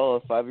you call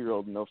a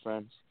 5-year-old no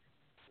friends?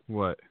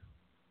 What?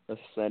 A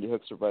Sandy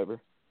Hook survivor.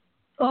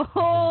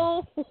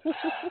 Oh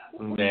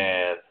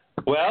man.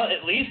 Well,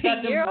 at least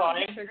that's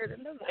implying.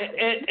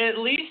 At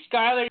least,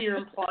 Skyler, you're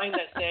implying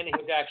that Sandy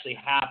Hook actually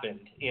happened.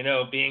 You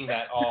know, being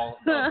that all.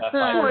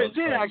 Well, it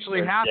did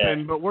actually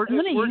happen, but we're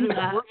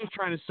just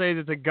trying to say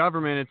that the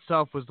government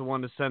itself was the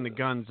one to send the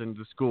guns into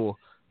the school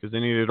because they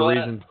needed a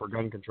reason for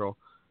gun control.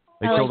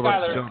 They killed a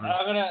bunch of children.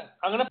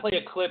 I'm gonna play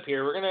a clip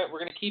here. We're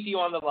gonna keep you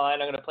on the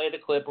line. I'm gonna play the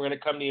clip. We're gonna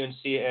come to you and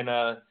see and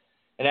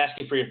ask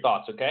you for your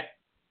thoughts. Okay.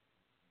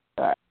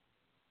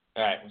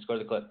 All right. Let's go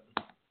to the clip.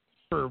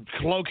 For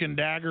cloak and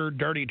dagger,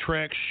 dirty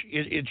tricks,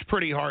 it's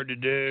pretty hard to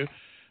do.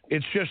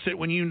 It's just that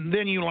when you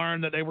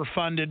learn that they were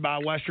funded by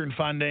Western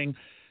funding,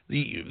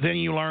 then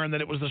you learn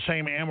that it was the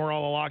same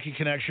Amarillo-Lockheed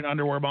connection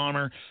underwear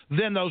bomber.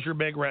 Then those are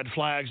big red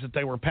flags that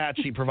they were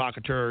patsy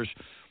provocateurs.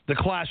 The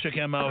classic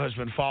MO has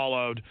been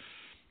followed.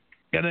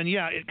 And then,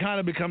 yeah, it kind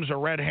of becomes a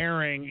red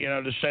herring,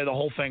 to say the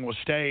whole thing was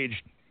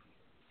staged.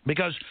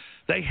 Because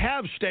they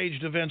have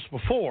staged events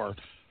before,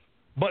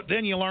 but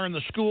then you learn the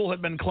school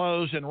had been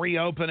closed and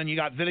reopened, and you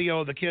got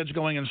video of the kids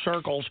going in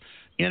circles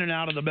in and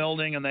out of the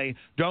building, and they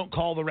don't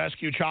call the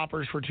rescue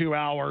choppers for 2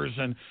 hours,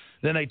 and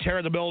then they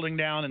tear the building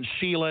down and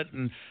seal it,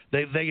 and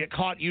they get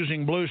caught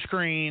using blue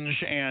screens,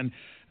 and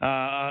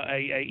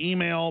a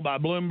email by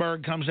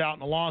Bloomberg comes out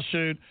in a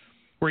lawsuit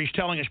where he's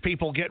telling his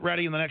people, get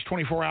ready in the next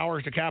 24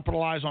 hours to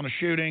capitalize on a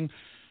shooting.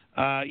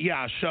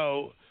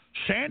 So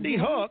Sandy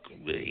Hook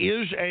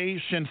is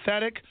a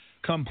synthetic,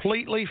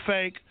 completely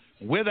fake,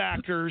 with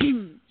actors,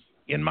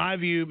 in my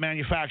view,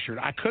 manufactured.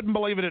 I couldn't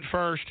believe it at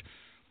first.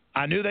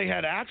 I knew they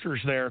had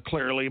actors there,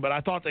 clearly, but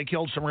I thought they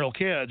killed some real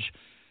kids.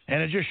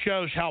 And it just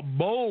shows how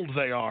bold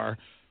they are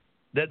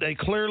that they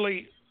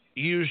clearly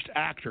used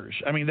actors.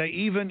 I mean, they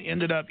even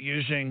ended up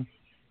using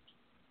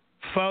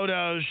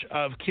photos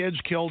of kids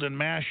killed in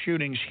mass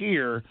shootings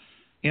here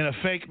in a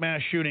fake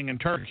mass shooting in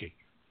Turkey.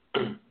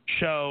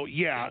 So,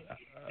 yeah,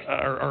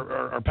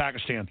 or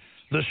Pakistan.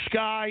 The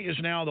sky is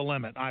now the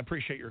limit. I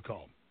appreciate your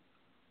call.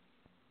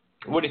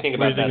 What do you think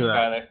about that,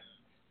 Skyler?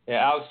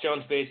 Yeah, Alex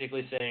Jones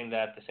basically saying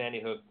that the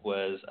Sandy Hook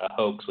was a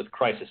hoax with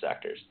crisis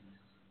actors.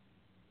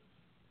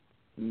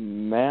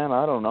 Man,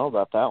 I don't know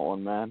about that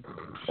one, man.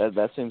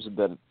 That seems a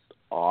bit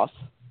off.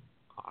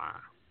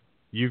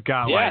 You've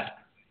got like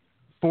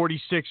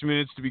 46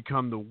 minutes to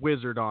become the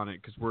wizard on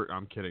it, because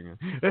I'm kidding.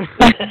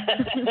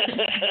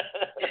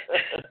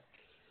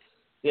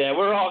 Yeah,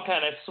 we're all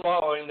kind of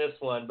swallowing this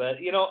one, but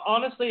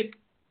honestly,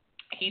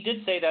 he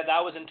did say that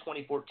was in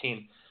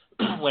 2014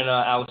 when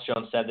Alex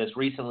Jones said this.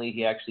 Recently,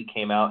 he actually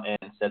came out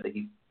and said that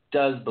he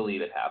does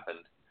believe it happened,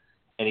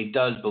 and he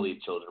does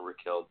believe children were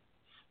killed,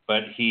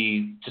 but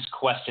he just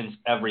questions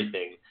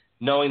everything,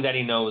 knowing that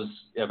he knows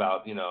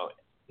about,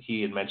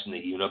 he had mentioned the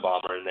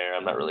Unabomber in there.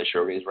 I'm not really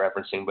sure what he's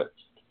referencing, but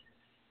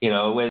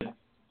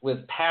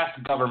with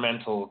past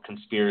governmental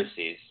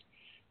conspiracies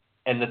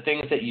and the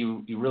things that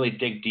you really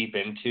dig deep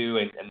into,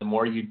 and the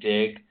more you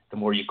dig, the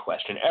more you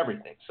question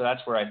everything. So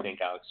that's where I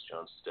think Alex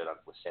Jones stood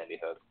up with Sandy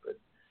Hook. But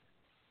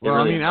well,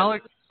 really, I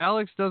mean,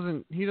 Alex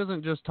doesn't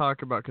just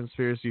talk about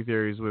conspiracy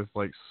theories with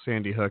like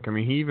Sandy Hook. I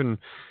mean, he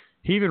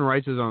even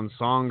writes his own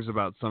songs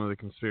about some of the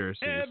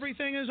conspiracies.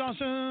 Everything is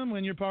awesome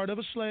when you're part of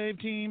a slave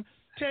team.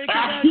 Take the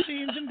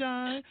vaccines and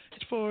die.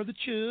 It's for the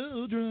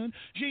children.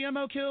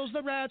 GMO kills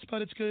the rats,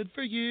 but it's good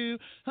for you.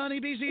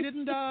 Honeybees eat it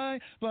and die,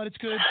 but it's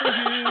good for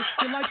you.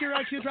 You like your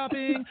IQ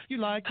dropping, you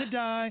like to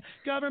die.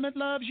 Government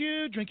loves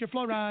you, drink your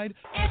fluoride.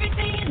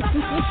 Everything is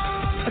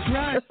awesome. That's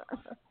right.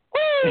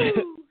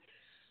 Woo!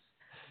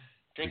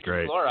 Drink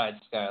your fluoride,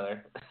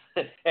 Skyler.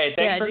 Hey,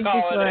 thanks for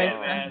calling in,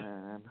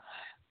 man.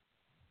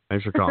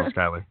 Thanks for calling,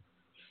 Skyler.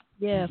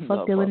 Yeah,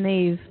 fuck Dylan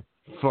Nave.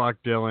 Fuck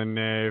Dylan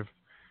Nave.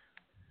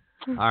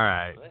 All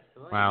right.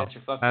 Wow.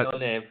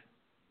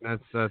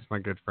 That's my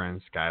good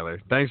friend Skyler.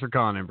 Thanks for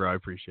calling in, bro. I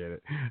appreciate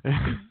it.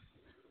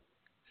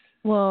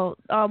 Well,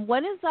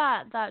 when is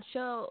that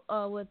show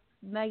with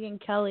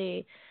Megyn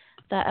Kelly?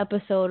 That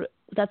episode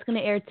that's going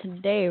to air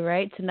today,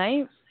 right?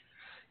 Tonight?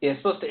 Yeah, it's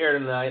supposed to air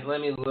tonight.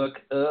 Let me look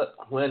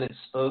up when it's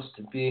supposed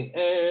to be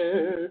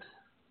aired.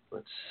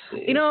 Let's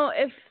see. You know,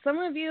 if some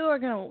of you are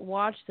going to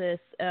watch this,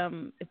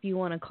 if you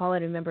want to call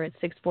it, remember it's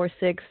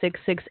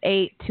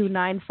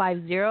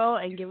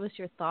 646-668-2950 and give us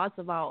your thoughts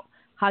about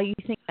how you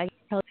think Megyn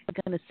Kelly is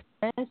going to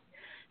spend this.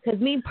 Because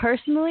me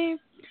personally,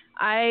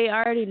 I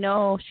already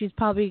know she's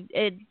probably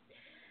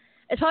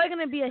it's probably going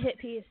to be a hit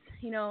piece,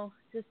 you know,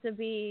 just to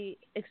be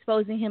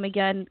exposing him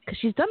again, because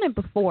she's done it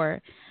before.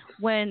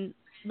 When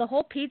the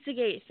whole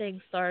Pizzagate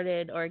thing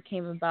started or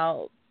came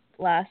about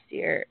last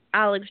year,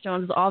 Alex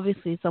Jones is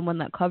obviously someone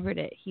that covered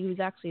it. He was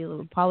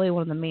actually probably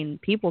one of the main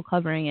people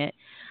covering it.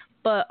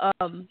 But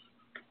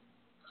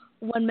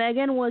when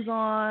Megyn was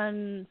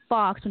on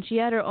Fox, when she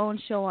had her own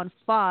show on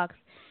Fox,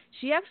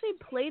 she actually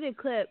played a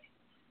clip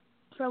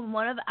from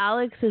one of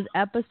Alex's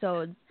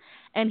episodes,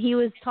 and he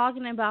was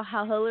talking about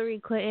how Hillary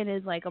Clinton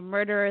is like a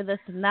murderer, this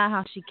and that,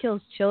 how she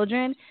kills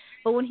children.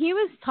 But when he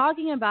was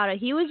talking about it,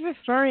 he was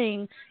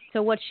referring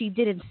to what she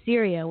did in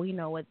Syria. We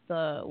know what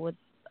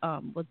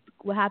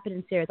happened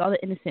in Syria, all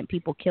the innocent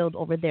people killed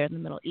over there in the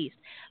Middle East.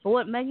 But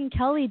what Megyn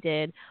Kelly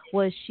did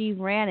was she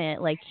ran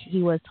it like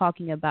he was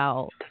talking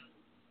about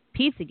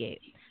Pizzagate.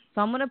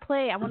 So I want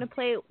to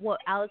play what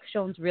Alex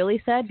Jones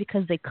really said,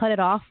 because they cut it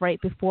off right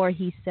before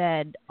he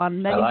said on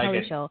Megyn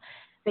Kelly's show.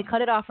 They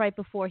cut it off right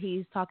before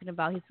he's talking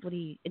about what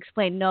he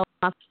explained. No,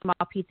 I'm not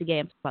about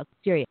Pizzagate, I'm about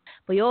Syria.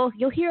 But you'll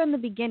hear in the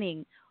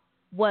beginning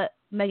what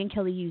Megyn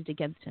Kelly used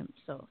against him.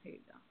 So here you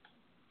go.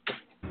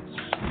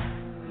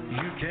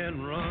 You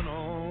can run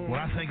on. When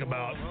I think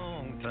about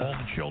all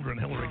the children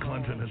Hillary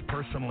Clinton has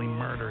personally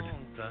murdered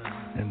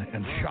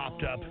and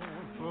chopped up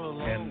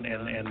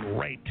and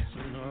raped,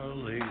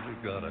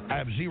 I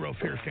have zero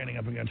fear standing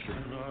up against her.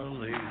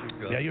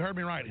 Yeah, you heard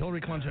me right.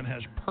 Hillary Clinton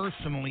has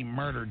personally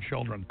murdered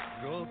children.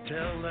 I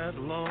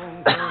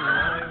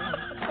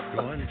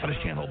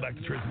just can't hold back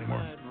the truth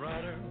anymore.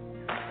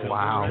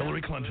 Wow.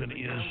 Hillary Clinton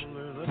is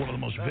one of the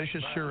most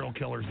vicious serial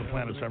killers the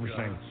planet's ever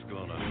seen.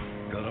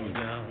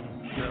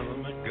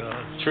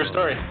 True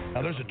story.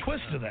 Now, there's a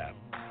twist to that.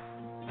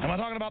 Am I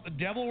talking about the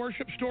devil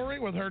worship story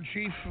with her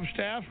chief of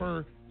staff,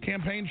 her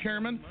campaign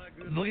chairman,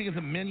 looking at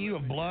the menu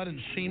of blood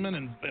and semen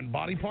and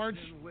body parts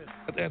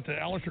at the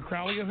Aleister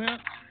Crowley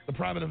event, the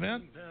private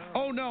event?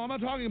 Oh, no, I'm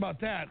not talking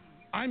about that.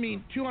 I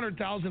mean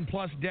 200,000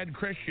 plus dead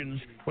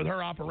Christians with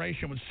her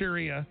operation with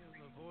Syria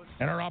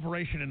and her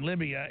operation in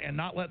Libya, and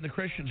not letting the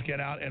Christians get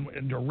out,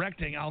 and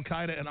directing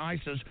Al-Qaeda and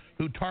ISIS,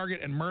 who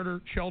target and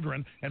murder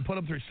children and put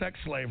them through sex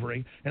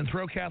slavery and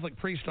throw Catholic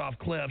priests off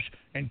cliffs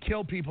and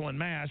kill people en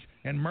masse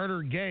and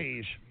murder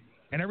gays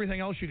and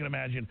everything else you can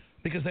imagine,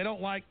 because they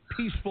don't like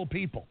peaceful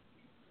people.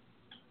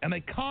 And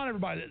they con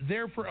everybody that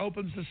they're for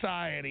open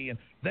society and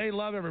they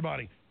love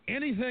everybody.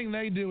 Anything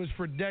they do is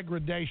for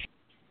degradation.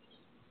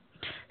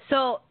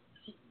 So,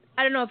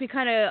 I don't know if you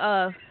kind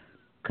of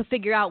could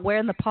figure out where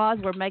in the pause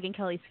where Megyn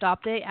Kelly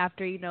stopped it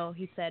after, you know,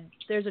 he said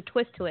there's a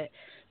twist to it.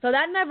 So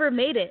that never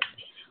made it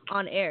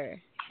on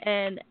air.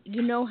 And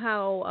you know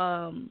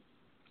how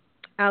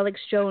Alex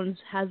Jones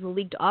has the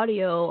leaked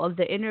audio of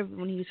the interview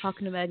when he was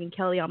talking to Megyn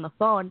Kelly on the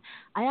phone.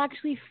 I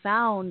actually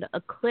found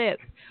a clip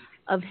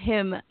of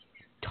him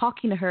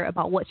talking to her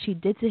about what she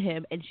did to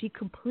him, and she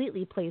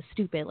completely plays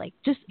stupid. Like,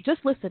 just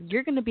listen.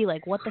 You're going to be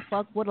like, what the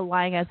fuck? What a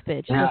lying-ass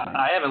bitch. Yeah, listen.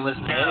 I haven't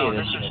listened to any of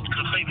this. This is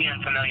completely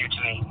unfamiliar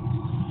to me.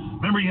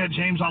 Remember you had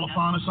James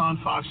Alefantis on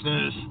Fox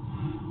News?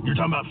 You're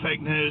talking about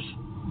fake news?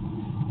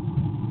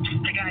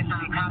 The guy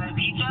from Comet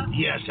Pizza?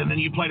 Yes, and then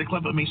you played a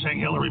clip of me saying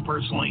Hillary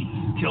personally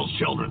kills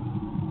children.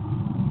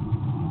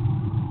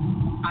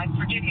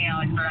 Forgive me,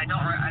 Alex, but I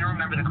don't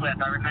remember the clip.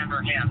 I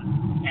remember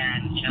him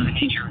and, you know, the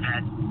nature of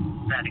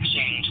that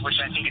exchange, which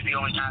I think is the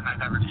only time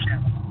I've ever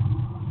discussed.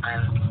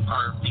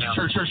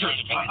 Sure.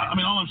 I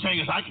mean, all I'm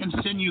saying is I can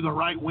send you the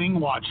Right Wing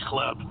Watch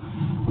clip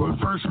where we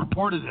first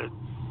reported it,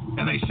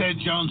 and they said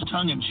Jones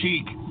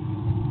tongue-in-cheek,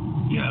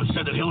 you know,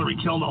 said that Hillary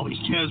killed all these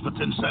kids, but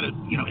then said it,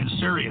 you know, in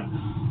Syria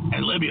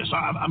and Libya. So,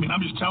 I mean,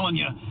 I'm just telling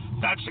you,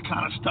 that's the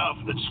kind of stuff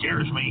that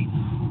scares me,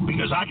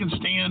 because I can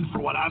stand for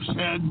what I've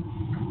said,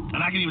 and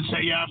I can even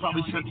say, yeah, I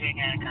probably said.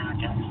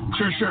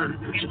 Sure.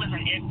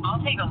 Listen,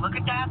 I'll take a look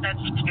at that. That's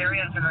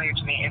very unfamiliar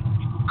to me.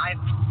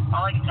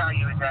 All I can tell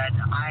you is that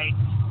I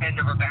bend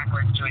over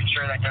backwards to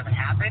ensure that doesn't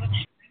happen.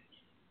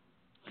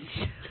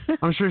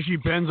 I'm sure she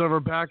bends over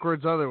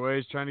backwards other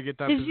ways trying to get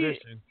that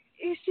position.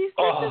 She's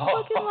such a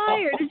fucking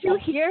liar. Did you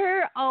hear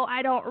her? Oh,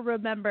 I don't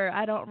remember.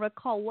 I don't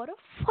recall. What a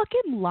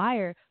fucking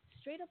liar.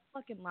 Straight up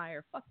fucking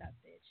liar. Fuck that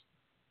bitch.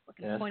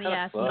 Fucking pointy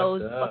ass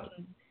nose.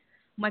 Fucking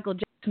Michael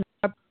Jackson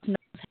nose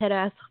head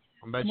ass.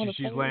 I bet you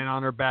she's laying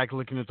on her back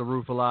looking at the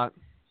roof a lot.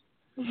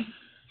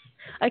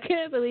 I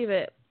can't believe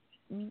it.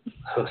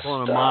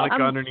 Pulling a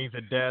Monica underneath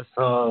a desk.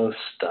 Oh,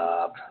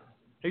 stop.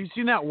 Have you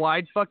seen that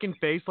wide fucking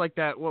face like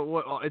that?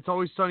 What? It's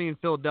Always Sunny in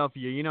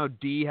Philadelphia. You know,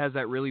 Dee has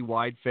that really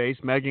wide face.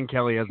 Megyn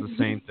Kelly has the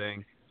same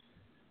thing.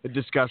 It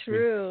disgusts me.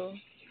 True.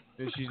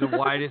 She's the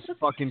widest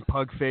fucking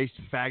pug-faced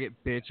faggot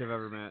bitch I've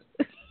ever met.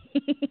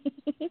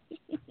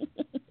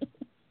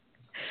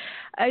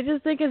 I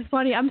just think it's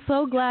funny. I'm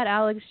so glad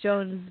Alex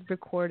Jones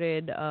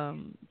recorded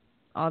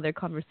all their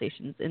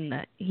conversations in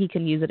that he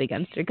can use it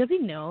against her because he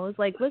knows.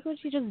 Like, look what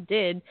she just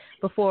did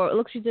before.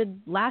 Look, she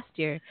did last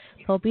year,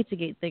 the whole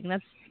Pizzagate thing.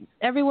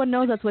 Everyone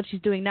knows that's what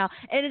she's doing now,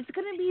 and it's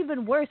gonna be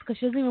even worse because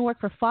she doesn't even work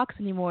for Fox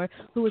anymore,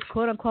 who was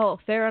quote unquote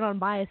fair and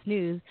unbiased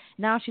news.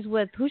 Now she's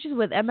with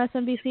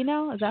MSNBC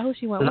now. Is that who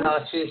she went with? No,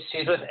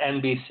 she's with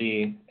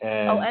NBC.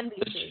 And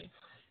NBC.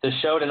 The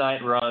show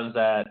tonight runs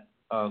at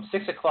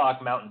 6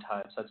 o'clock Mountain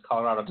Time, so that's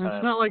Colorado time.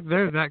 It's not like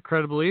they're that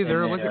credible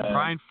either. Look at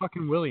Brian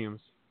fucking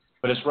Williams.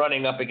 But it's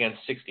running up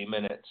against 60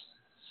 Minutes,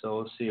 so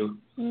we'll see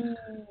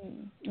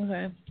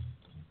okay.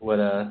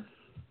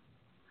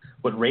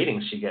 what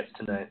ratings she gets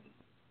tonight.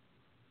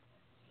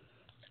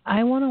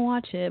 I want to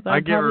watch it, but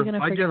I'm probably going to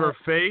forget. I give her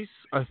face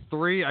a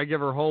 3. I give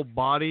her whole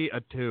body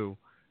a 2.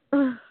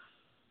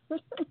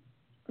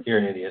 You're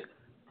an idiot.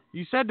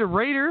 You said to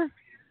rate her?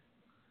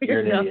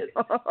 You're an idiot.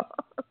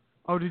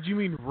 Oh, did you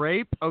mean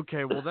rape?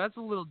 Okay, well, that's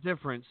a little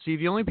different. See,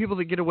 the only people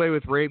that get away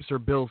with rapes are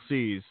Bill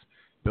C's.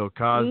 Bill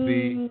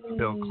Cosby,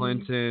 Bill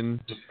Clinton.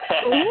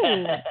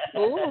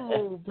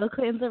 Ooh, Bill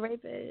Clinton's a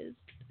rapist.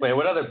 Wait,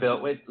 what other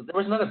bill? Wait, there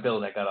was another bill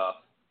that got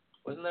off.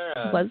 Wasn't there?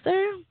 Was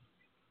there? It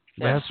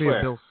has to be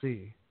a Bill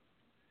C.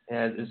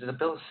 Yeah, is it a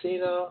Bill C,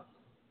 though?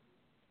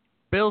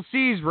 Bill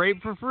C's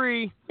rape for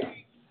free.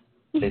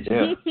 They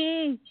do.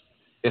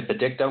 If the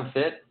dick don't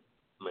fit,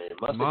 it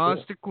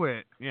must have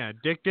quit. Yeah,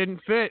 dick didn't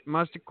fit,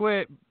 must have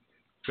quit.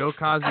 Bill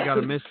Cosby got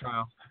a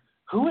mistrial.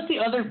 Who was the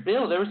other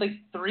Bill? There was like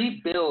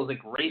 3 bills,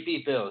 like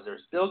rapey bills.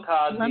 There's Bill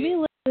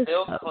Cosby,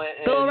 Bill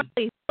Clinton, Bill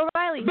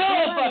Riley.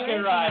 Bill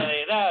fucking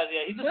Riley.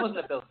 He just wasn't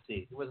a Bill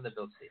C. He wasn't a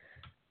Bill C.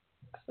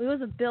 It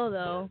was a Bill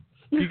though.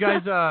 You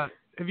guys,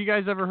 have you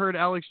guys ever heard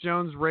Alex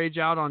Jones rage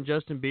out on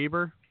Justin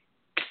Bieber?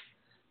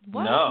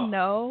 What?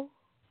 No.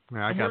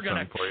 Yeah, I got We're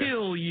gonna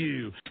kill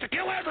you. To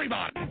kill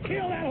everybody.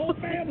 Kill that whole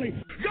family.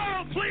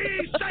 Go,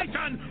 please,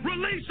 Satan.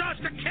 Release us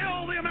to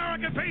kill the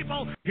American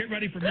people. Get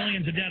ready for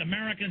millions of dead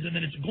Americans, and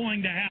then it's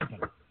going to happen.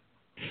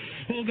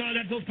 Oh, God,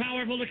 that feels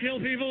powerful to kill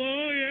people.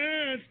 Oh,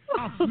 yes.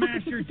 I'll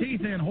smash your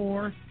teeth in,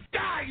 whore.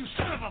 Die, you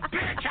son of a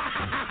bitch.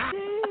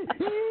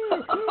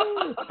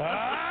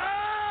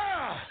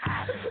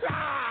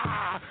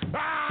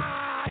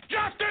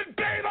 Justin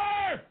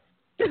Bieber!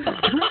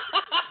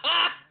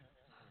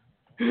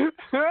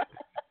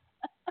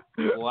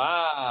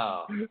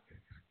 Wow.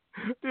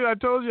 Dude, I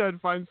told you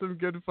I'd find some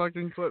good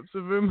fucking clips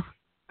of him.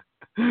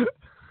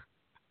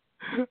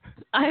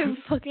 I'm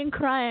fucking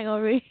crying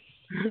over here.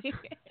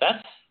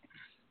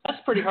 That's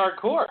pretty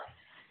hardcore.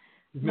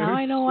 Now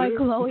I know why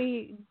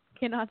Chloe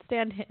cannot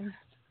stand him.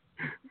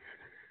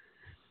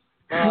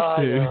 Oh,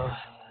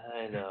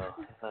 I know.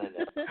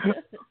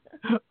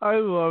 I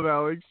love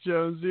Alex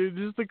Jones, dude.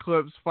 Just the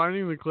clips.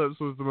 Finding the clips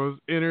was the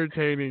most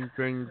entertaining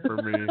thing for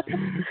me.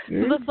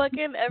 The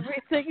fucking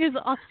everything is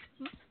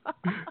awesome.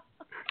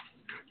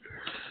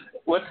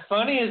 What's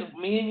funny is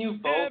me and you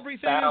both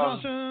Everything is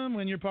awesome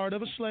when you're part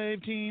of a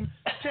slave team.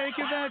 Take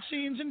your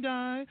vaccines and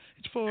die.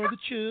 It's for the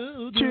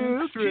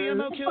children.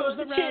 GMO kills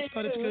the rats,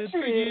 but it's good for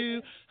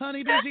you.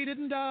 Honey Busy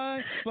didn't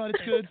die, but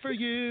it's good for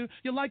you.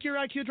 You like your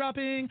IQ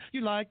dropping.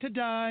 You like to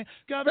die.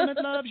 Government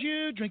loves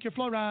you. Drink your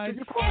fluoride.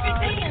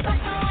 Everything is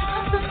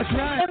awesome. That's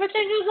right.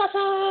 Everything is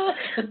awesome.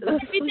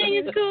 Everything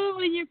is cool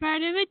when you're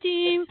part of a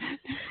team.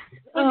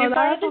 When Oh, you're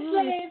part that's of a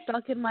slave.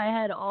 stuck in my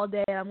head all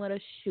day. I'm gonna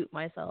shoot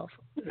myself.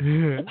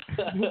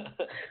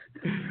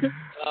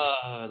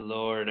 Oh,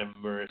 Lord have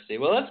mercy.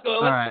 Well, let's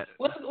go. Right.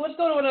 Let's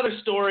go to another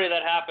story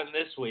that happened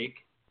this week.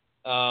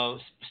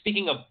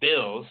 Speaking of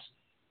bills,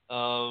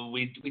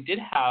 we did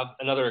have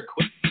another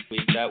quiz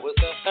week that was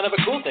kind of a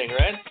cool thing,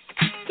 right?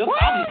 Bill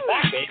Cosby's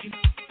back, baby.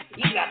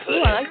 He's got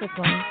Ooh, I like this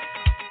one.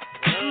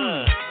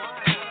 Yeah.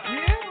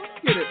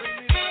 Get it.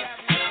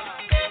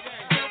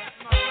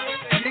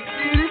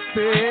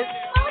 Fit.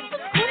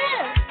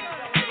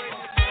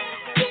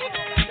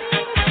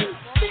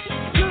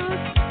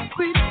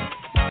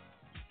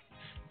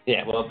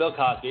 Yeah, well, Bill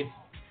Cosby,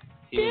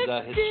 his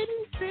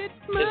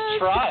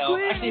trial.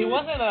 Actually, he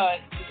wasn't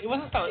it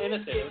wasn't so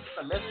innocent. It was just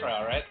a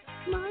mistrial, right?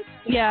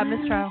 Yeah,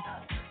 mistrial.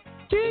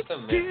 Just a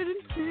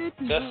mistrial,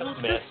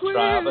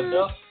 but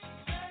still.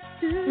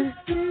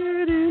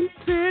 Didn't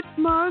fit,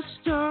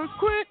 must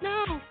quit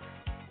now.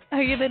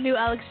 Are you the new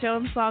Alex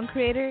Jones song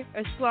creator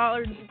or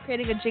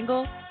creating a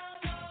jingle?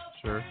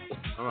 Sure.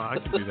 Oh, I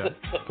can do that.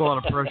 It's a lot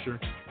of pressure,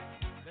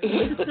 but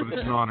it's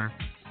an honor.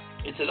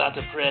 It's a lot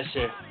of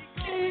pressure.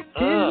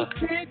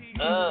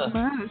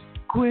 Must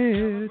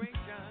quit.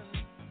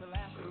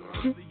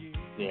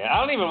 Yeah, I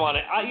don't even want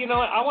to. You know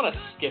what? I want to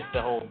skip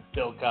the whole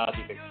Bill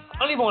Cosby thing. I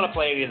don't even want to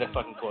play any of the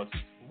fucking quotes.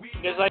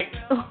 Because, like,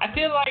 I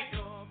feel like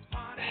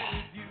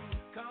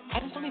I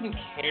just don't even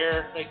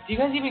care. Like, do you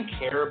guys even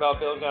care about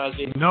Bill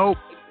Cosby? Nope,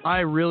 I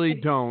really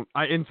don't.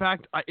 In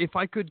fact, if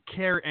I could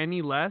care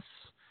any less,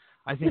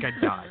 I think I'd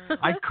die.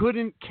 I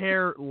couldn't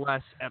care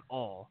less at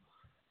all.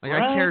 Like,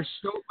 I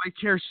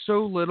care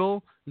so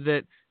little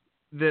that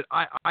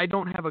I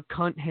don't have a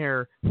cunt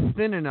hair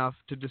thin enough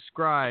to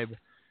describe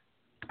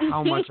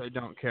how much I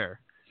don't care.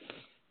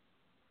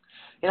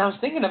 And I was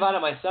thinking about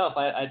it myself.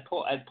 I'd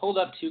pulled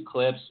up 2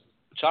 clips,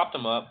 chopped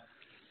them up,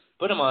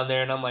 put them on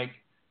there, and I'm like,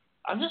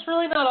 I'm just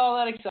really not all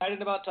that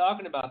excited about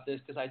talking about this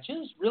because I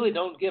just really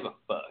don't give a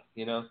fuck,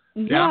 you know?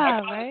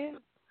 Yeah, right?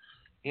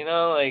 You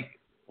know, like,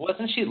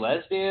 wasn't she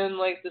lesbian,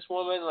 like, this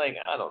woman? Like,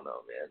 I don't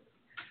know, man.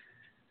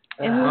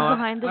 And who's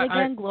behind it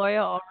again?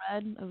 Gloria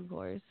Allred, of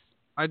course.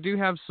 I do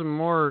have some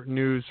more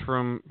news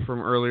from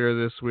earlier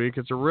this week.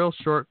 It's a real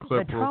short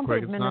clip, the real Trump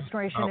quick.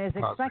 administration is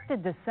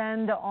expected to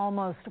send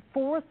almost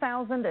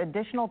 4,000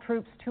 additional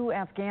troops to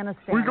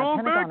Afghanistan. We're going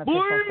Pentagon back,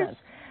 official boys! says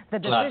the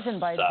decision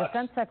by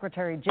Defense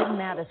Secretary Jim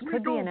Mattis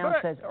could be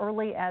announced as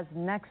early as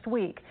next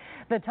week.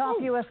 The top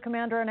U.S.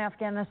 commander in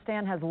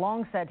Afghanistan has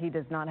long said he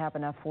does not have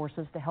enough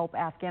forces to help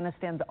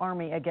Afghanistan's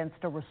army against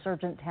a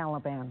resurgent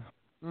Taliban.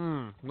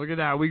 Look at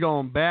that. We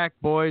going back,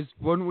 boys.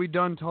 Wasn't we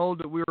done told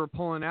that we were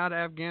pulling out of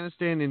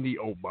Afghanistan in the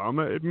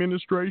Obama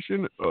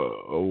administration?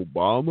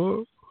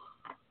 Obama?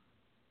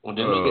 Well,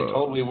 didn't we get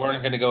told we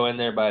weren't going to go in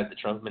there by the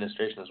Trump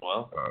administration as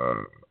well?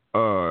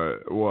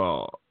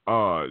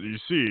 You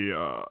see,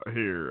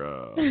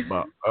 here,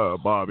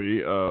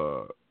 Bobby,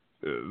 the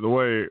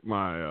way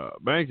my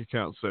bank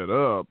account's set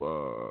up,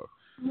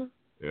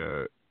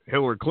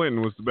 Hillary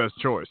Clinton was the best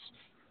choice.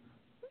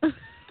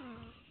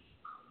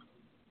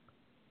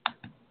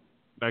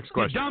 Next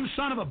question. You dumb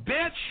son of a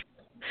bitch.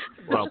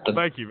 Well,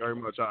 thank you very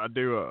much. I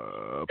do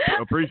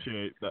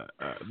appreciate that.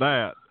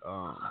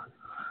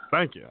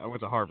 Thank you. I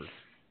went to Harvard.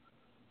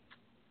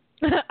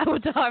 I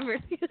went to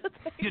Harvard.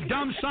 You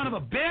dumb son of a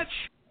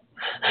bitch.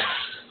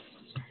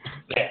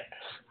 Yeah,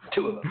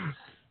 2 of them.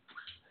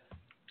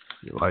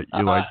 You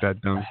like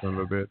that dumb son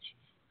of a bitch?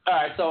 All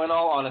right. So, in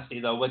all honesty,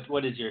 though,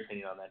 what is your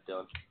opinion on that,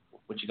 Dylan?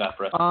 What you got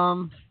for us?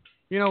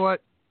 You know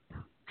what?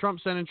 Trump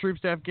sending troops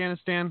to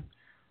Afghanistan.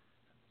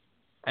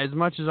 As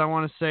much as I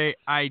want to say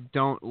I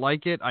don't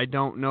like it, I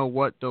don't know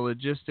what the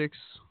logistics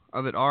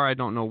of it are. I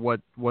don't know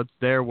what's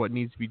there, what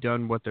needs to be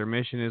done, what their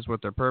mission is,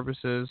 what their purpose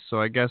is. So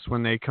I guess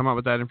when they come up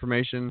with that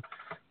information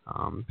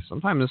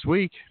sometime this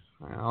week,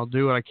 I'll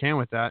do what I can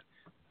with that.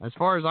 As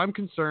far as I'm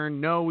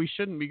concerned, no, we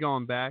shouldn't be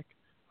going back.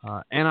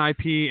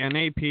 NIP,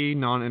 NAP,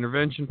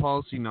 non-intervention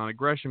policy,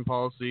 non-aggression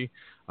policy.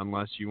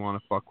 Unless you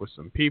want to fuck with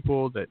some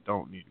people that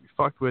don't need to be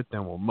fucked with,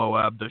 then we'll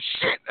Moab the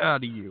shit out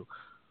of you.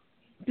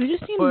 We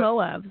just need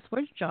Moabs.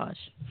 Where's Josh?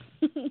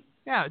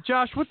 Yeah,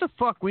 Josh, what the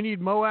fuck? We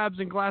need Moabs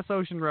and Glass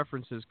Ocean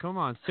references. Come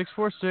on,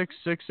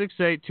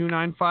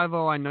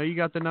 646-668-2950. I know you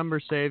got the number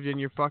saved in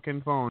your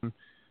fucking phone.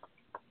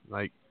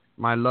 Like,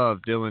 my love,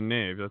 Dylan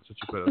Nave. That's what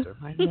you put out there.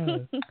 My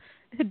love.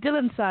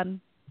 Dylan's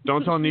son.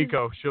 Don't tell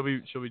Nico. She'll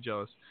be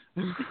jealous.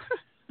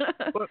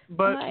 But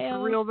for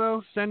real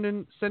though,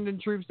 sending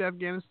troops to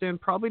Afghanistan,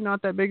 probably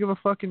not that big of a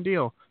fucking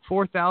deal.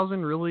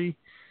 4,000 really,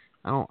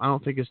 I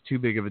don't think it's too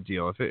big of a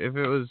deal. If it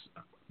was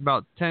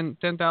about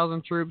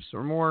 10,000 troops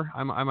or more,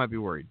 I might be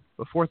worried.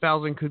 But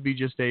 4,000 could be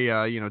just a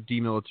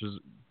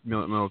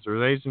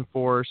demilitarization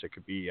force. It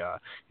could be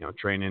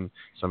training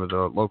some of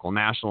the local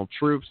national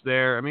troops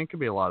there. I mean, it could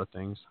be a lot of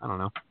things. I don't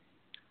know.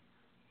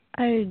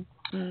 I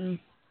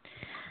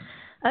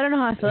don't know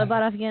how I feel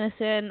about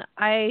Afghanistan.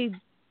 I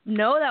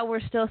know that we're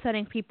still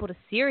sending people to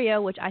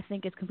Syria, which I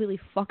think is completely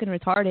fucking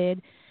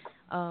retarded.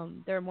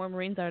 There are more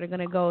Marines that are going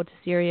to go to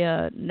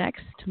Syria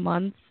next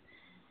month.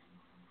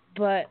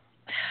 But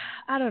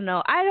I don't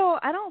know. I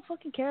don't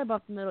fucking care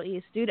about the Middle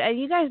East, dude. And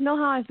you guys know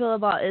how I feel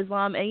about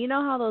Islam, and you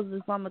know how those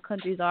Islamic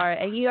countries are,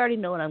 and you already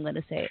know what I'm going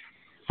to say.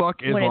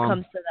 Fuck Islam. When it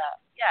comes to that.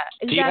 Yeah,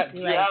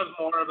 exactly. Do you have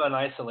more of an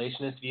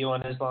isolationist view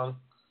on Islam?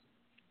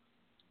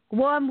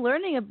 Well, I'm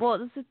learning it. Well,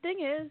 the thing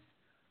is,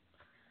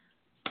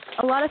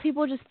 a lot of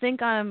people just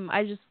think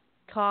I just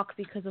talk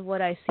because of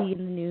what I see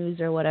in the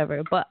news or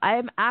whatever. But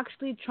I'm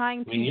actually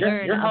trying to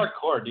learn. You're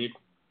hardcore, dude.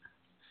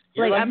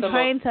 You're like I'm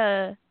trying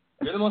to.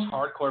 You're the most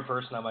hardcore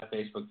person on my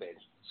Facebook page.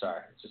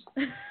 Sorry, it's just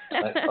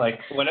like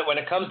when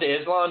it comes to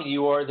Islam,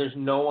 there's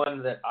no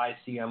one that I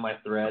see on my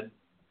thread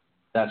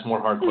that's more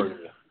hardcore than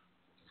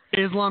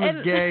you. Islam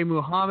is gay.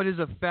 Muhammad is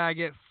a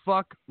faggot.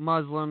 Fuck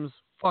Muslims.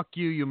 Fuck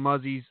you, you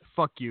muzzies.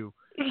 Fuck you.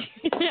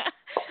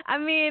 I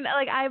mean,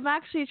 like, I'm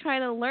actually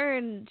trying to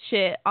learn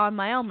shit on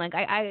my own. Like,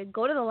 I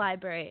go to the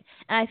library,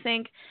 and I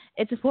think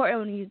it's important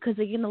when because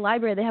like, in the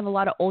library they have a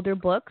lot of older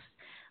books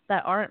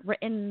that aren't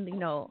written,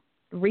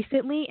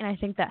 recently, and I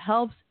think that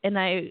helps. And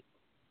I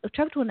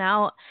checked one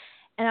out,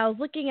 and I was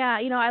looking at,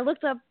 I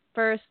looked up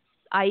first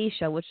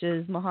Aisha, which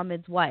is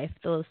Muhammad's wife,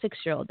 the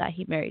 6-year-old that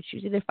he married. She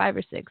was either 5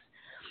 or 6.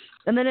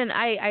 And then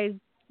I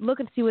look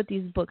and see what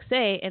these books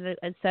say, and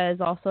it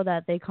says also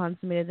that they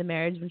consummated the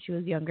marriage when she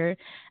was younger.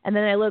 And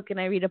then I look and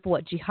I read up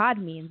what jihad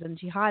means, and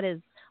jihad is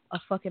a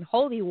fucking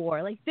holy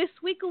war. Like this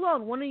week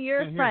alone, one of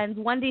your friends,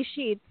 Wendy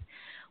Sheets,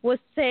 was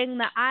saying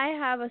that I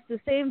have the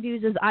same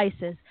views as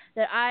ISIS,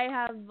 that I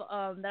am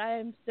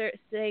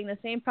saying the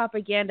same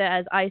propaganda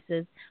as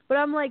ISIS. But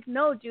I'm like,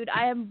 no, dude,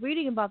 I am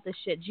reading about this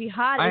shit.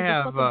 Jihad is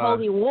a fucking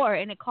holy war,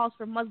 and it calls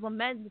for Muslim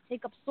men to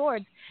take up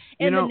swords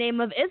in the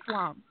name of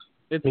Islam.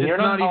 It's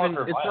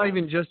not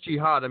even just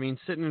jihad. I mean,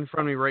 sitting in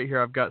front of me right here,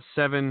 I've got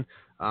seven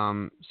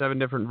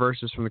different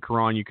verses from the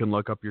Quran. You can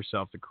look up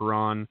yourself. The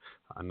Quran,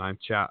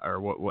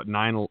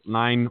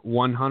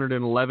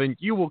 9:111.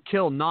 You will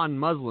kill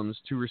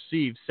non-Muslims to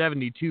receive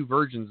 72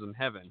 virgins in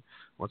heaven.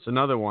 What's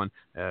another one?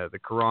 The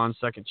Quran,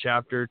 2nd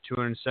chapter,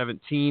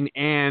 217,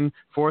 and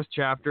 4th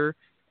chapter,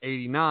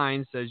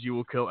 89 says you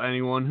will kill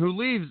anyone who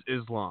leaves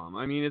Islam.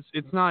 I mean,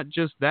 it's not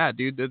just that,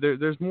 dude.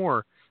 There's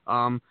more.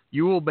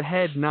 You will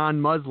behead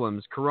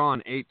non-Muslims,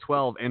 Quran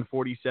 8:12 and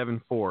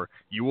 47:4.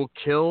 You will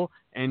kill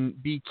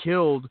and be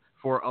killed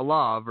for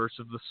Allah, verse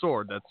of the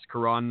sword. That's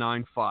Quran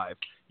 9:5.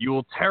 You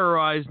will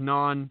terrorize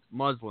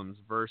non-Muslims,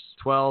 verse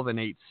 12 and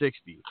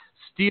 860.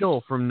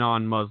 Steal from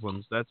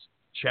non-Muslims. That's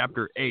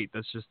chapter 8.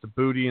 That's just the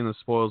booty and the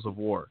spoils of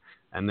war.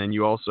 And then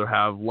you also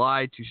have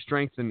lie to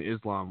strengthen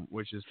Islam,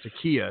 which is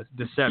taqiyya,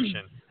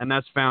 deception. And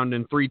that's found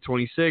in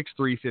 326,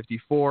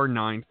 354,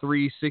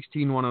 93,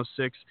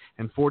 16106,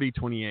 and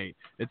 4028.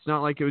 It's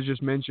not like it was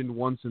just mentioned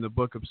once in the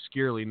book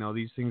obscurely. No,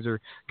 these things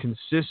are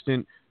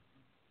consistent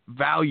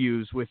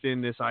values within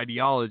this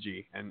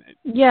ideology. And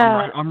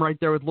I'm right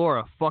there with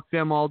Laura. Fuck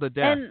them all to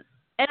death.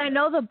 And I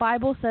know the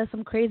Bible says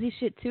some crazy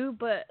shit too,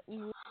 but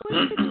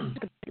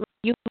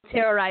you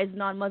terrorize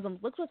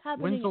non-Muslims. Look what's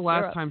happening. When's the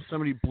last time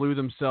somebody blew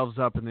themselves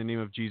up in the name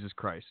of Jesus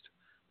Christ?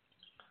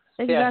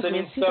 Exactly.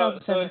 Yeah, so,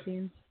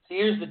 2017. So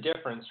here's the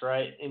difference,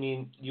 right? I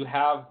mean, you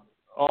have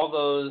all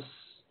those,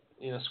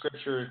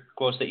 scripture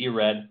quotes that you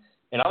read,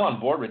 and I'm on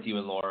board with you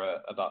and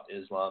Laura about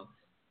Islam.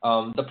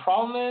 The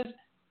problem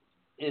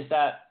is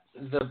that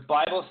the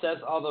Bible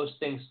says all those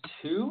things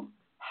too,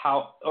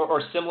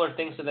 or similar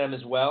things to them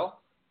as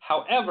well.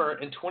 However,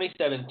 in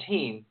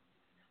 2017,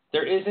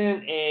 there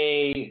isn't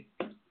a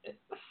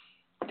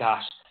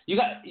gosh, you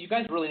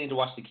guys really need to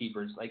watch The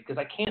Keepers, because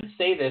I can't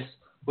say this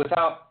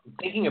without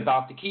thinking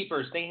about The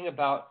Keepers, thinking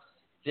about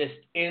this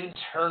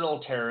internal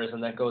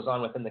terrorism that goes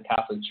on within the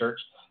Catholic Church.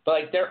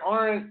 But there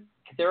aren't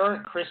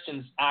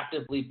Christians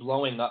actively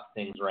blowing up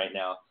things right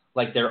now,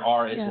 like there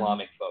are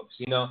Islamic folks.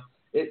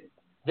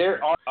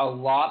 There are a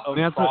lot of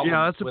problems.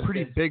 That's a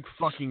pretty big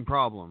fucking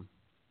problem.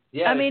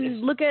 Yeah, I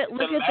mean, look at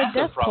the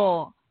death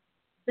toll.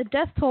 The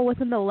death toll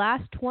within the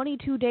last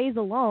 22 days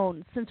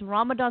alone since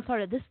Ramadan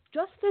started. This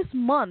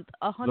month,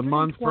 128 the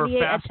month for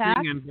attacks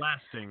fasting and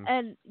blasting.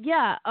 And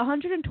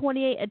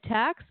 128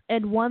 attacks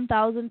and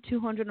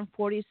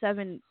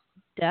 1,247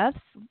 deaths.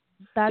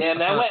 That's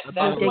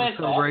that went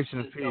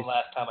celebration of peace. The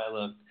last time I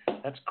looked,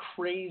 that's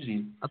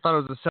crazy. I thought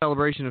it was a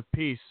celebration of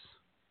peace.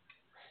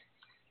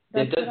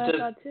 That's what I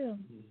thought too.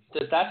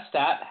 Does that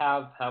stat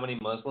have how many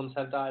Muslims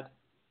have died?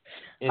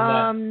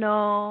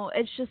 No,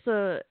 it's just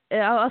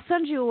I'll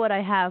send you what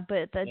I have, but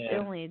it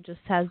only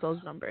just has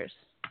those numbers.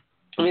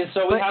 I mean,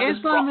 so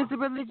Islam is a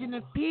religion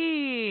of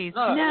peace.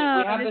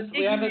 No,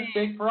 we have this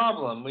big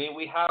problem.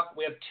 We have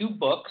 2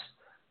 books.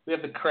 We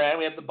have the Quran,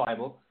 we have the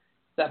Bible,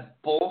 that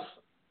both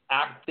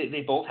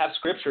they both have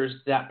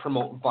scriptures that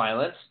promote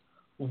violence.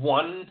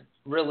 One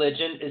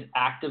religion is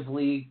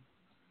actively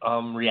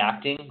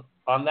reacting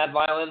on that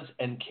violence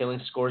and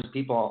killing scores of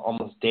people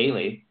almost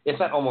daily. It's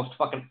not almost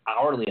fucking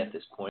hourly at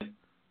this point.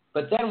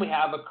 But then we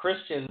have a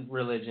Christian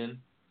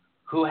religion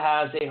who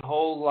has a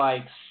whole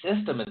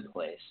system in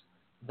place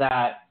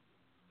that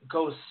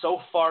goes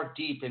so far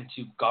deep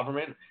into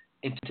government,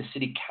 into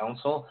city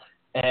council,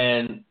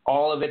 and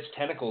all of its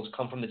tentacles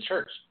come from the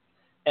church.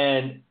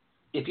 And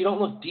if you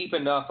don't look deep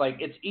enough,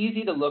 it's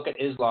easy to look at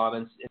Islam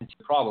and see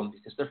a problem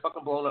because they're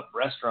fucking blowing up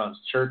restaurants,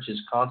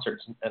 churches,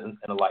 concerts, and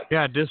the like.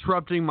 Yeah,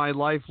 disrupting my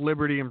life,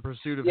 liberty, and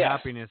pursuit of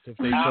happiness if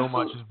they so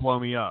much as blow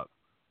me up.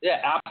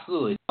 Yeah,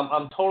 absolutely.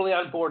 I'm totally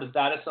on board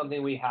that is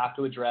something we have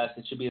to address.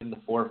 It should be in the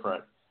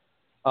forefront.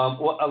 A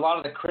lot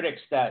of the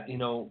critics that,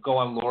 go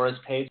on Laura's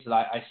page that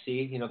I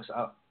see, because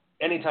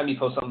anytime you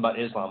post something about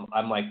Islam,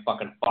 I'm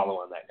fucking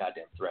following that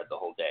goddamn thread the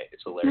whole day.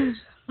 It's hilarious.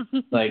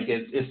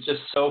 it's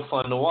just so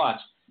fun to watch.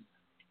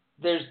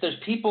 There's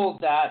people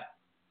that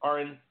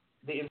are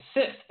they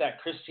insist that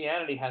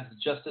Christianity has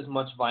just as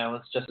much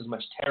violence, just as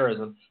much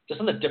terrorism, just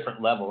on a different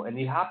level. And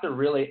you have to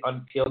really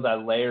unpeel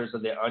the layers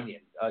of the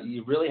onion.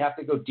 You really have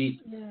to go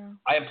deep. Yeah.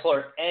 I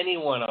implore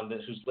anyone on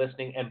this who's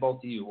listening, and both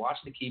of you, watch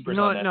The Keepers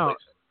on Netflix.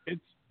 No.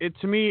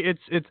 To me,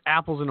 it's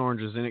apples and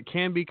oranges, and it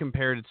can be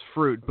compared. It's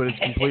fruit, but it's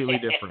completely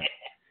different.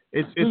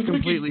 It's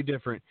completely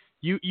different.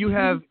 You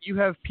have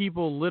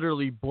people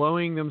literally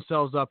blowing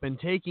themselves up and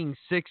taking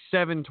 6,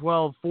 7,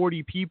 12,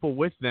 40 people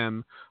with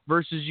them,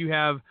 versus you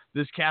have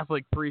this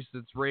Catholic priest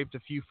that's raped a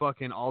few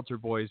fucking altar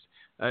boys.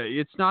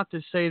 It's not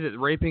to say that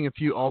raping a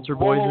few altar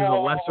boys is a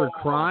lesser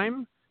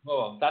crime.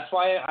 Oh, that's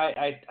why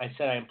I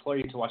said I implore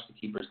you to watch The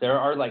Keepers. There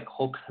are like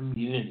whole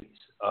communities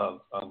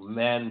of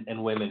men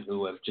and women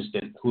who have just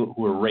been who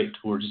were raped,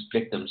 who were just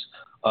victims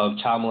of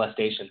child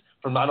molestation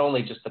from not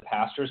only just the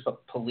pastors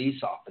but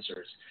police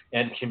officers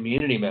and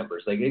community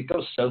members. Like, it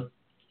goes so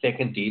thick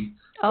and deep.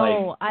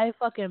 Oh, I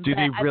fucking do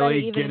bet. they really I bet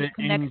it even get it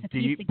connects in to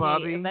deep, Pizzagate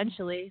Bobby?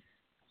 eventually.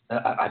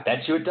 I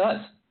bet you it does.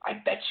 I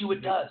bet you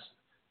it does.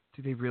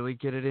 Do they really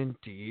get it in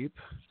deep?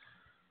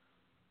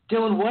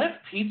 Dylan, what if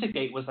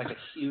Pizzagate was like a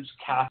huge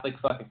Catholic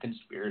fucking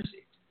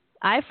conspiracy?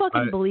 I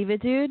fucking believe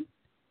it, dude.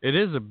 It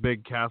is a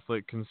big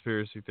Catholic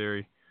conspiracy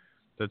theory.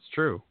 That's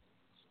true.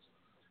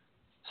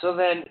 So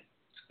then,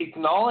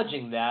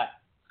 acknowledging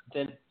that,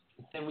 then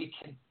we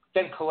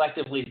can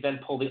collectively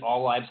pull the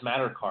All Lives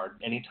Matter card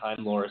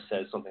anytime Laura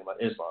says something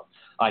about Islam.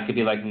 I could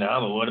be like,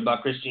 no, but what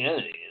about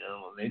Christianity? You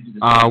know, they do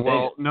the same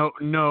thing.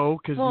 No,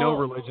 because no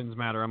religions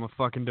matter. I'm a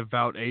fucking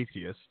devout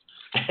atheist.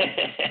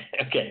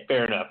 Okay,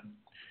 fair enough.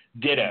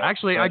 Ditto.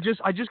 Actually, I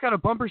just got a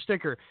bumper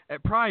sticker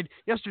at Pride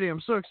yesterday.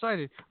 I'm so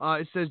excited.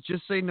 It says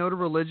 "Just say no to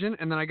religion,"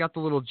 and then I got the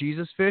little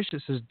Jesus fish.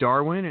 It says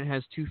Darwin. And it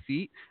has 2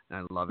 feet, and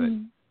I love it.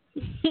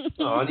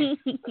 Oh,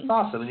 that's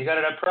awesome! And you got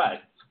it at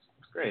Pride.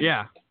 It's great.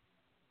 Yeah.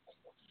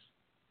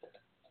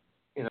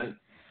 You know,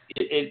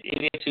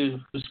 idiots who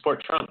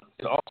support Trump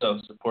can also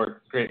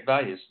support great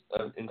values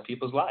in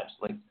people's lives.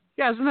 Like,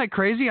 yeah, isn't that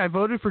crazy? I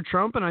voted for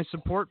Trump and I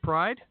support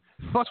Pride.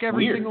 Fuck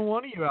every single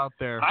one of you out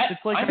there.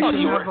 It's like I thought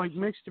you were like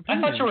mixed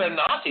opinions. I thought you were a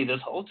Nazi this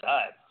whole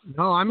time.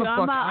 No, I'm I'm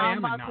a about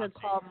Nazi. to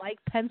call Mike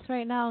Pence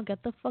right now and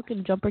get the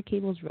fucking jumper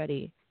cables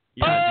ready.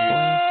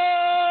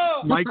 Yeah,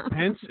 dude. Mike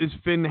Pence is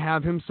finna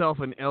have himself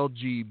an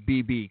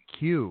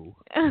LGBTQ.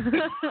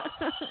 That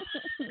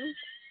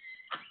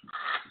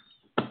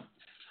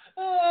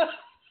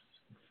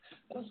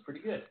was pretty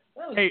good.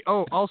 Hey,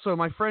 also,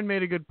 my friend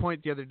made a good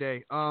point the other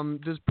day.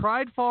 Does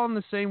Pride fall on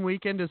the same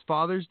weekend as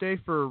Father's Day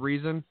for a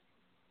reason?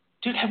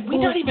 Dude, have we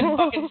not even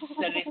fucking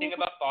said anything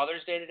about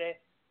Father's Day today?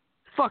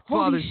 Fuck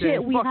Father's Day.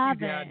 We Fuck haven't.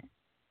 you, Dad.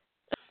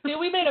 Dude,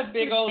 we made a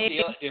big old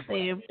deal.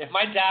 If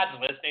my dad's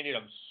listening, dude,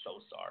 I'm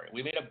so sorry.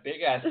 We made a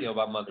big ass deal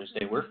about Mother's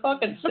Day. We're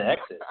fucking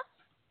sexist.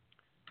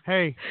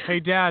 Hey,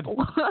 Dad.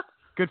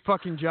 Good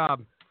fucking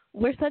job.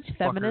 We're such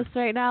feminists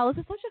right now.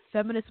 This is such a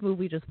feminist move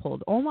we just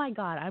pulled. Oh my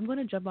god, I'm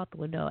gonna jump out the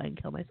window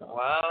and kill myself.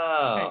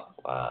 Wow.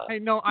 Hey,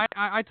 no,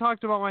 I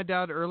talked about my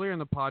dad earlier in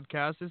the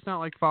podcast. It's not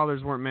like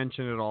fathers weren't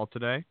mentioned at all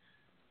today.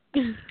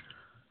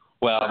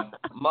 Well,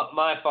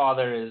 my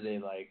father is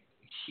a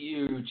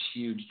huge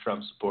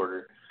Trump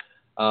supporter.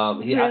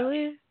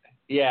 Really?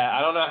 Yeah, I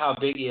don't know how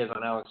big he is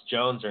on Alex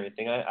Jones or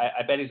anything.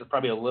 I bet he's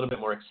probably a little bit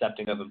more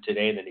accepting of him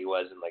today than he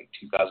was in like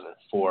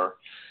 2004.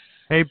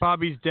 Hey,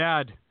 Bobby's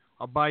dad.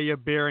 I'll buy you a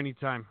beer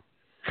anytime.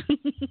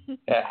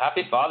 Yeah,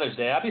 happy Father's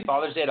Day. Happy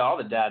Father's Day to all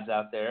the dads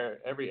out there.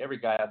 Every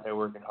guy out there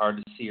working hard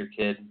to see your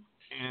kid.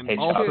 And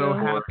also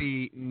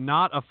happy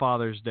not a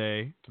Father's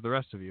Day to the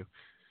rest of you.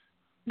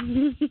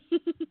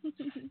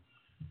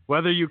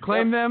 Whether you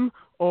claim them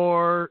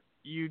or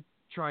you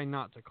try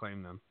not to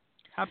claim them.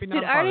 Happy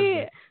not a Father's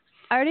Day.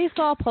 I already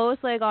saw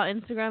posts like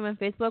on Instagram and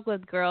Facebook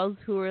with girls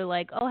who were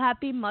like, "Oh,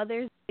 happy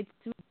Mother's Day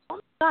to oh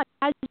my god, you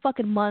had your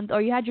fucking month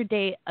or you had your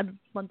day a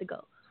month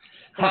ago."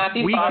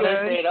 Happy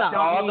Father's Day to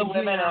all the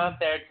women out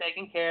there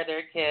taking care of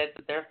their kids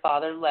that their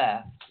father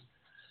left.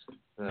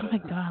 Oh my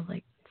god,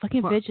 like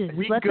fucking bitches.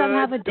 We Let good, them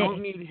have a day.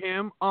 Don't need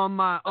him on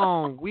my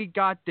own. We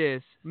got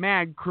this.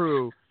 Mad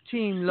Crew.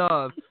 Team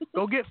Love.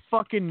 Go get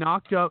fucking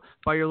knocked up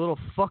by your little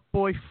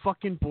fuckboy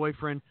fucking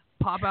boyfriend.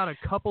 Pop out a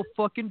couple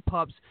fucking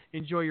pups.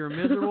 Enjoy your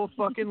miserable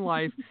fucking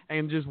life.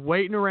 And just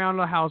waiting around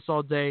the house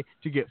all day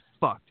to get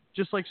fucked.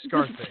 Just like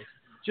Scarface.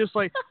 Just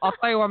like, I'll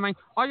tell you what, man.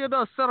 All you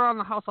do is sit around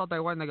the house all day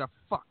waiting to get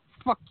fucked.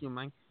 Fuck you,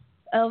 man.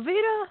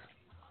 Elvira.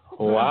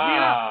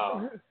 Wow.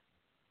 Elvira.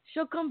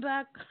 She'll come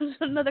back.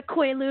 Another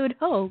Quaalude.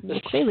 Oh,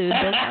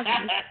 Quaalude.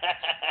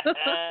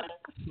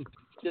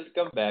 Just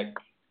come back.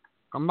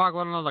 Come back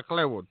with another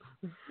Quaalude.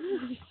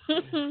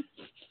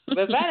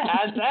 But that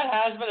has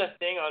been a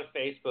thing on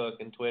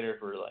Facebook and Twitter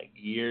for like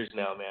years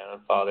now, man.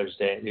 On Father's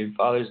Day, dude,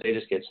 Father's Day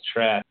just gets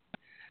trashed.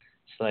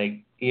 It's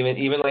like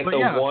even like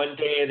one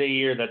day of the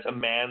year that's a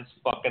man's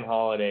fucking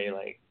holiday,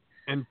 like.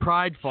 And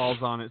Pride falls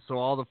on it, so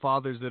all the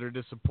fathers that are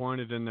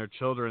disappointed in their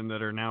children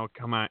that are now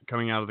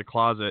coming out of the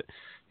closet,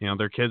 You know,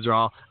 their kids are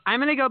all, I'm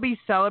going to go be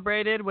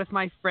celebrated with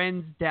my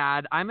friend's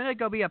dad. I'm going to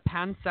go be a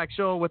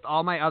pansexual with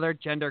all my other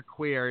gender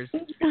queers.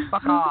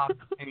 Fuck off.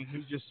 And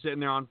he's just sitting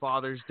there on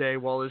Father's Day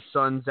while his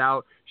son's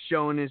out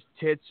showing his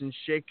tits and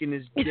shaking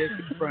his dick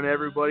in front of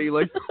everybody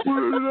like,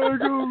 where did I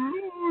go wrong?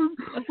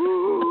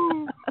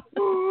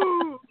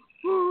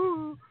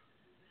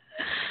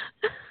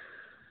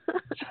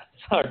 It's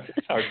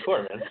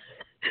hardcore, man.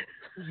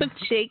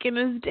 Shaking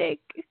his dick.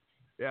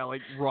 Yeah,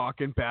 like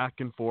rocking back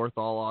and forth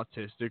all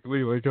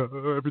autistically, like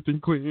everything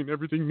clean,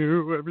 everything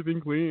new, everything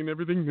clean,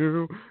 everything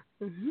new.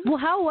 Well,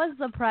 how was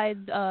the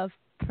Pride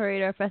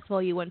parade or festival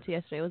you went to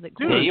yesterday? Was it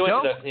cool? Yeah,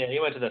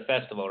 you went to the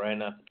festival, right?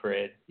 Not the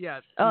parade.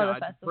 Yeah. The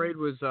festival. The parade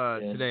was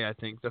today, I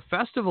think. The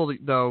festival,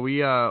 though,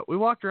 we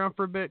walked around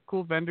for a bit,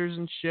 cool vendors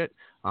and shit.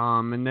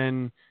 And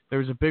then there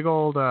was a big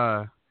old,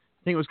 I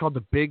think it was called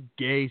the Big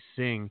Gay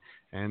Sing.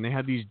 And they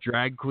had these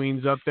drag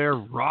queens up there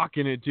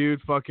rocking it, dude.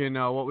 Fucking,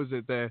 what was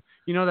it?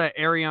 You know that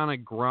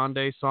Ariana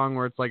Grande song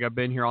where it's like, I've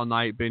been here all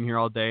night, been here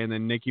all day, and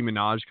then Nicki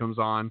Minaj comes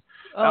on.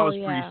 That was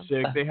pretty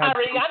sick. They had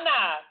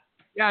Ariana!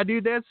 Yeah,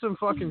 dude, they had some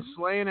fucking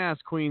slaying ass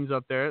queens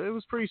up there. It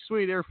was pretty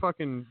sweet. They were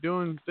fucking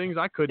doing things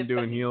I couldn't do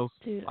in heels.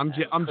 Dude, I'm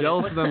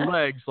jealous of them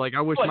legs. Like,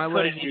 I wish my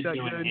legs were that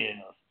good.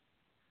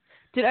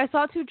 Dude, I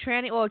saw two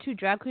drag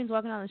queens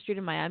walking down the street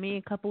in Miami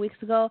a couple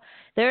weeks ago.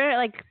 They're at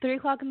like 3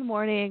 o'clock in the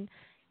morning.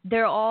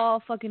 They're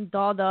all fucking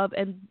dolled up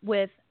and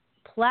with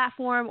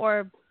platform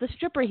or the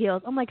stripper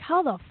heels. I'm like,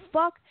 how the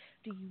fuck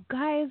do you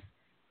guys,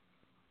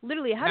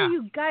 literally, how do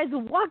you guys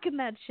walk in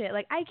that shit?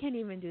 Like, I can't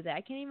even do that.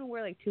 I can't even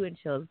wear like 2-inch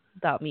heels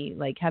without me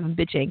like having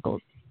bitch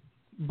ankles.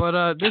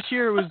 But this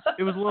year it was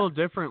a little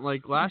different.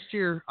 Like last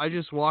year, I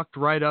just walked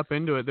right up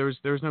into it. There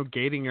was no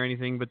gating or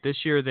anything. But this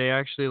year they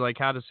actually like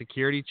had a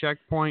security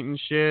checkpoint and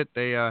shit.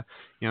 They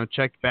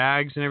checked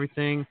bags and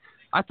everything.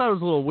 I thought it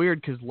was a little weird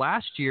because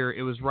last year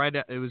it was right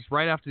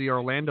after the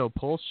Orlando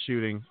Pulse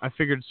shooting. I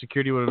figured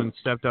security would have been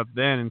stepped up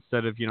then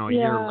instead of a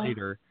year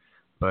later.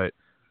 But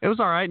it was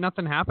all right.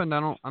 Nothing happened. I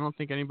don't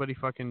think anybody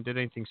fucking did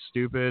anything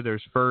stupid.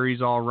 There's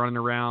furries all running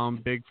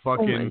around, big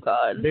fucking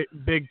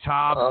big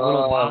tops,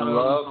 little bottoms,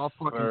 all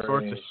fucking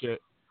sorts of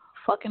shit.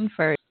 Fucking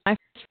furry. My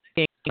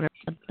first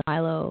the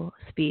Milo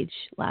speech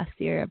last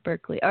year at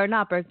Berkeley, or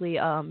not Berkeley,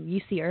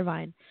 UC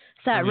Irvine.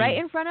 Sat right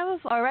in front of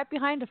or right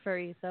behind a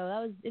furry, so that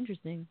was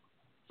interesting.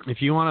 If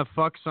you want to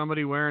fuck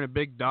somebody wearing a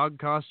big dog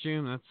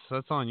costume,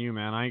 that's on you,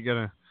 man. I ain't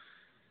gonna.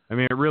 I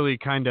mean, it really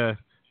kind of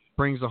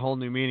brings a whole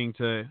new meaning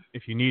to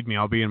if you need me,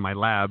 I'll be in my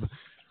lab.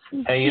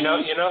 Hey, you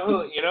know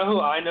who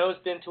I know has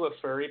been to a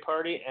furry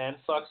party and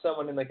fucked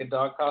someone in like a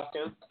dog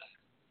costume?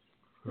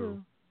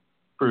 Who?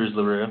 Bruce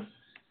LaRue.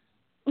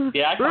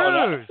 Yeah, I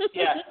called it.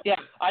 Yeah.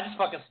 I just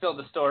fucking spilled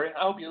the story.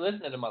 I hope you're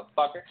listening,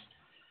 motherfucker.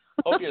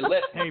 Hope you're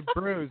listening. Hey,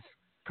 Bruce.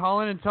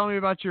 Call in and tell me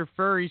about your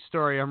furry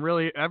story. I'm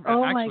really my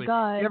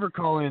God. If you ever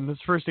call in, that's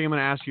the first thing I'm going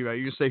to ask you about.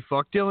 You just say,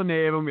 fuck Dylan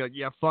Nave. I'm going to be like,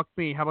 yeah, fuck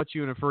me. How about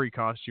you in a furry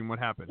costume? What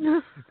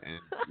happened?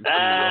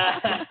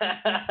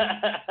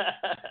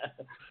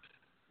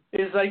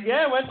 He's like,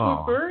 yeah, I went to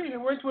a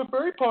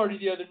furry party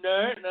the other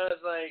night. And I was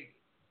like,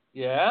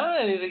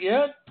 yeah? And he's like,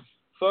 yeah,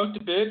 fucked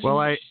a bitch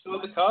and still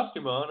had the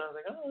costume on. I was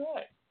like, all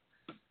right.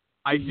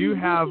 I do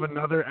have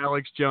another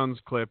Alex Jones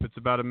clip. It's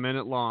about a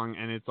minute long,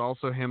 and it's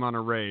also him on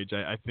a rage.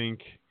 I think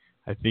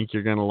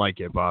you're going to like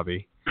it,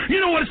 Bobby.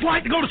 You know what it's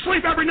like to go to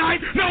sleep every night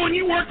knowing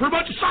you work for a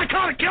bunch of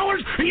psychotic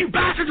killers and you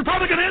bastards are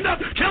probably going to end up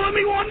killing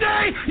me one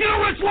day? You know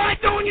what it's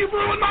like knowing you've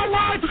ruined my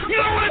life? You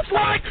know what it's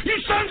like, you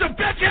sons of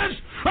bitches?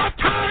 I'm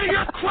tired of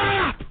your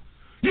crap.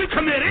 You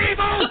commit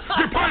evil,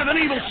 you're part of an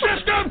evil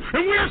system,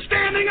 and we're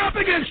standing up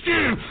against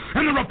you.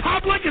 And the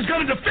Republic is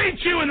going to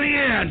defeat you in the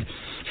end.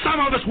 Some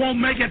of us won't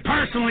make it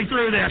personally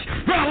through this,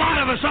 but a lot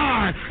of us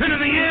are. And in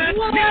the end,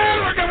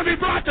 you are going to be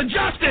brought to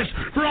justice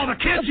for all the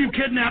kids you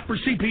kidnapped for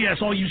CPS,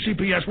 all you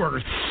CPS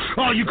workers,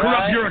 all you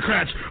corrupt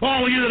bureaucrats,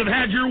 all of you that have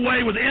had your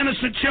way with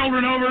innocent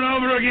children over and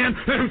over again,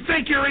 who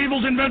think your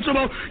evil's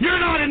invincible. You're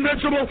not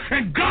invincible,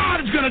 and God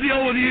is going to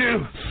deal with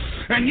you.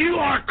 And you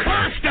are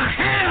cursed to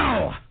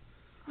hell.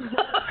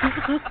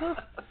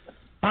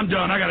 I'm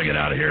done. I got to get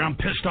out of here. I'm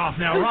pissed off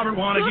now. Robert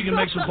Wannick, you can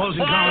make some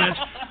closing comments.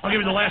 I'll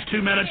give you the last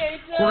 2 minutes.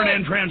 We're going to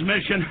end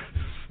transmission.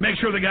 Make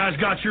sure the guy's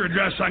got your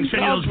address so I can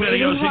send you those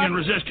videos so you can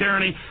resist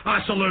tyranny.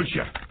 I salute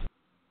you.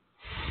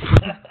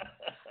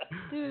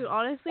 Dude,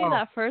 honestly,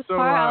 that first part,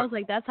 I was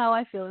like, that's how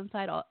I feel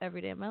inside every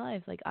day of my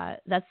life. Like,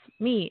 that's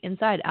me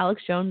inside.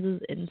 Alex Jones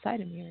is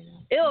inside of me right now.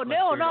 Ew,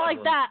 no, not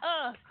like that.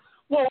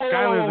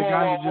 Skyler, the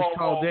guy who just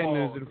called in,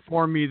 has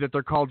informed me that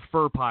they're called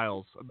fur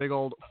piles. A big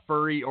old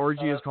furry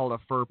orgy is called a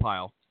fur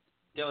pile.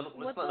 Dylan,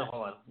 hold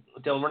on.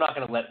 Dylan, we're not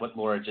going to let what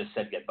Laura just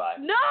said get by.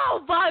 No,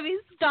 Bobby,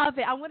 stop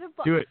it. I'm going to...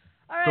 Do it.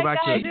 All right, go back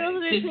guys, to it.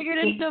 Dylan is Triggered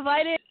and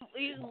Divided.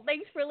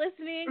 Thanks for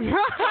listening.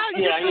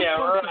 Yeah,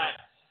 all right.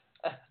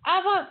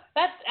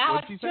 That's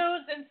Alex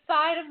Jones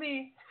inside of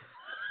me.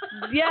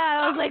 Yeah,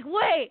 I was like,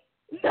 wait,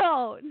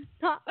 no,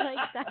 not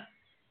like that.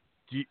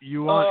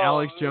 You want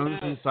Alex Jones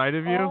inside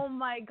of you? Oh,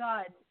 my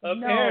God.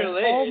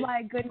 Apparently. No. Oh,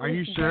 my goodness. Are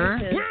you sure?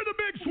 We're the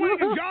big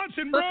swinging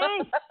Johnson,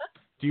 bro.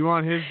 Do you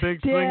want his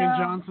big swinging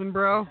Johnson,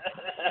 bro?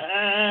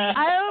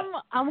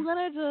 I'm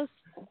gonna just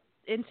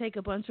intake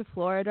a bunch of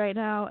fluoride right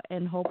now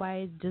and hope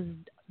I just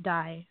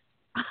die.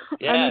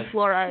 Yeah. I need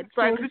fluoride.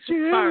 So I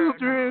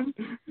children.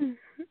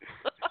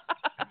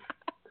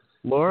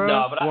 Laura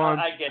No, but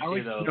wants I get Alex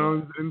you, though.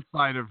 Jones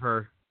inside of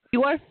her.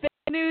 You are fake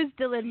news,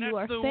 Dylan. You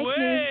are fake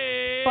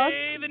news. Fuck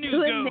the news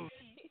Dylan. goes.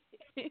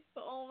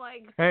 Oh my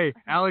god. Hey,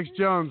 Alex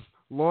Jones.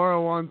 Laura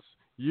wants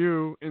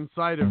you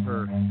inside of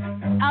her.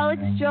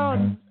 Alex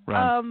Jones.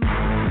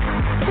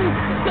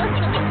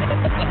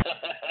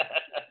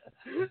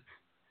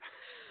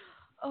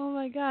 Oh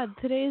my god.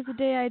 Today is the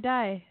day I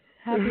die.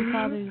 Happy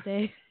Father's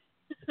Day.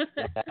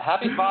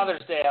 Happy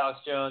Father's Day, Alex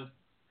Jones.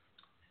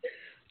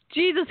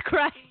 Jesus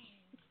Christ.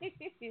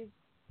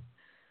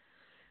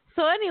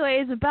 So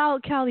anyways,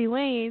 about Callie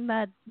Lane,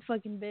 that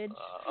fucking bitch.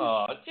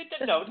 No.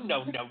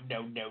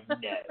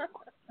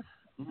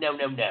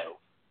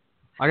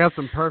 I got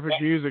some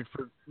perfect music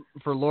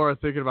for Laura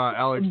thinking about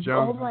Alex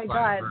Jones. Oh my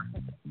inside god. of her.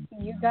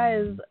 You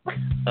guys.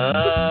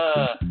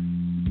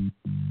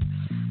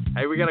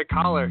 Hey, we got a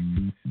caller.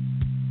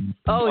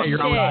 Oh, hey, shit.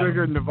 you're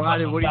triggered and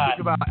divided. What do you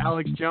think about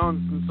Alex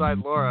Jones inside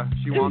Laura?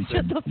 She wants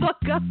Shut it. the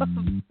fuck up.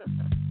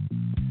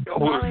 Yo,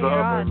 what's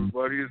up,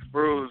 everybody? It's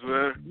Bruce,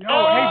 man. Yo,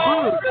 hey,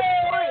 Bruce.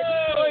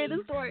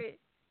 The story.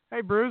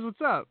 Hey, Bruce,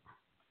 what's up?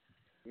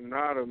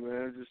 Nada,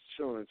 man. Just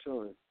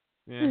chilling.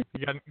 Yeah,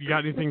 you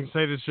got anything to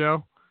say to the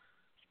show?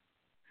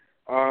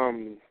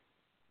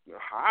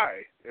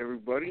 Hi,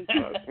 everybody.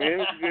 Man,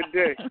 it's a good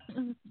day.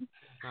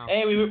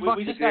 Hey,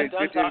 we just got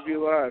done good day to be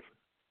alive.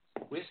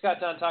 We just got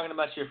done talking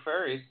about your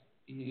furries.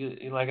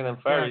 You liking them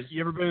furries? Yeah,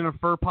 you ever been in a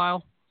fur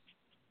pile?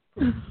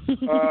 I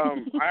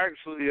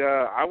actually,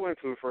 I went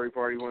to a furry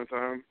party one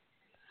time.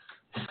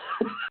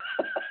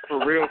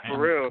 For real.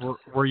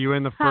 Were you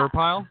in the fur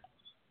pile?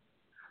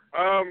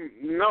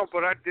 No,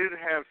 but I did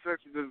have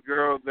sex with this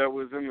girl that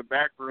was in the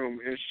back room,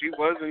 and she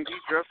was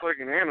indeed dressed like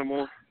an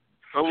animal.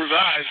 So was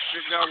I.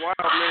 Shit got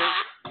wild, man.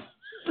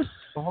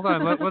 Well, hold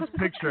on, let's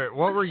picture it.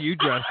 What were you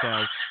dressed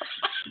as?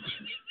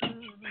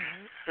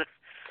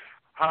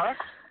 Huh?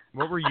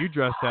 What were you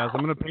dressed as?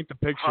 I'm gonna paint the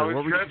picture.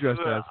 What were you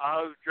dressed as?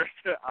 I was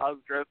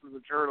dressed as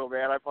a turtle,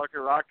 man. I fucking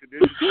rocked the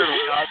Ninja Turtle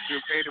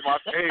costume, painted my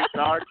face,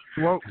 dog.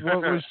 What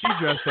was she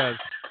dressed as?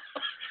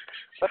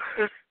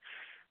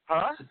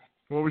 Huh?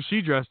 What was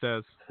she dressed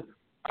as?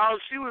 Oh,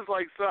 she was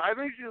like I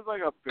think she was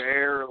like a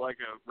bear, like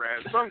a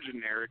rat, some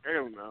generic. I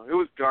don't know. It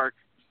was dark.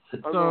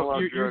 So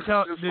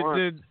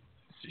did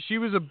she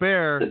was a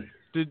bear?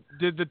 Did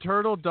the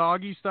turtle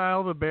doggy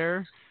style the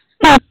bear?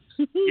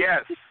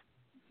 Yes.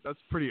 That's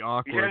pretty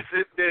awkward. Yes,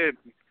 it did.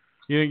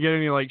 You didn't get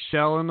any like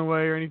shell in the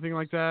way or anything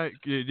like that?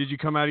 Did you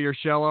come out of your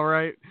shell all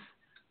right?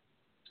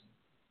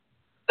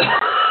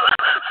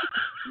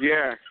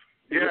 Yeah,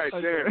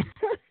 I did.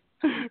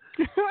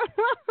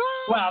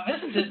 Wow,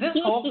 this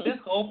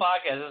whole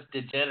podcast has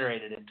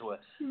degenerated into a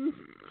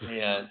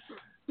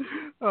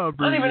Oh,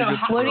 I don't even know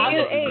what do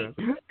you eat?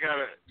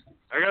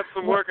 I got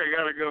some work I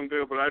gotta go and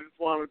do, but I just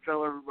want to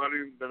tell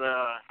everybody that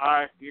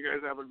hi, you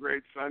guys have a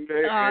great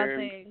Sunday.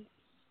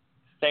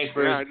 Thanks,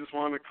 Bruce. Yeah, I just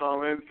wanted to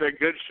call in and say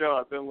good show.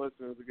 I've been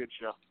listening. It was a good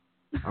show.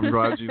 I'm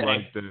glad you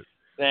liked it.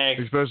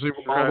 Thanks. Especially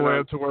all the way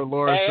up to where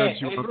Laura said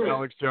she wants Bruce.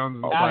 Alex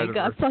Jones Oh inside my of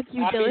god, her. fuck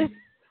you, Dylan.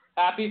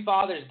 Happy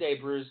Father's Day,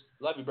 Bruce.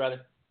 Love you,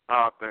 brother.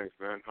 Oh, thanks,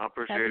 man. I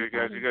appreciate it,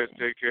 guys. You guys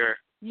take care.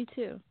 You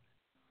too.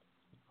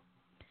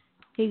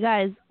 Hey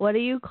guys, what do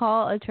you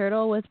call a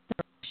turtle with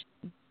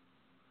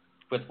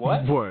With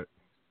what? What?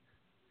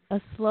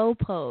 a slow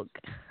poke?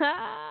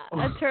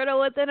 A turtle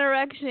with an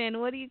erection.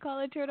 What do you call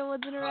a turtle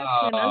with an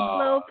erection? A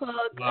slow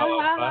poke.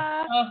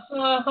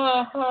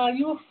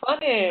 You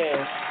funny.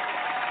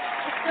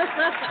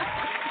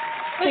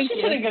 Thank she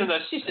you.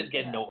 She should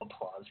get no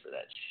applause for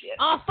that shit.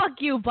 Oh, fuck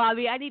you,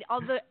 Bobby. I need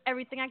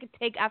everything I could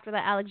take after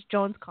that Alex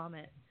Jones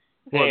comment.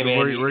 What, hey, man,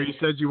 where you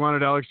said you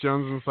wanted Alex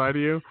Jones inside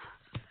of you?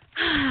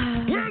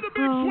 We're the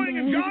big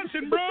swinging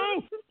Johnson,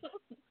 bro.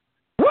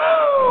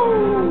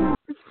 Woo!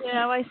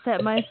 Yeah, I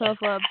set myself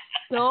up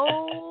so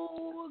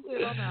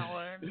good on that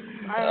one.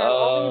 I have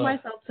only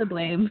myself to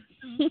blame.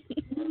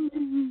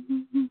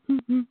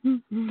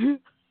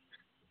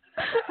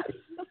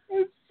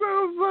 It's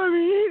so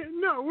funny.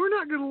 No, we're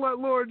not going to let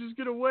Laura just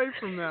get away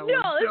from that one.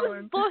 No, this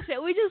is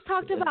bullshit. We just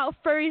talked about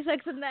furry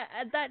sex, and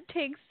that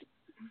takes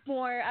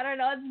more. I don't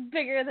know. It's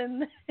bigger than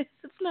this.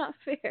 It's not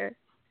fair.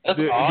 That's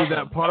did awesome.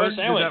 that part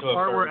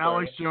where party.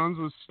 Alex Jones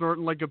was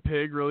snorting like a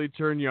pig really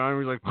turn you on?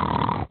 He was like,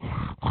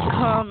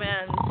 oh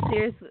man,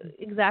 seriously,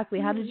 exactly.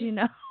 How did you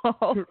know?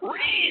 Oh,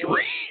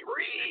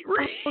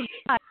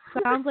 God.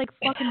 Sounds like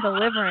fucking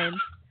Deliverance.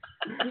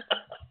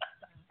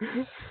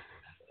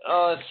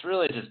 Oh, it's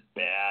really just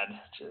bad.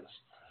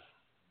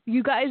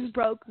 You guys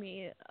broke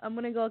me. I'm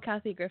gonna go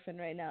Kathy Griffin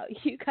right now.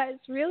 You guys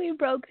really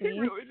broke me.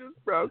 You really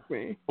just broke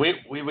me. We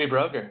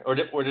broke her, or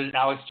did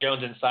Alex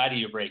Jones inside of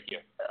you break you?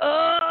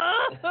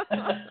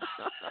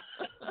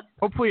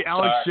 Hopefully,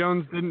 Alex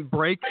Jones didn't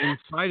break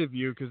inside of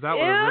you, because that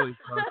would have really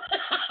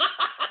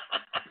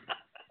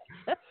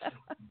sucked.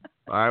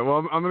 All right,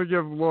 well, I'm going to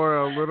give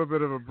Laura a little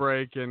bit of a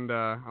break, and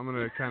I'm going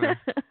to kind of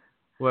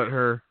let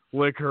her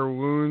lick her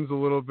wounds a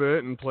little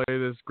bit and play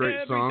this great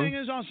song. Everything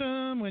is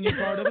awesome when you're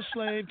part of a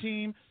slave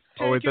team.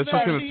 Oh, wait, that's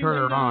just going to turn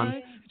her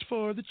on. It's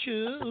for the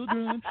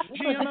children.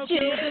 GMO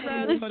kills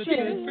bad, but it's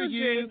good for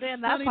you. Man,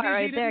 that part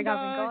right there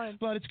got me going.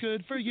 But it's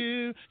good for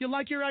you. You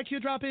like your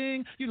IQ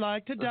dropping. You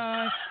like to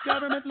die.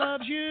 Government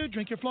loves you.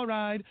 Drink your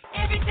fluoride.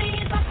 Everything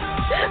is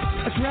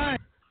awesome. That's right.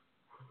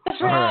 That's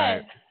right. All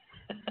right.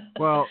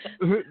 Well,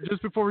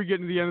 just before we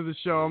get into the end of the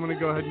show, I'm going to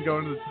go ahead and go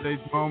into today's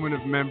moment of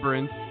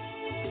remembrance.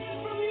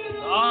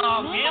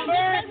 Oh,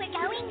 member?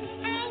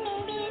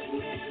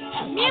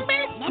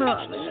 Member?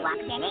 Will you walk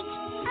Dennis?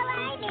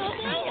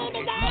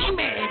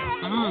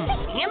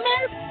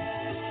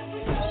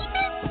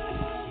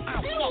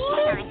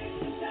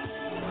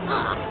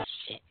 Oh,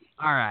 shit.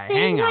 All right,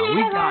 hang on.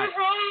 We got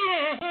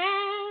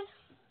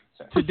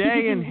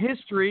today in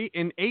history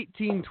in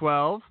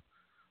 1812,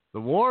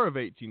 the War of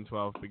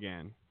 1812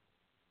 began.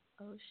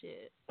 Oh,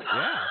 shit.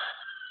 Yeah.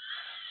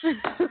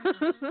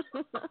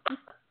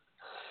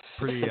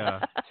 Pretty,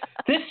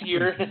 this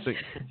year,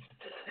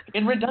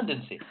 in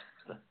redundancy.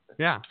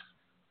 Yeah.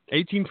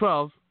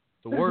 1812,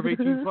 the War of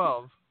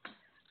 1812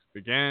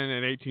 began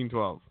in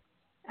 1812.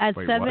 At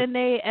Wait, 7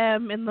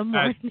 a.m. in the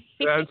morning.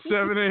 At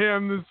 7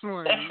 a.m. this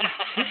morning.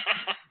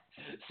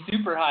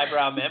 Super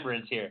highbrow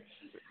remembrance here.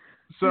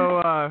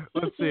 So,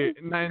 let's see.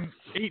 In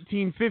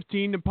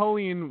 1815,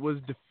 Napoleon was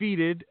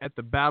defeated at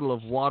the Battle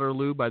of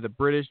Waterloo by the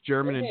British,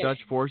 German, and Dutch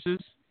forces.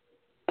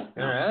 All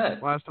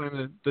right. Last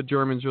time the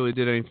Germans really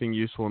did anything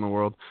useful in the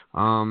world.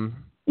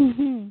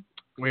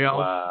 We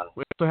also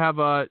have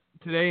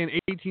today in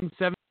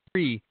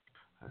 1873,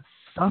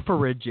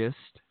 suffragist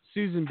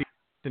Susan B.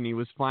 Anthony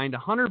was fined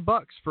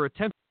 $100 for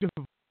attempting to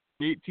vote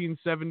in the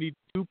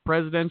 1872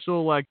 presidential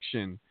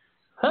election.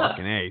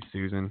 Fucking A,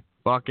 Susan.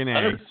 Fucking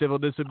A. Civil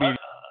disobedience.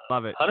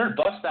 Love it. $100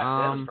 back then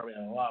was probably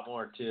a lot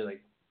more too,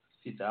 like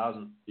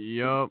 2,000.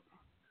 Yep.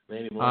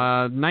 Maybe more.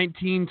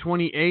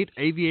 1928,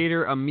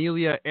 aviator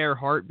Amelia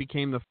Earhart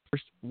became the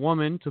first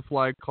woman to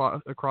fly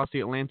across the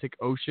Atlantic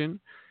Ocean.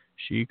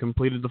 She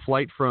completed the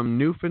flight from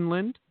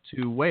Newfoundland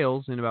to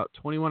Wales in about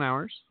 21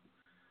 hours.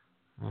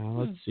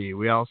 Let's see.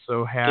 We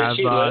also have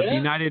the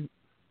United.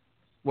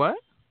 What?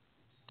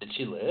 Did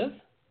she live?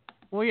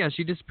 Well, yeah,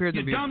 she disappeared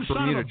in the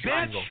Bermuda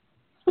Triangle.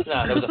 No,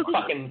 that was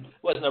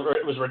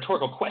it was a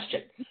rhetorical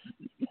question.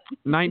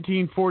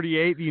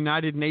 1948, the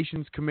United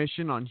Nations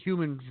Commission on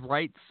Human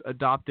Rights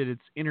adopted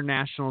its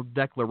International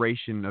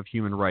Declaration of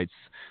Human Rights.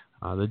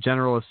 The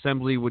General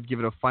Assembly would give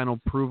it a final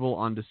approval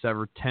on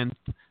December 10th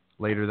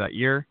later that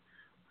year.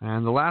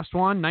 And the last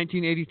one,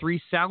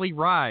 1983, Sally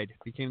Ride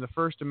became the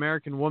first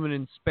American woman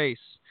in space.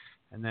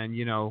 And then,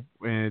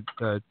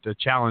 the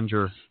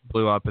Challenger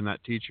blew up in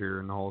that teacher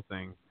and the whole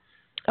thing.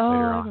 Oh,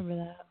 I remember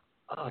that.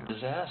 Oh,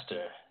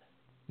 disaster.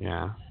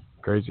 Yeah,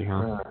 crazy,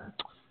 huh?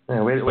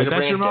 Yeah, way to bring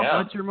it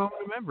down. That's your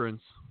moment of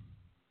remembrance.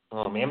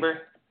 Oh,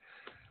 member?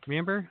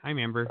 Member? I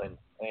member.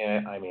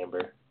 Yeah, I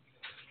member.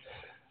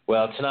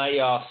 Well, tonight,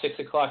 y'all, 6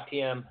 o'clock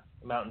p.m.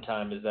 Mountain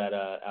Time is that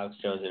Alex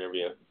Jones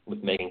interview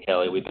with Megyn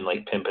Kelly. We've been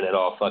pimping it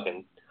all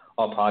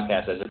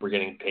podcasts as if we're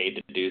getting paid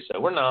to do so.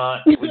 We're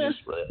not. We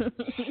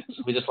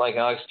just like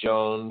Alex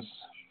Jones.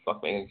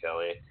 Fuck Megyn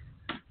Kelly.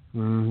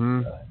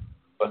 Mm-hmm.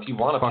 But if you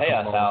want to pay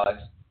us,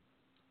 Alex,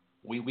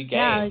 we game.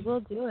 Yeah,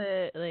 we'll do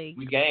it.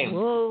 We game.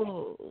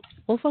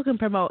 We'll fucking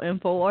promote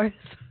InfoWars.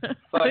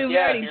 We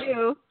already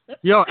do.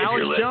 Yo, if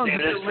Alex you're Jones, listening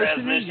to this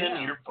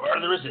transmission, you're part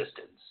of the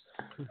resistance.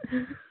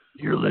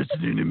 You're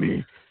listening to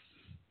me.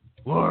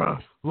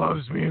 Laura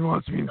loves me and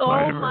wants me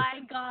inside of her. Oh my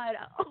God.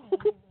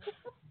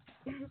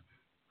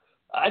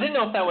 I didn't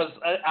know if that was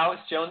an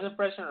Alex Jones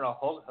impression or a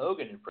Hulk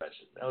Hogan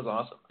impression. That was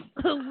awesome.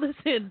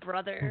 Listen,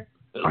 brother.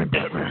 I'm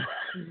Batman.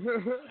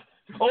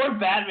 Or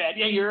Batman.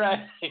 Yeah, you're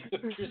right.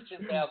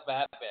 Christian Bale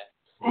Batman.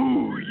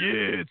 Ooh,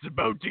 yeah, it's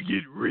about to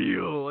get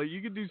real.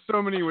 You can do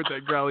so many with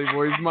that growly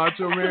voice,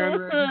 Macho Man,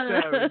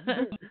 Randy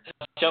Savage.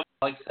 Jump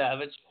like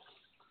Savage.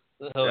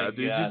 Oh, yeah,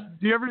 dude.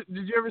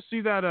 Did you ever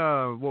see that?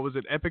 What was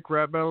it? Epic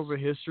Rap Battles of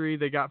History.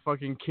 They got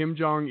fucking Kim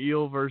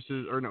Jong-un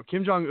versus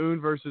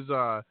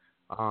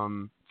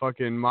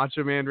fucking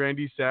Macho Man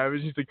Randy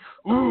Savage. He's like,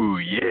 ooh,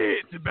 yeah,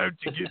 it's about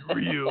to get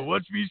real.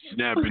 Watch me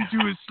snap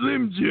into a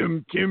Slim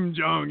Jim, Kim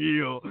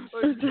Jong-il.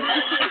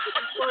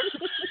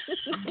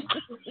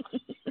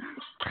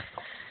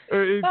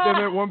 And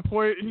at one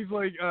point, he's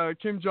like,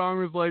 Kim Jong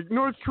was like,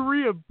 North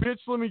Korea, bitch,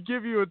 let me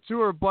give you a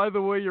tour. By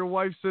the way, your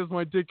wife says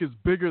my dick is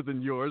bigger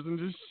than yours, and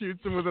just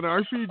shoots him with an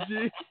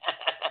RPG.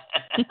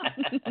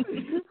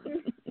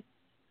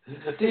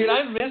 Dude,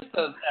 I missed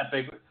those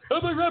epic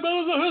Rap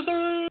Battles of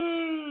History!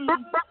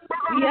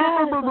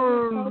 Yeah,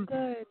 so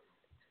good.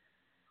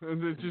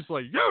 And it's just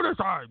like,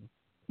 unitime!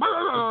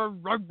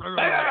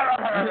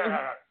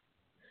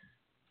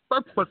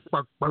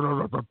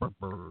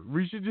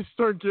 We should just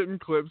start getting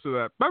clips of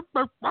that.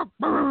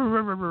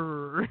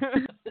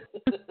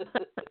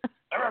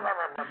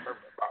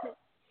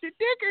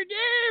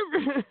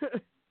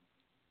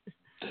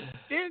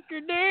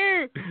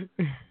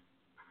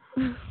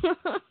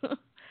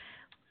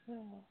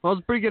 Well,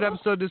 it's a pretty good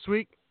episode this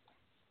week.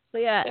 So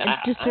yeah, and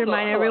just to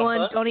remind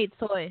everyone, don't eat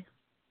soy.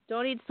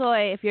 Don't eat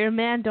soy. If you're a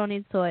man, don't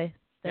eat soy.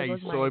 Yeah, you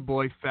soy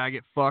boy,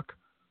 faggot, fuck.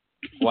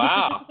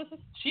 Wow.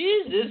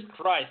 Jesus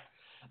Christ.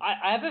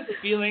 I have a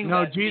feeling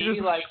that Jesus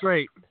me, like,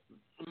 straight.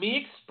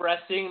 Me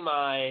expressing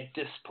my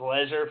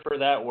displeasure for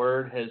that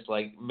word has,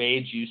 like,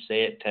 made you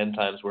say it 10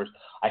 times worse.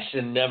 I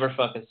should have never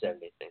fucking said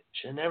anything.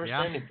 Should have never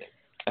said anything.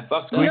 I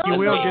fucked up. Squeaky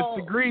wheel gets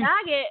the grease.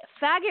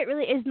 Faggot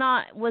really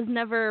was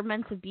never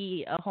meant to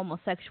be a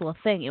homosexual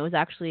thing. It was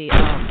actually,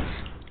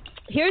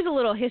 here's a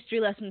little history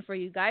lesson for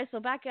you guys. So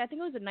back, I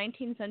think it was the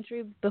 19th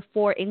century,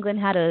 before England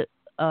had a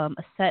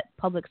set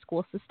public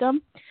school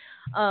system,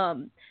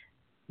 the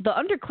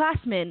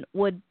underclassmen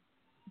would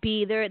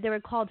be, they were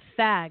called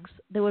fags.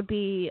 There would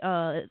be,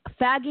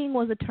 fagging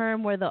was a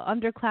term where the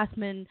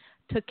underclassmen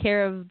took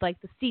care of, like,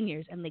 the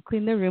seniors, and they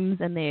cleaned their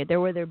rooms, and they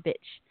were their bitch.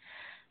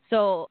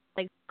 So,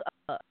 like,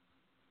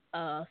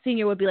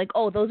 senior would be like,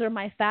 oh, those are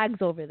my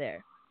fags over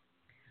there.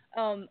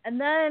 And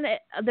then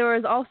there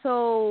was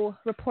also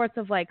reports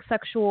of, like,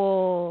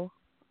 sexual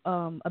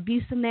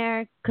abuse in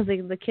there, because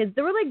the kids,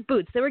 they were like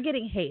boots. They were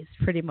getting hazed,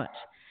 pretty much.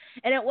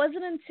 And it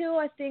wasn't until,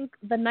 I think,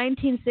 the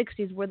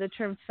 1960s where the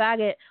term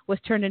faggot was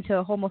turned into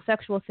a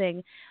homosexual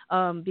thing,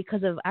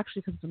 because of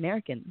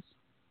Americans.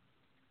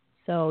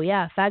 So,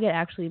 yeah, faggot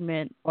actually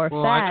meant, or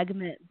fag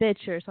meant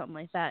bitch or something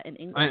like that in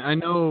English. I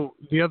know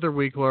the other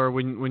week, Laura,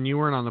 when you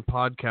weren't on the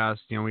podcast,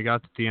 we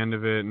got to the end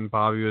of it, and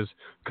Bobby was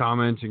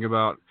commenting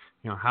about,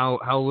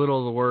 how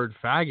little the word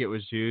faggot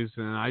was used,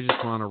 and I just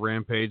went on a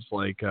rampage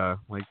like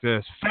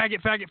this.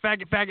 Faggot, faggot,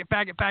 faggot, faggot,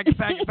 faggot, faggot,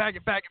 faggot,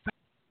 faggot, faggot.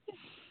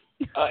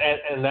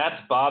 And that's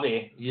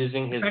Bobby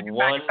using his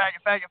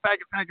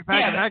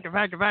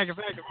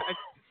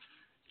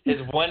his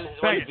one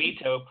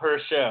veto per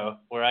show,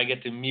 where I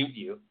get to mute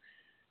you.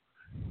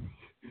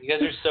 You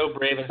guys are so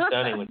brave and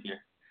stunning with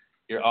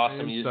your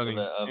awesome use of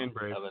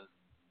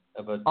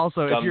a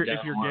Also,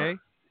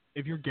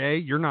 if you're gay,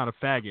 you're not a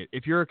faggot.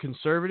 If you're a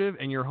conservative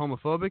and you're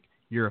homophobic,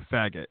 you're a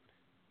faggot.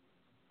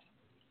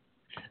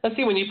 Let's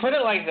see, when you put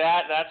it like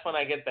that, that's when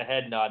I get the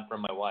head nod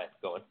from my wife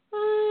going,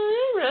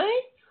 all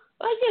right,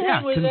 I can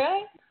help with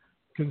that.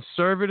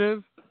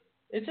 Conservative,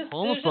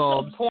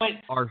 homophobes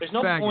there's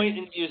no point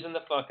in using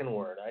the fucking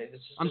word.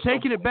 I'm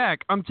taking it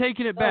back.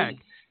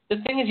 The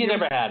thing is, you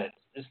never had it.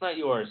 It's not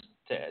yours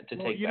to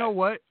take you back. know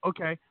what?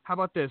 Okay, how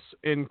about this?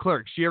 In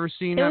Clerks, you ever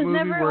seen it that was movie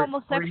never where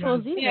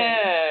homosexuals either.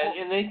 Yeah,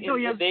 and they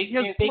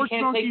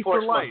can't take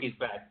porch monkeys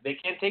back. They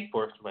can't take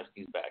porch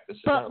monkeys back.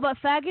 But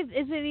faggot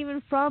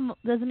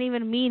doesn't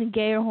even mean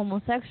gay or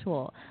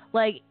homosexual.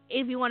 Like,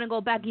 if you want to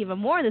go back even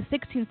more, in the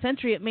 16th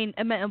century, it meant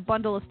a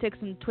bundle of sticks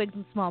and twigs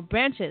and small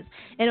branches,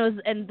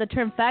 and the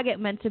term faggot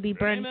meant to be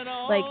burned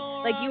like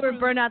you were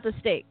burned at the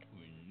stake.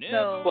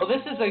 So, well,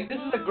 this is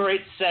a great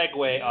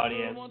segue,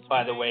 audience.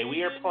 By the way,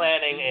 we are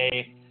planning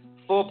a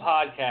full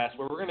podcast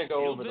where we're going to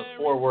go over the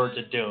 4 words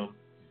of doom.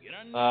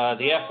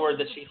 The F word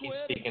that she keeps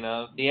speaking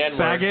of, the N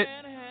word, faggot,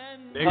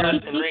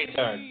 cunt, and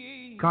retard.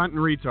 Cunt and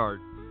retard.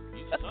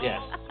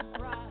 Yes,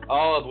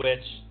 all of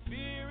which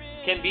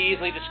can be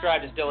easily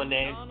described as Dylan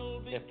name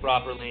if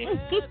properly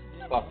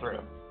thought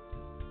through.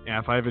 Yeah,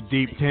 if I have a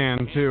deep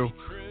tan too.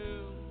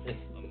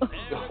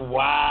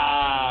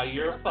 Wow,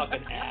 you're a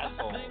fucking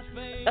asshole.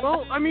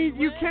 Well, I mean,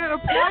 you can't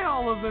apply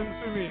all of them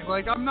to me.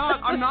 Like, I'm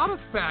not a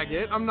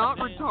faggot. I'm not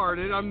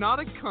retarded. I'm not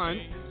a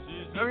cunt.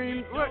 I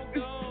mean, what?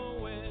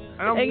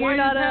 And I'm white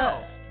as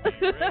hell.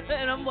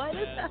 And I'm white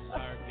as hell.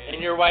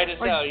 And you're white as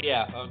hell,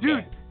 yeah.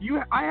 Okay.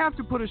 Dude, I have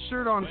to put a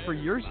shirt on for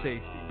your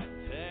safety.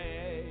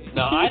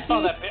 No, I saw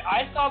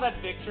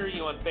that picture of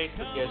you on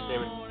Facebook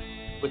yesterday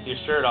with your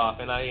shirt off,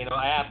 and I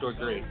have to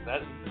agree.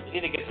 You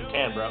need to get some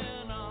tan, bro.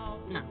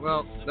 Yeah,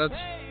 well,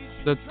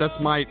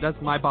 that's my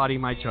body,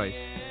 my choice.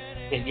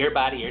 It's your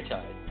body, your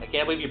choice. I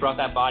can't believe you brought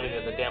that body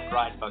to the damn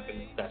Pride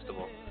fucking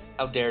festival.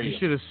 How dare you? You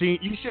should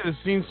have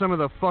seen some of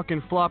the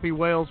fucking floppy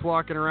whales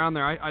walking around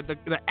there.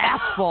 The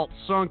asphalt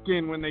sunk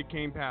in when they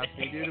came past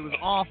me, dude. It was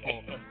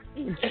awful.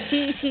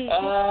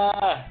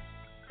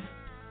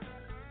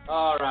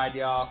 All right,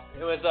 y'all.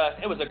 It was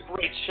a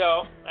great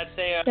show. I'd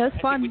say it was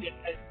fun.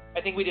 I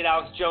think we did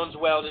Alex Jones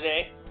well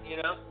today.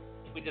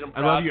 We did him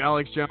proud. I love you,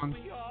 Alex Jones.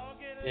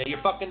 Yeah,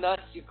 you're fucking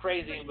nuts. You're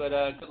crazy, but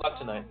good luck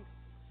tonight.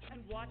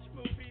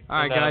 All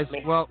right, guys.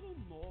 Well,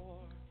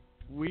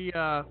 we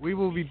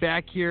will be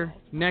back here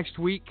next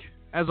week.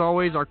 As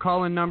always, our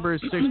call-in number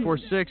is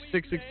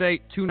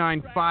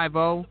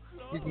 646-668-2950.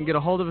 You can get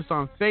a hold of us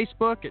on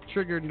Facebook at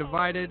Triggered and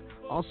Divided,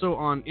 also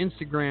on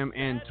Instagram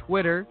and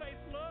Twitter.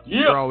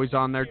 Yeah. We're always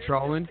on there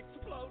trolling.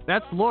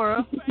 That's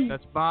Laura.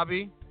 That's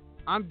Bobby.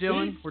 I'm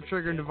Dylan. We're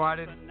Triggered and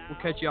Divided. We'll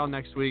catch y'all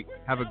next week.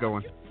 Have a good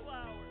one.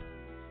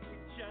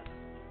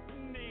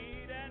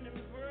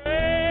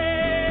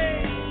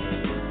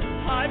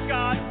 I've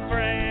got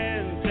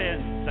friends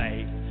in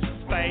safe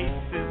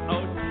spaces.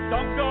 Oh,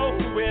 don't go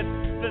with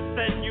the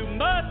then you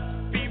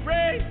must be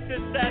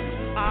racist.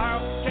 That's our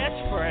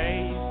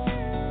catchphrase.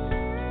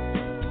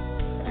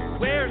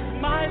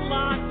 Where's my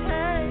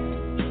latte?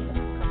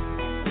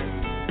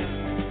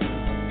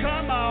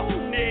 Come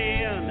on in.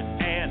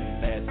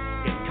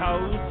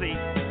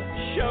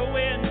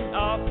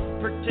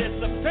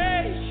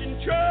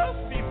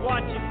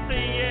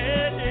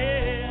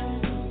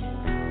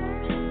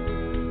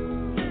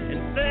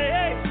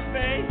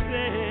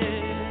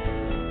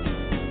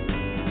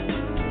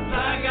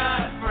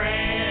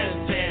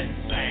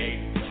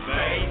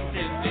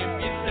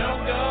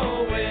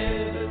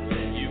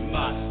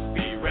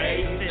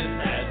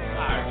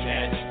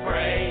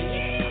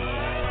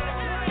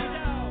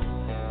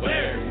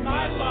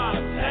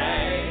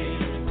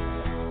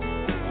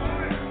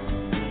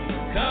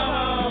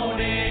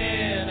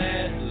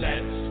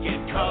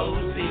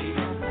 rosy,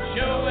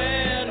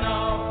 showing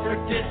off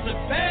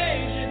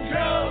participation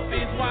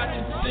trophies,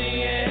 watching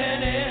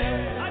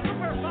CNN. I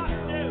prefer Fox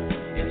News.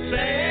 In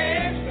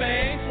safe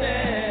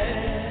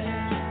spaces,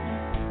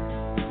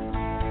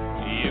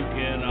 you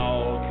can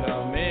all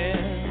come in.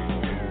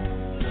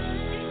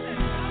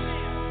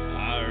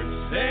 Our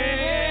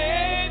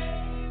safe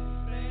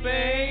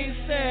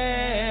spaces.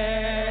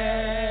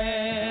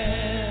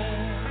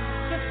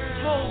 Just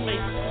hold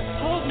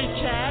me,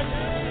 Chad.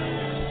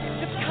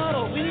 Just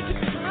cuddle. We need to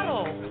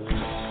cuddle.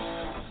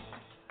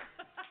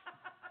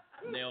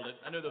 Nailed it.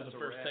 I knew there was a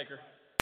first taker.